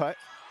backdoor cut.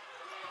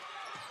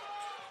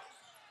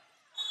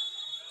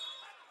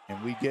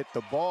 And we get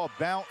the ball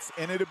bounce,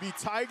 and it'll be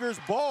Tigers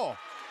ball.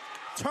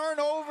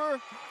 Turnover,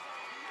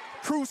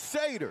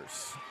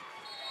 Crusaders.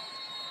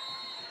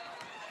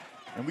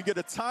 And we get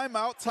a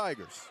timeout,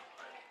 Tigers.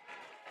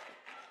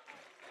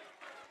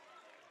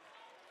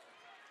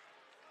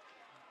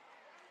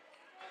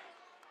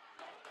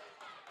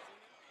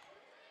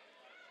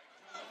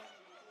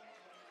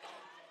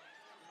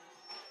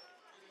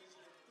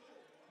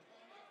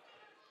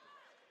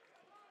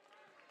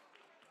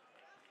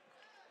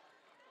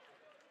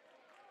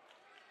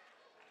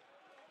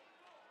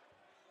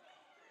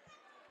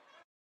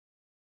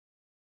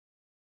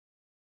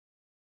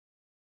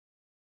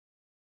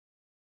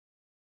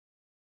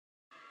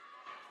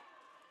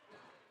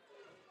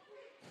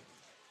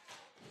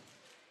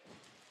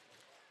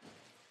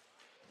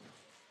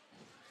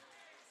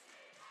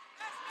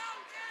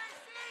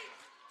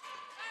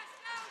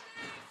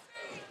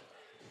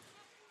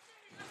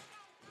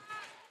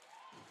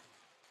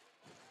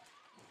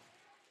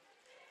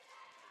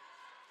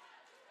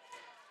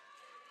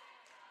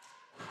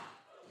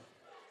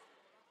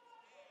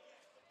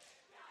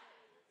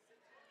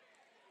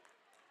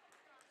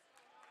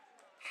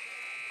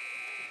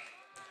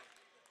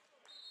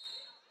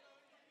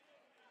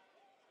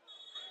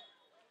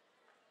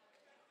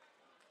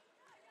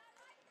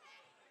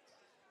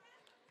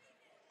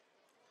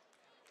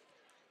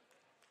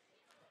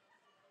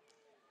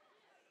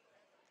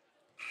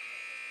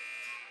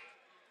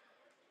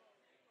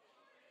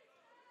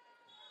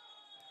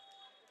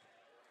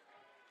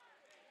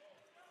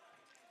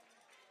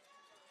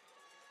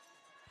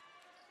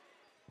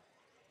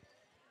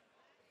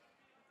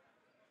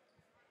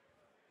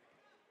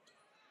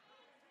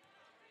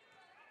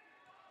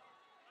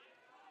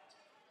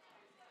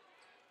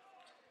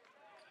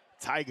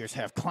 Tigers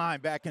have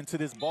climbed back into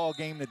this ball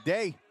game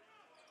today.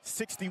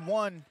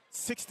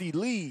 61-60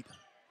 lead.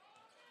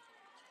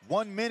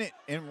 1 minute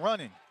and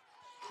running.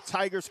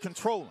 Tigers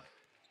controlling.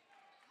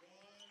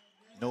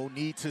 No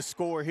need to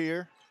score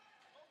here.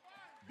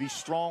 Be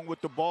strong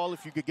with the ball.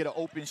 If you could get an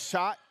open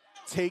shot,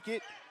 take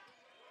it.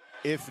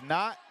 If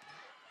not,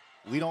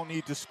 we don't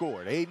need to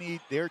score.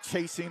 They're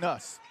chasing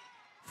us.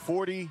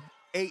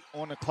 48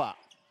 on the clock.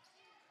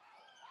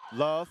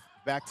 Love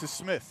back to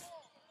Smith.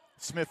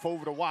 Smith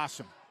over to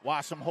Washam.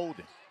 Washam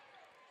holding.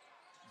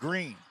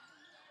 Green.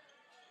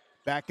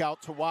 Back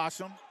out to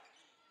Washam.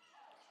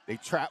 They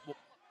trap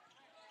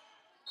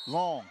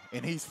Long,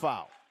 and he's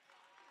fouled.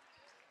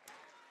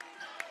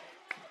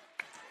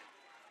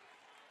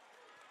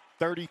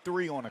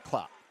 33 on the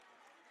clock.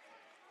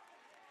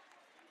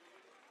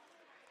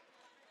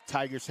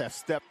 Tigers have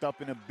stepped up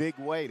in a big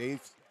way.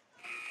 They've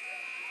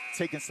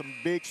taken some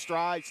big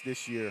strides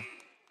this year.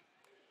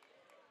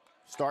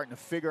 Starting to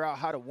figure out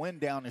how to win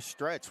down the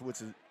stretch,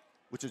 which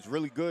is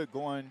really good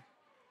going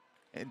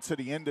into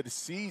the end of the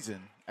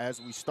season as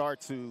we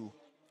start to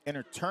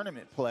enter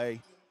tournament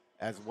play,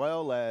 as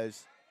well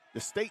as the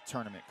state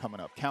tournament coming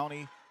up.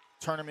 County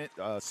tournament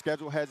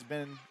schedule has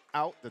been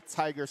out. The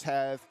Tigers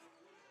have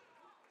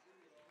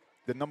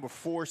the number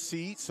 4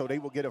 seed, so they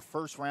will get a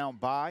first round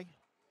bye.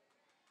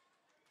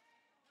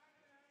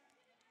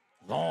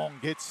 Long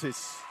gets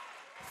his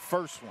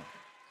first one.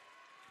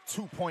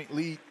 2-point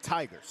lead,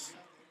 Tigers.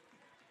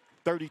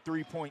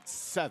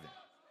 33.7.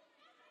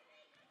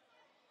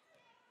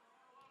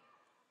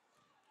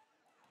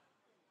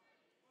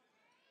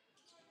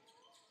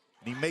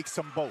 And he makes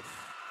them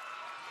both.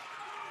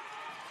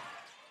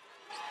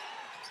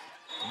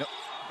 No,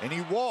 and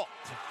he walked.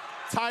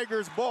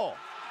 Tigers ball.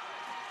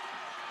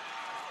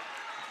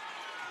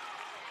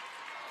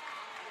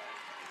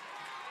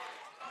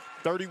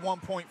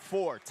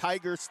 .4.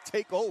 Tigers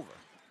take over.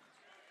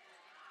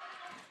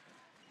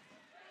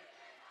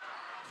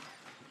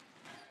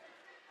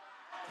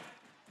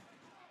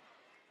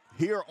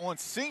 Here on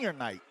senior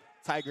night,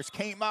 Tigers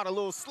came out a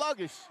little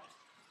sluggish.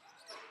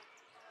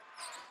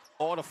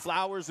 All the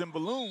flowers and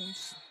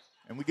balloons,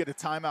 and we get a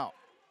timeout.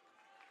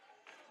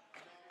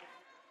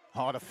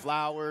 All the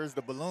flowers,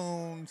 the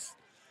balloons,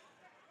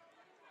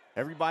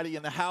 everybody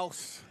in the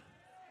house.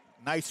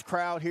 Nice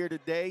crowd here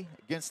today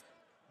against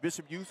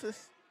Bishop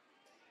Eustace.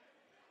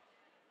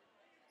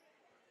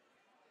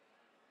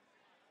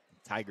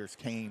 Tigers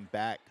came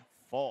back,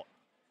 fought.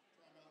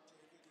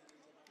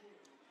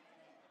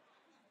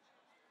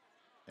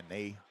 And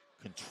they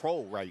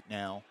control right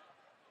now,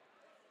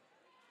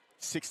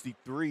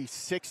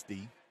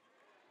 63-60.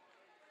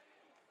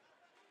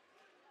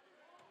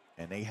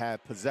 And they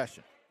have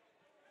possession.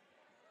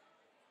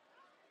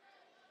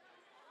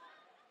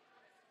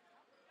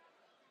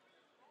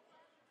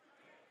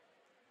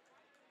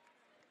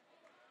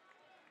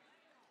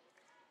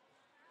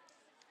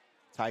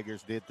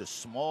 Tigers did the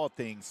small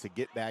things to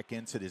get back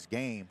into this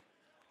game,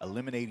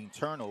 eliminating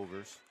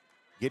turnovers,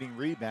 getting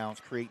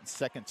rebounds, creating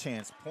second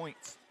chance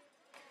points,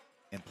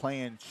 and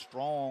playing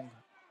strong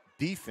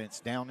defense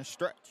down the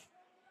stretch.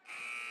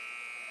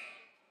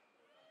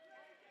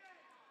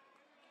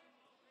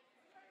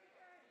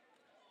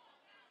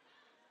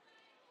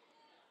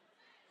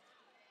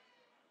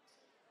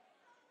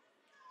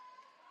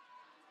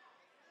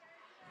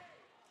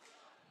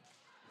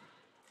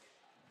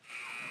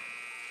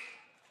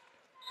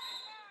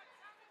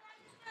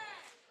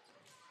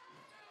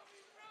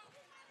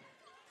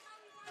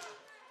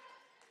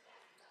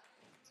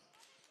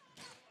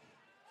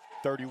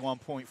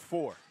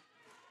 .4.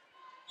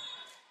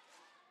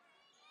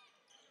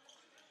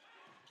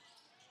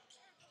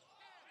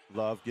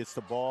 Love gets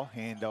the ball,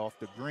 hand off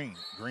to Green.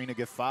 Green will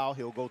get fouled,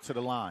 he'll go to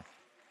the line.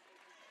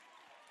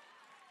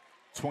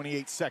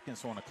 28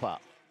 seconds on the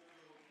clock.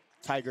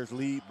 Tigers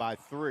lead by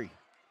 3.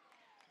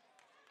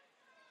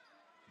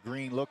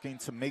 Green looking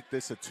to make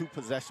this a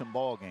 2-possession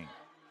ball game.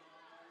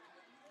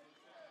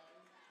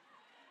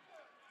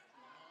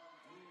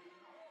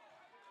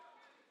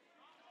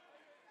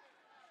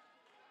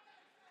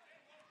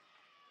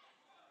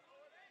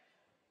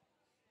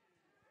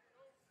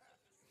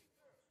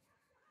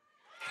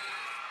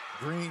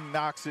 Green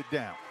knocks it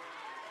down.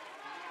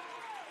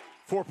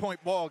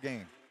 4-point ball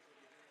game.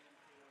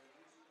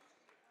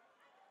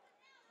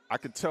 I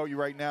can tell you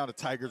right now the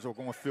Tigers are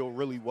going to feel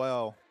really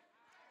well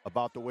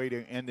about the way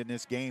they're ending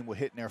this game with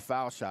hitting their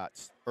foul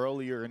shots.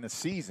 Earlier in the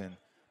season,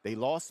 they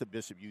lost to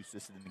Bishop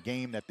Eustace in the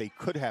game that they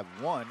could have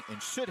won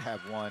and should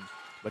have won,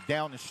 but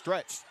down the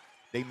stretch,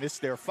 they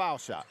missed their foul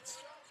shots.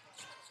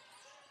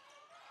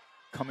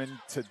 Coming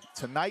to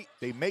tonight,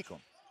 they make them.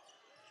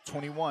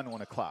 21 on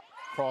the clock.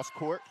 Cross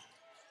court.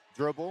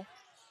 Dribble,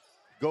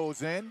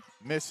 goes in,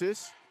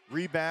 misses,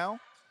 rebound.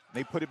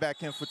 They put it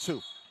back in for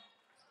 2.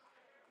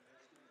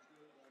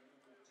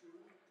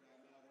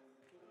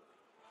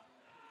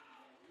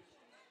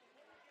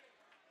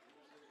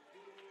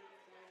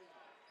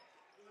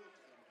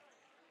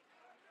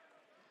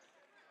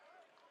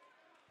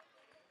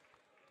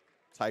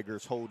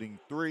 Tigers holding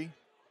 3.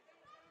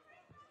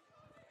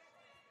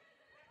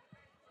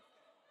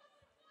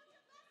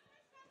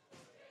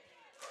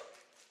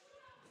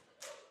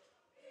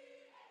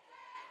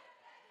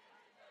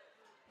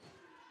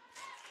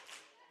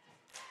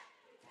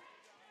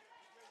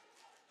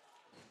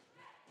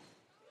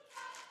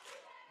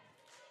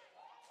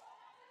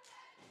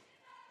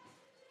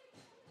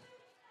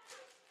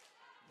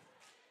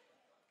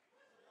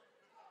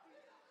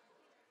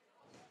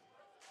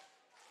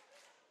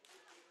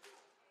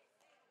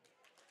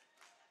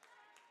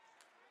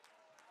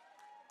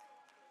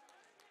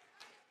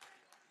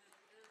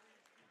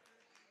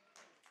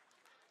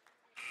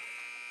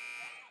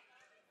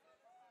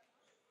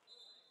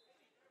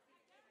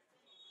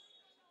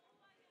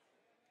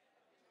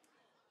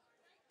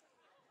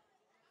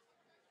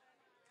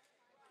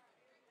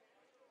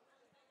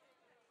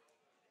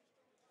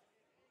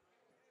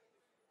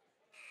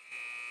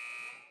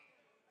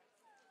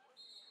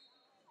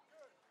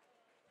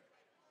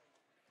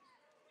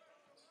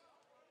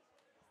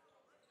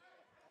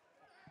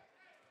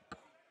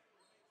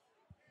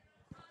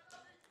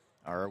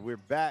 All right, we're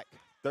back.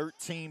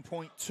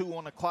 13.2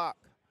 on the clock.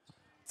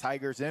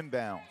 Tigers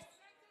inbound.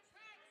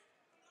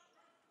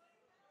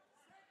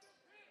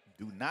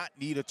 Do not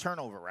need a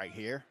turnover right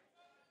here.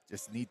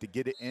 Just need to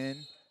get it in.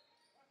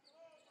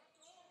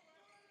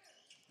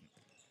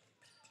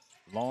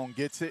 Long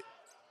gets it.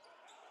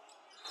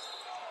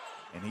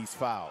 And he's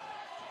fouled.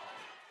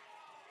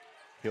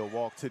 He'll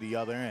walk to the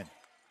other end.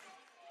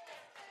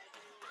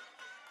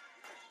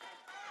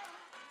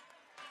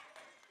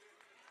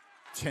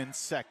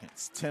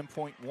 Seconds,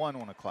 10.1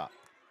 on the clock.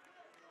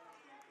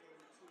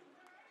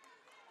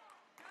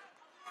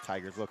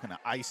 Tigers looking to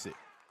ice it.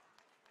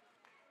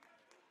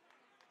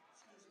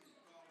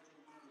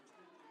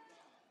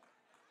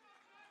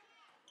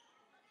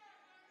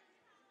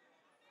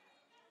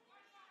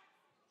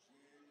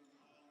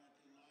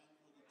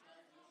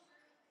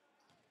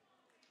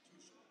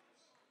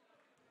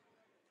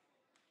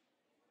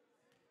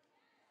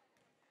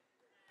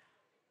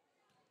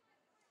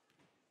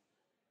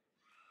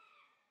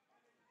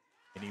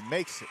 And he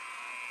makes it.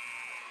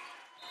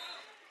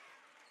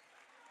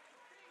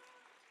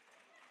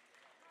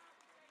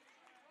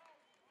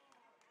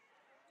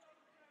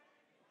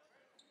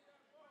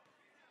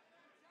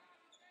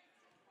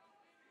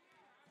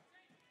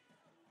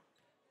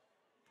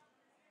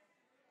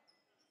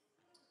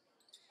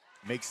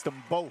 Makes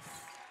them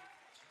both.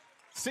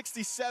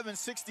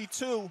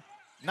 67-62,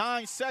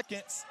 9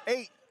 seconds,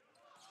 8,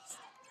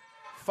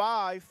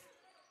 5.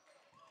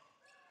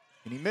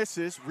 And he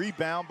misses.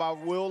 Rebound by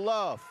Will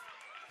Love.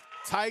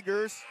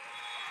 Tigers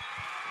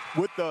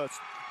with the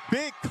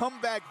big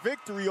comeback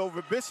victory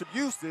over Bishop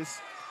Eustace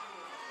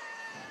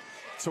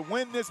to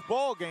win this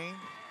ball game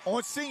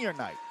on senior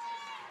night.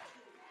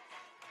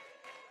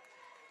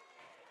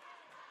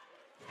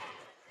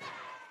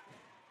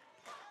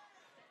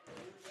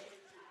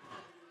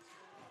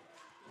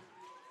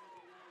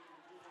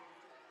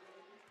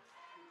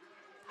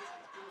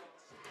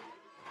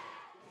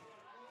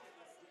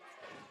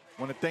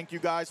 I want to thank you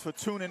guys for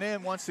tuning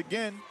in once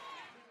again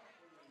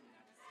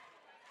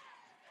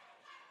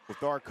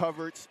with our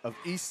coverage of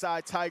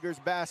Eastside Tigers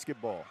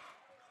basketball.